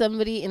you there's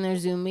somebody in their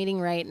Zoom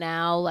meeting right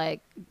now,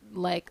 like,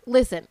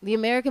 listen, the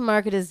American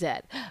market is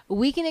dead.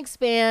 We can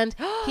expand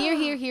here,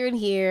 and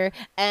here.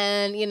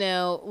 And, you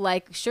know,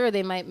 like, sure,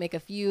 they might make a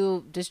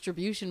few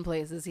distribution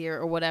places here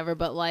or whatever,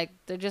 but, like,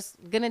 they're just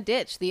going to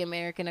ditch the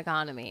American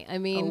economy. I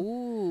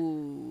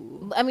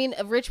mean,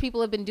 rich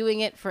people have been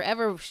doing it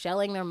forever,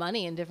 shelling their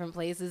money in different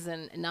places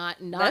and not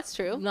That's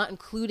true. Not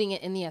including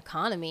it in the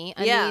economy.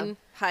 I mean,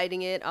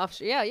 hiding it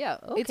offshore. Yeah.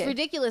 Okay. It's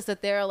ridiculous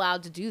that they're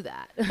allowed to do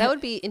that. That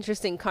would be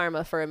interesting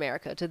karma for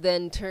America to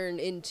then turn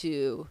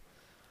into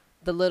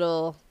the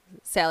little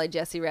Sally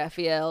Jesse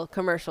Raphael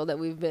commercial that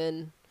we've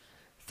been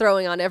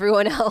throwing on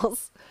everyone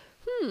else.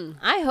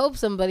 I hope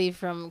somebody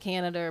from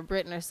Canada or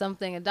Britain or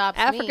something adopts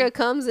Africa me.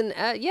 comes and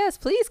yes,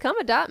 please come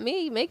adopt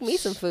me. Make me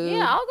some food.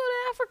 Yeah, I'll go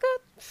to Africa.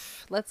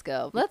 Let's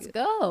go. Let's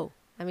go.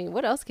 I mean,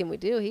 what else can we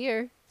do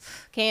here?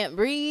 Can't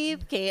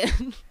breathe.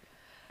 Can't.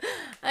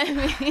 I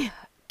mean,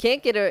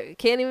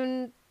 can't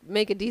even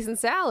make a decent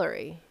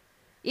salary.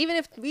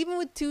 Even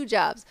with 2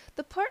 jobs,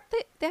 the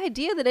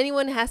idea that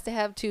anyone has to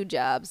have 2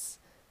 jobs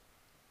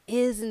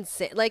is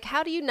insane. Like,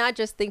 how do you not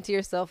just think to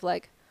yourself,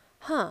 like,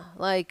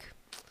 like,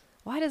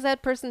 why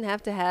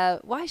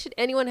should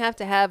anyone have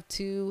to have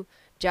 2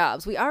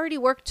 jobs? We already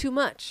work too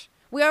much.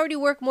 We already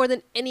work more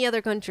than any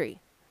other country.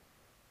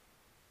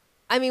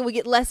 I mean, we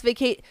get less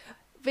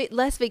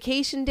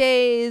vacation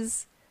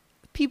days.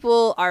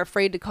 People are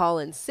afraid to call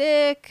in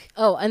sick.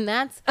 Oh, and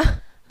that's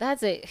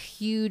a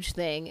huge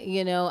thing,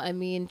 you know, I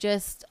mean,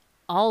 just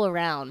all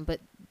around. But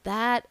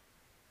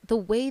the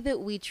way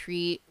that we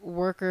treat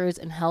workers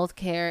and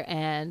healthcare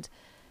and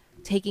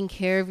taking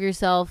care of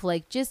yourself,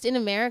 like just in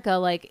America,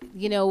 like,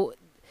 you know,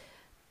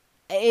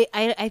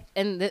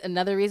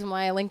 another reason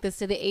why I link this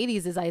to the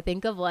 80s is I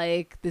think of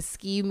like the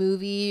ski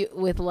movie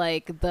with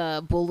like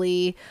the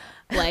bully,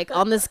 like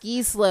on the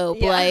ski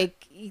slope,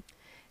 like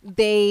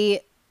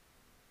they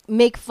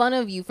make fun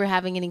of you for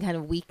having any kind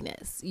of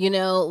weakness, you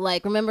know,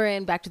 like remember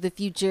in Back to the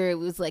Future, it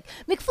was like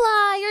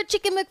McFly or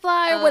Chicken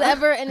McFly or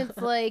whatever. And it's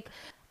like,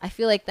 I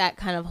feel like that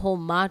kind of whole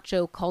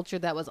macho culture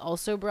that was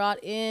also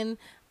brought in,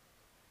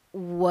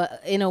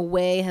 what in a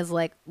way has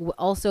like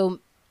also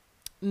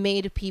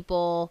made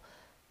people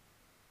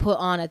put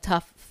on a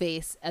tough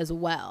face as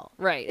well.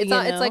 Right. It's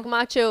like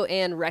macho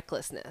and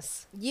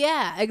recklessness.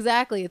 Yeah,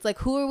 exactly. It's like,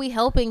 who are we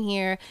helping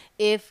here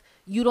if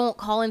you don't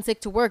call in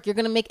sick to work? You're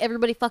going to make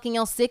everybody fucking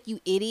else sick, you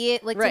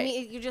idiot. Like, to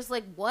me, you're just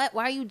like, what?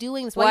 Why are you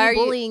doing this? Why are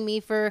you bullying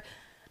me for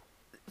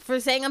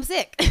saying I'm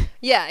sick?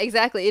 Yeah,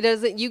 exactly. It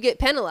doesn't. You get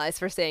penalized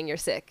for saying you're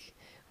sick,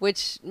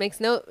 which makes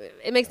no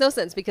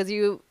sense because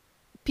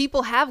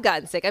people have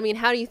gotten sick. I mean,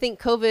 how do you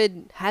think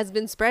COVID has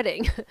been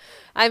spreading?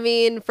 I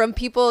mean, from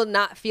people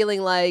not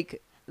feeling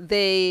like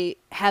they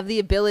have the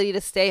ability to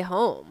stay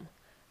home.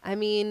 I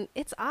mean,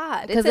 it's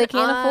odd because they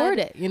can't afford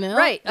it, you know?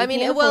 Right. I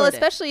mean, well,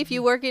 especially if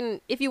you work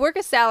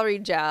a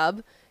salaried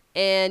job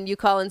and you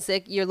call in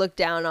sick, you're looked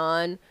down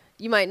on.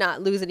 You might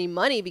not lose any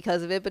money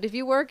because of it, but if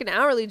you work an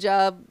hourly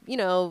job, you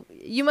know,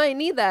 you might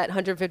need that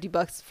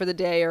 $150 for the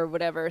day or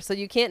whatever. So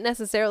you can't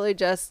necessarily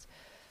just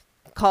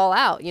call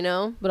out, you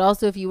know? But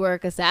also if you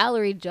work a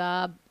salaried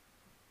job,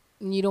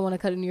 you don't want to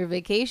cut in your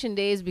vacation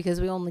days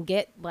because we only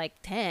get like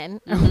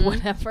 10 or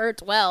whatever,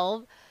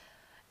 12,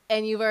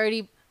 and you've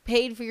already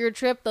paid for your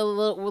trip, the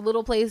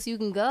little place you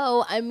can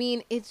go. I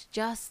mean, it's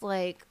just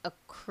like a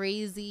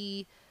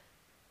crazy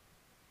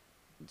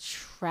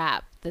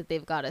trap that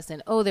they've got us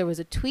in. Oh, there was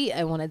a tweet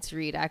I wanted to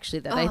read actually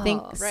that I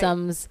think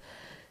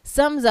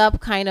sums up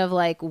kind of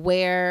like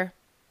where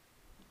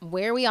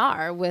we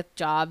are with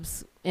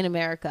jobs in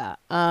America.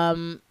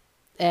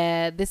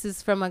 This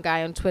is from a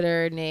guy on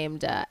Twitter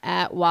named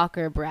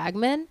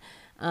 @WalkerBragman.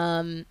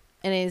 And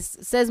it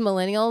says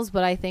millennials,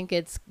 but I think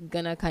it's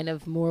gonna kind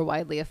of more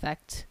widely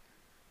affect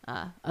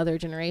other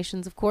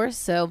generations, of course.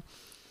 So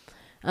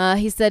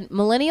He said,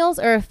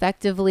 millennials are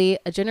effectively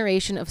a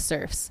generation of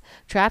serfs,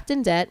 trapped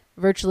in debt,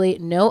 virtually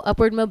no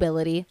upward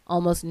mobility,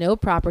 almost no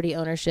property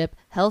ownership,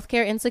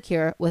 healthcare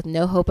insecure, with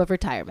no hope of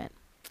retirement.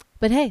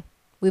 But hey,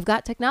 we've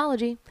got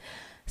technology.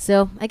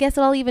 So I guess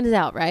it all evens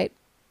out, right?